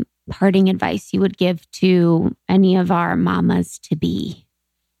some parting advice you would give to any of our mamas to be?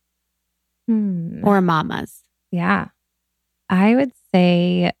 Or mamas? Yeah. I would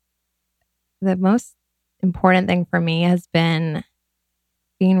say the most important thing for me has been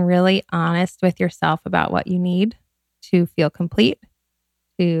being really honest with yourself about what you need to feel complete,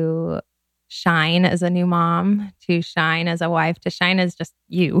 to shine as a new mom, to shine as a wife, to shine as just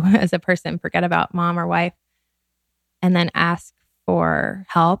you as a person. Forget about mom or wife. And then ask for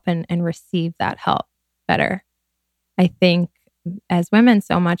help and receive that help better. I think as women,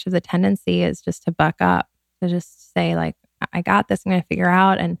 so much of the tendency is just to buck up, to just say like, I got this, I'm going to figure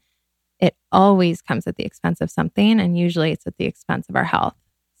out. And it always comes at the expense of something. And usually it's at the expense of our health.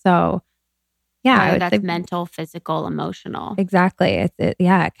 So yeah, I would that's say, mental, physical, emotional. exactly. It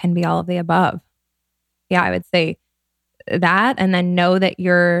can be all of the above. Yeah, I would say that. And then know that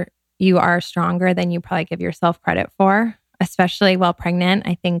you are stronger than you probably give yourself credit for, especially while pregnant.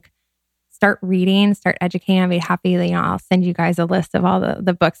 I think start reading, start educating. I'd be happy that, I'll send you guys a list of all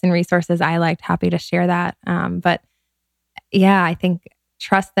the books and resources I liked. Happy to share that. But yeah, I think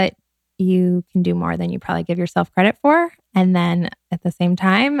trust that you can do more than you probably give yourself credit for. And then at the same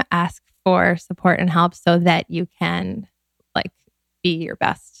time, ask for support and help so that you can like be your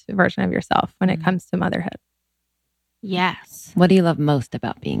best version of yourself when it comes to motherhood. Yes. What do you love most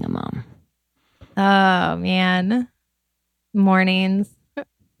about being a mom? Oh man, mornings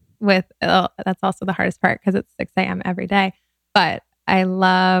that's also the hardest part because it's 6 a.m. every day. But I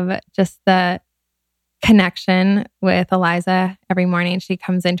love just the connection with Eliza every morning. She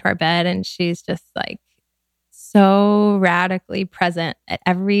comes into our bed and she's just like so radically present at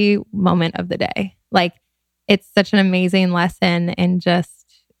every moment of the day. Like it's such an amazing lesson in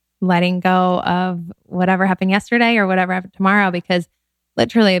just letting go of whatever happened yesterday or whatever happened tomorrow, because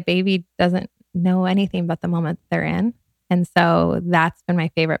literally a baby doesn't know anything but the moment they're in. And so that's been my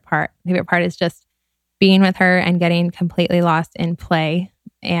favorite part. My favorite part is just being with her and getting completely lost in play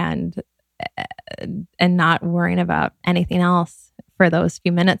and not worrying about anything else for those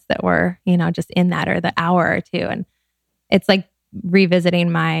few minutes that we're, just in that, or the hour or two. And it's like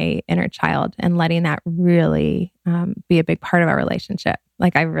revisiting my inner child and letting that really be a big part of our relationship.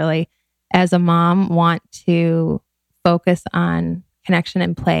 Like I really, as a mom, want to focus on connection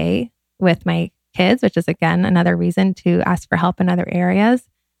and play with my kids, which is again another reason to ask for help in other areas,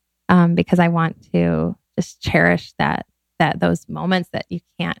 because I want to just cherish those moments that you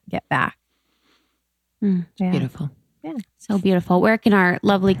can't get back. Yeah. Beautiful. Yeah. So beautiful. Where can our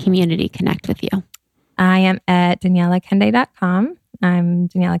lovely community connect with you? I am at DanielaKende.com. I'm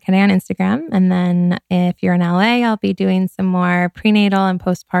Daniela Kende on Instagram. And then if you're in LA, I'll be doing some more prenatal and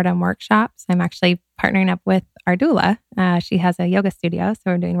postpartum workshops. I'm actually partnering up with our doula. She has a yoga studio, so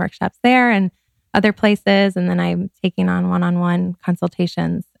we're doing workshops there and other places. And then I'm taking on one-on-one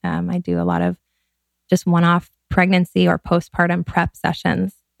consultations. I do a lot of just one-off pregnancy or postpartum prep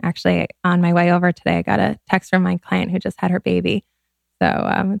sessions. Actually, on my way over today, I got a text from my client who just had her baby. So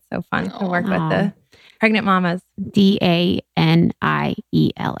it's so fun to work with the pregnant mamas. DANIELA.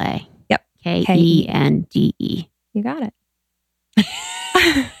 Yep. KENDE. You got it. Woo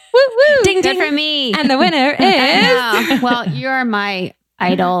woo! Ding ding for me. And the winner is. Well, you're my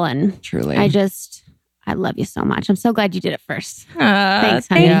idol, and Truly, I love you so much. I'm so glad you did it first. Thanks,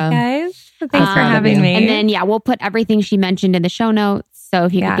 honey. guys. Thanks for having me. And then we'll put everything she mentioned in the show notes. So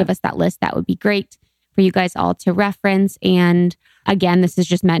if you could give us that list, that would be great for you guys all to reference. And again, this is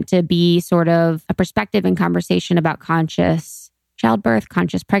just meant to be sort of a perspective and conversation about conscious childbirth,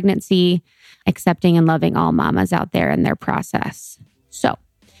 conscious pregnancy, accepting and loving all mamas out there in their process. So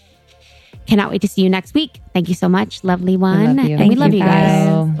cannot wait to see you next week. Thank you so much, lovely one. We love you. And we love you guys.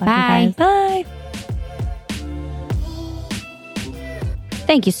 Love Bye. you guys. bye.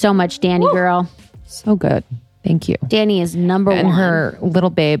 Thank you so much, Danny girl. So good. Thank you. Danny is number And one. her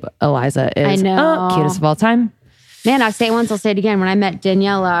little babe, Eliza, is I know. Cutest of all time. Man, I'll say it once, I'll say it again. When I met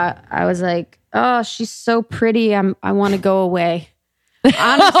Daniela, I was like, oh, she's so pretty. I want to go away.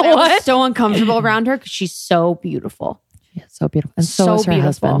 Honestly, I was so uncomfortable around her because she's so beautiful. Yeah, so beautiful. And so So is her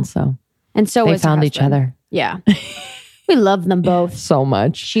beautiful. husband. So And so they is her found each husband. other Yeah. We love them both. so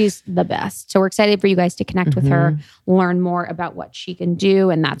much. She's the best. So we're excited for you guys to connect with her, learn more about what she can do.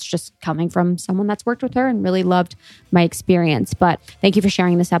 And that's just coming from someone that's worked with her and really loved my experience. But thank you for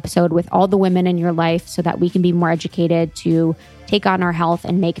sharing this episode with all the women in your life so that we can be more educated to take on our health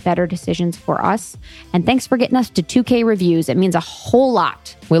and make better decisions for us. And thanks for getting us to 2K reviews. It means a whole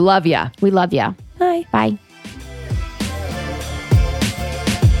lot. We love ya. We love you. Bye. Bye.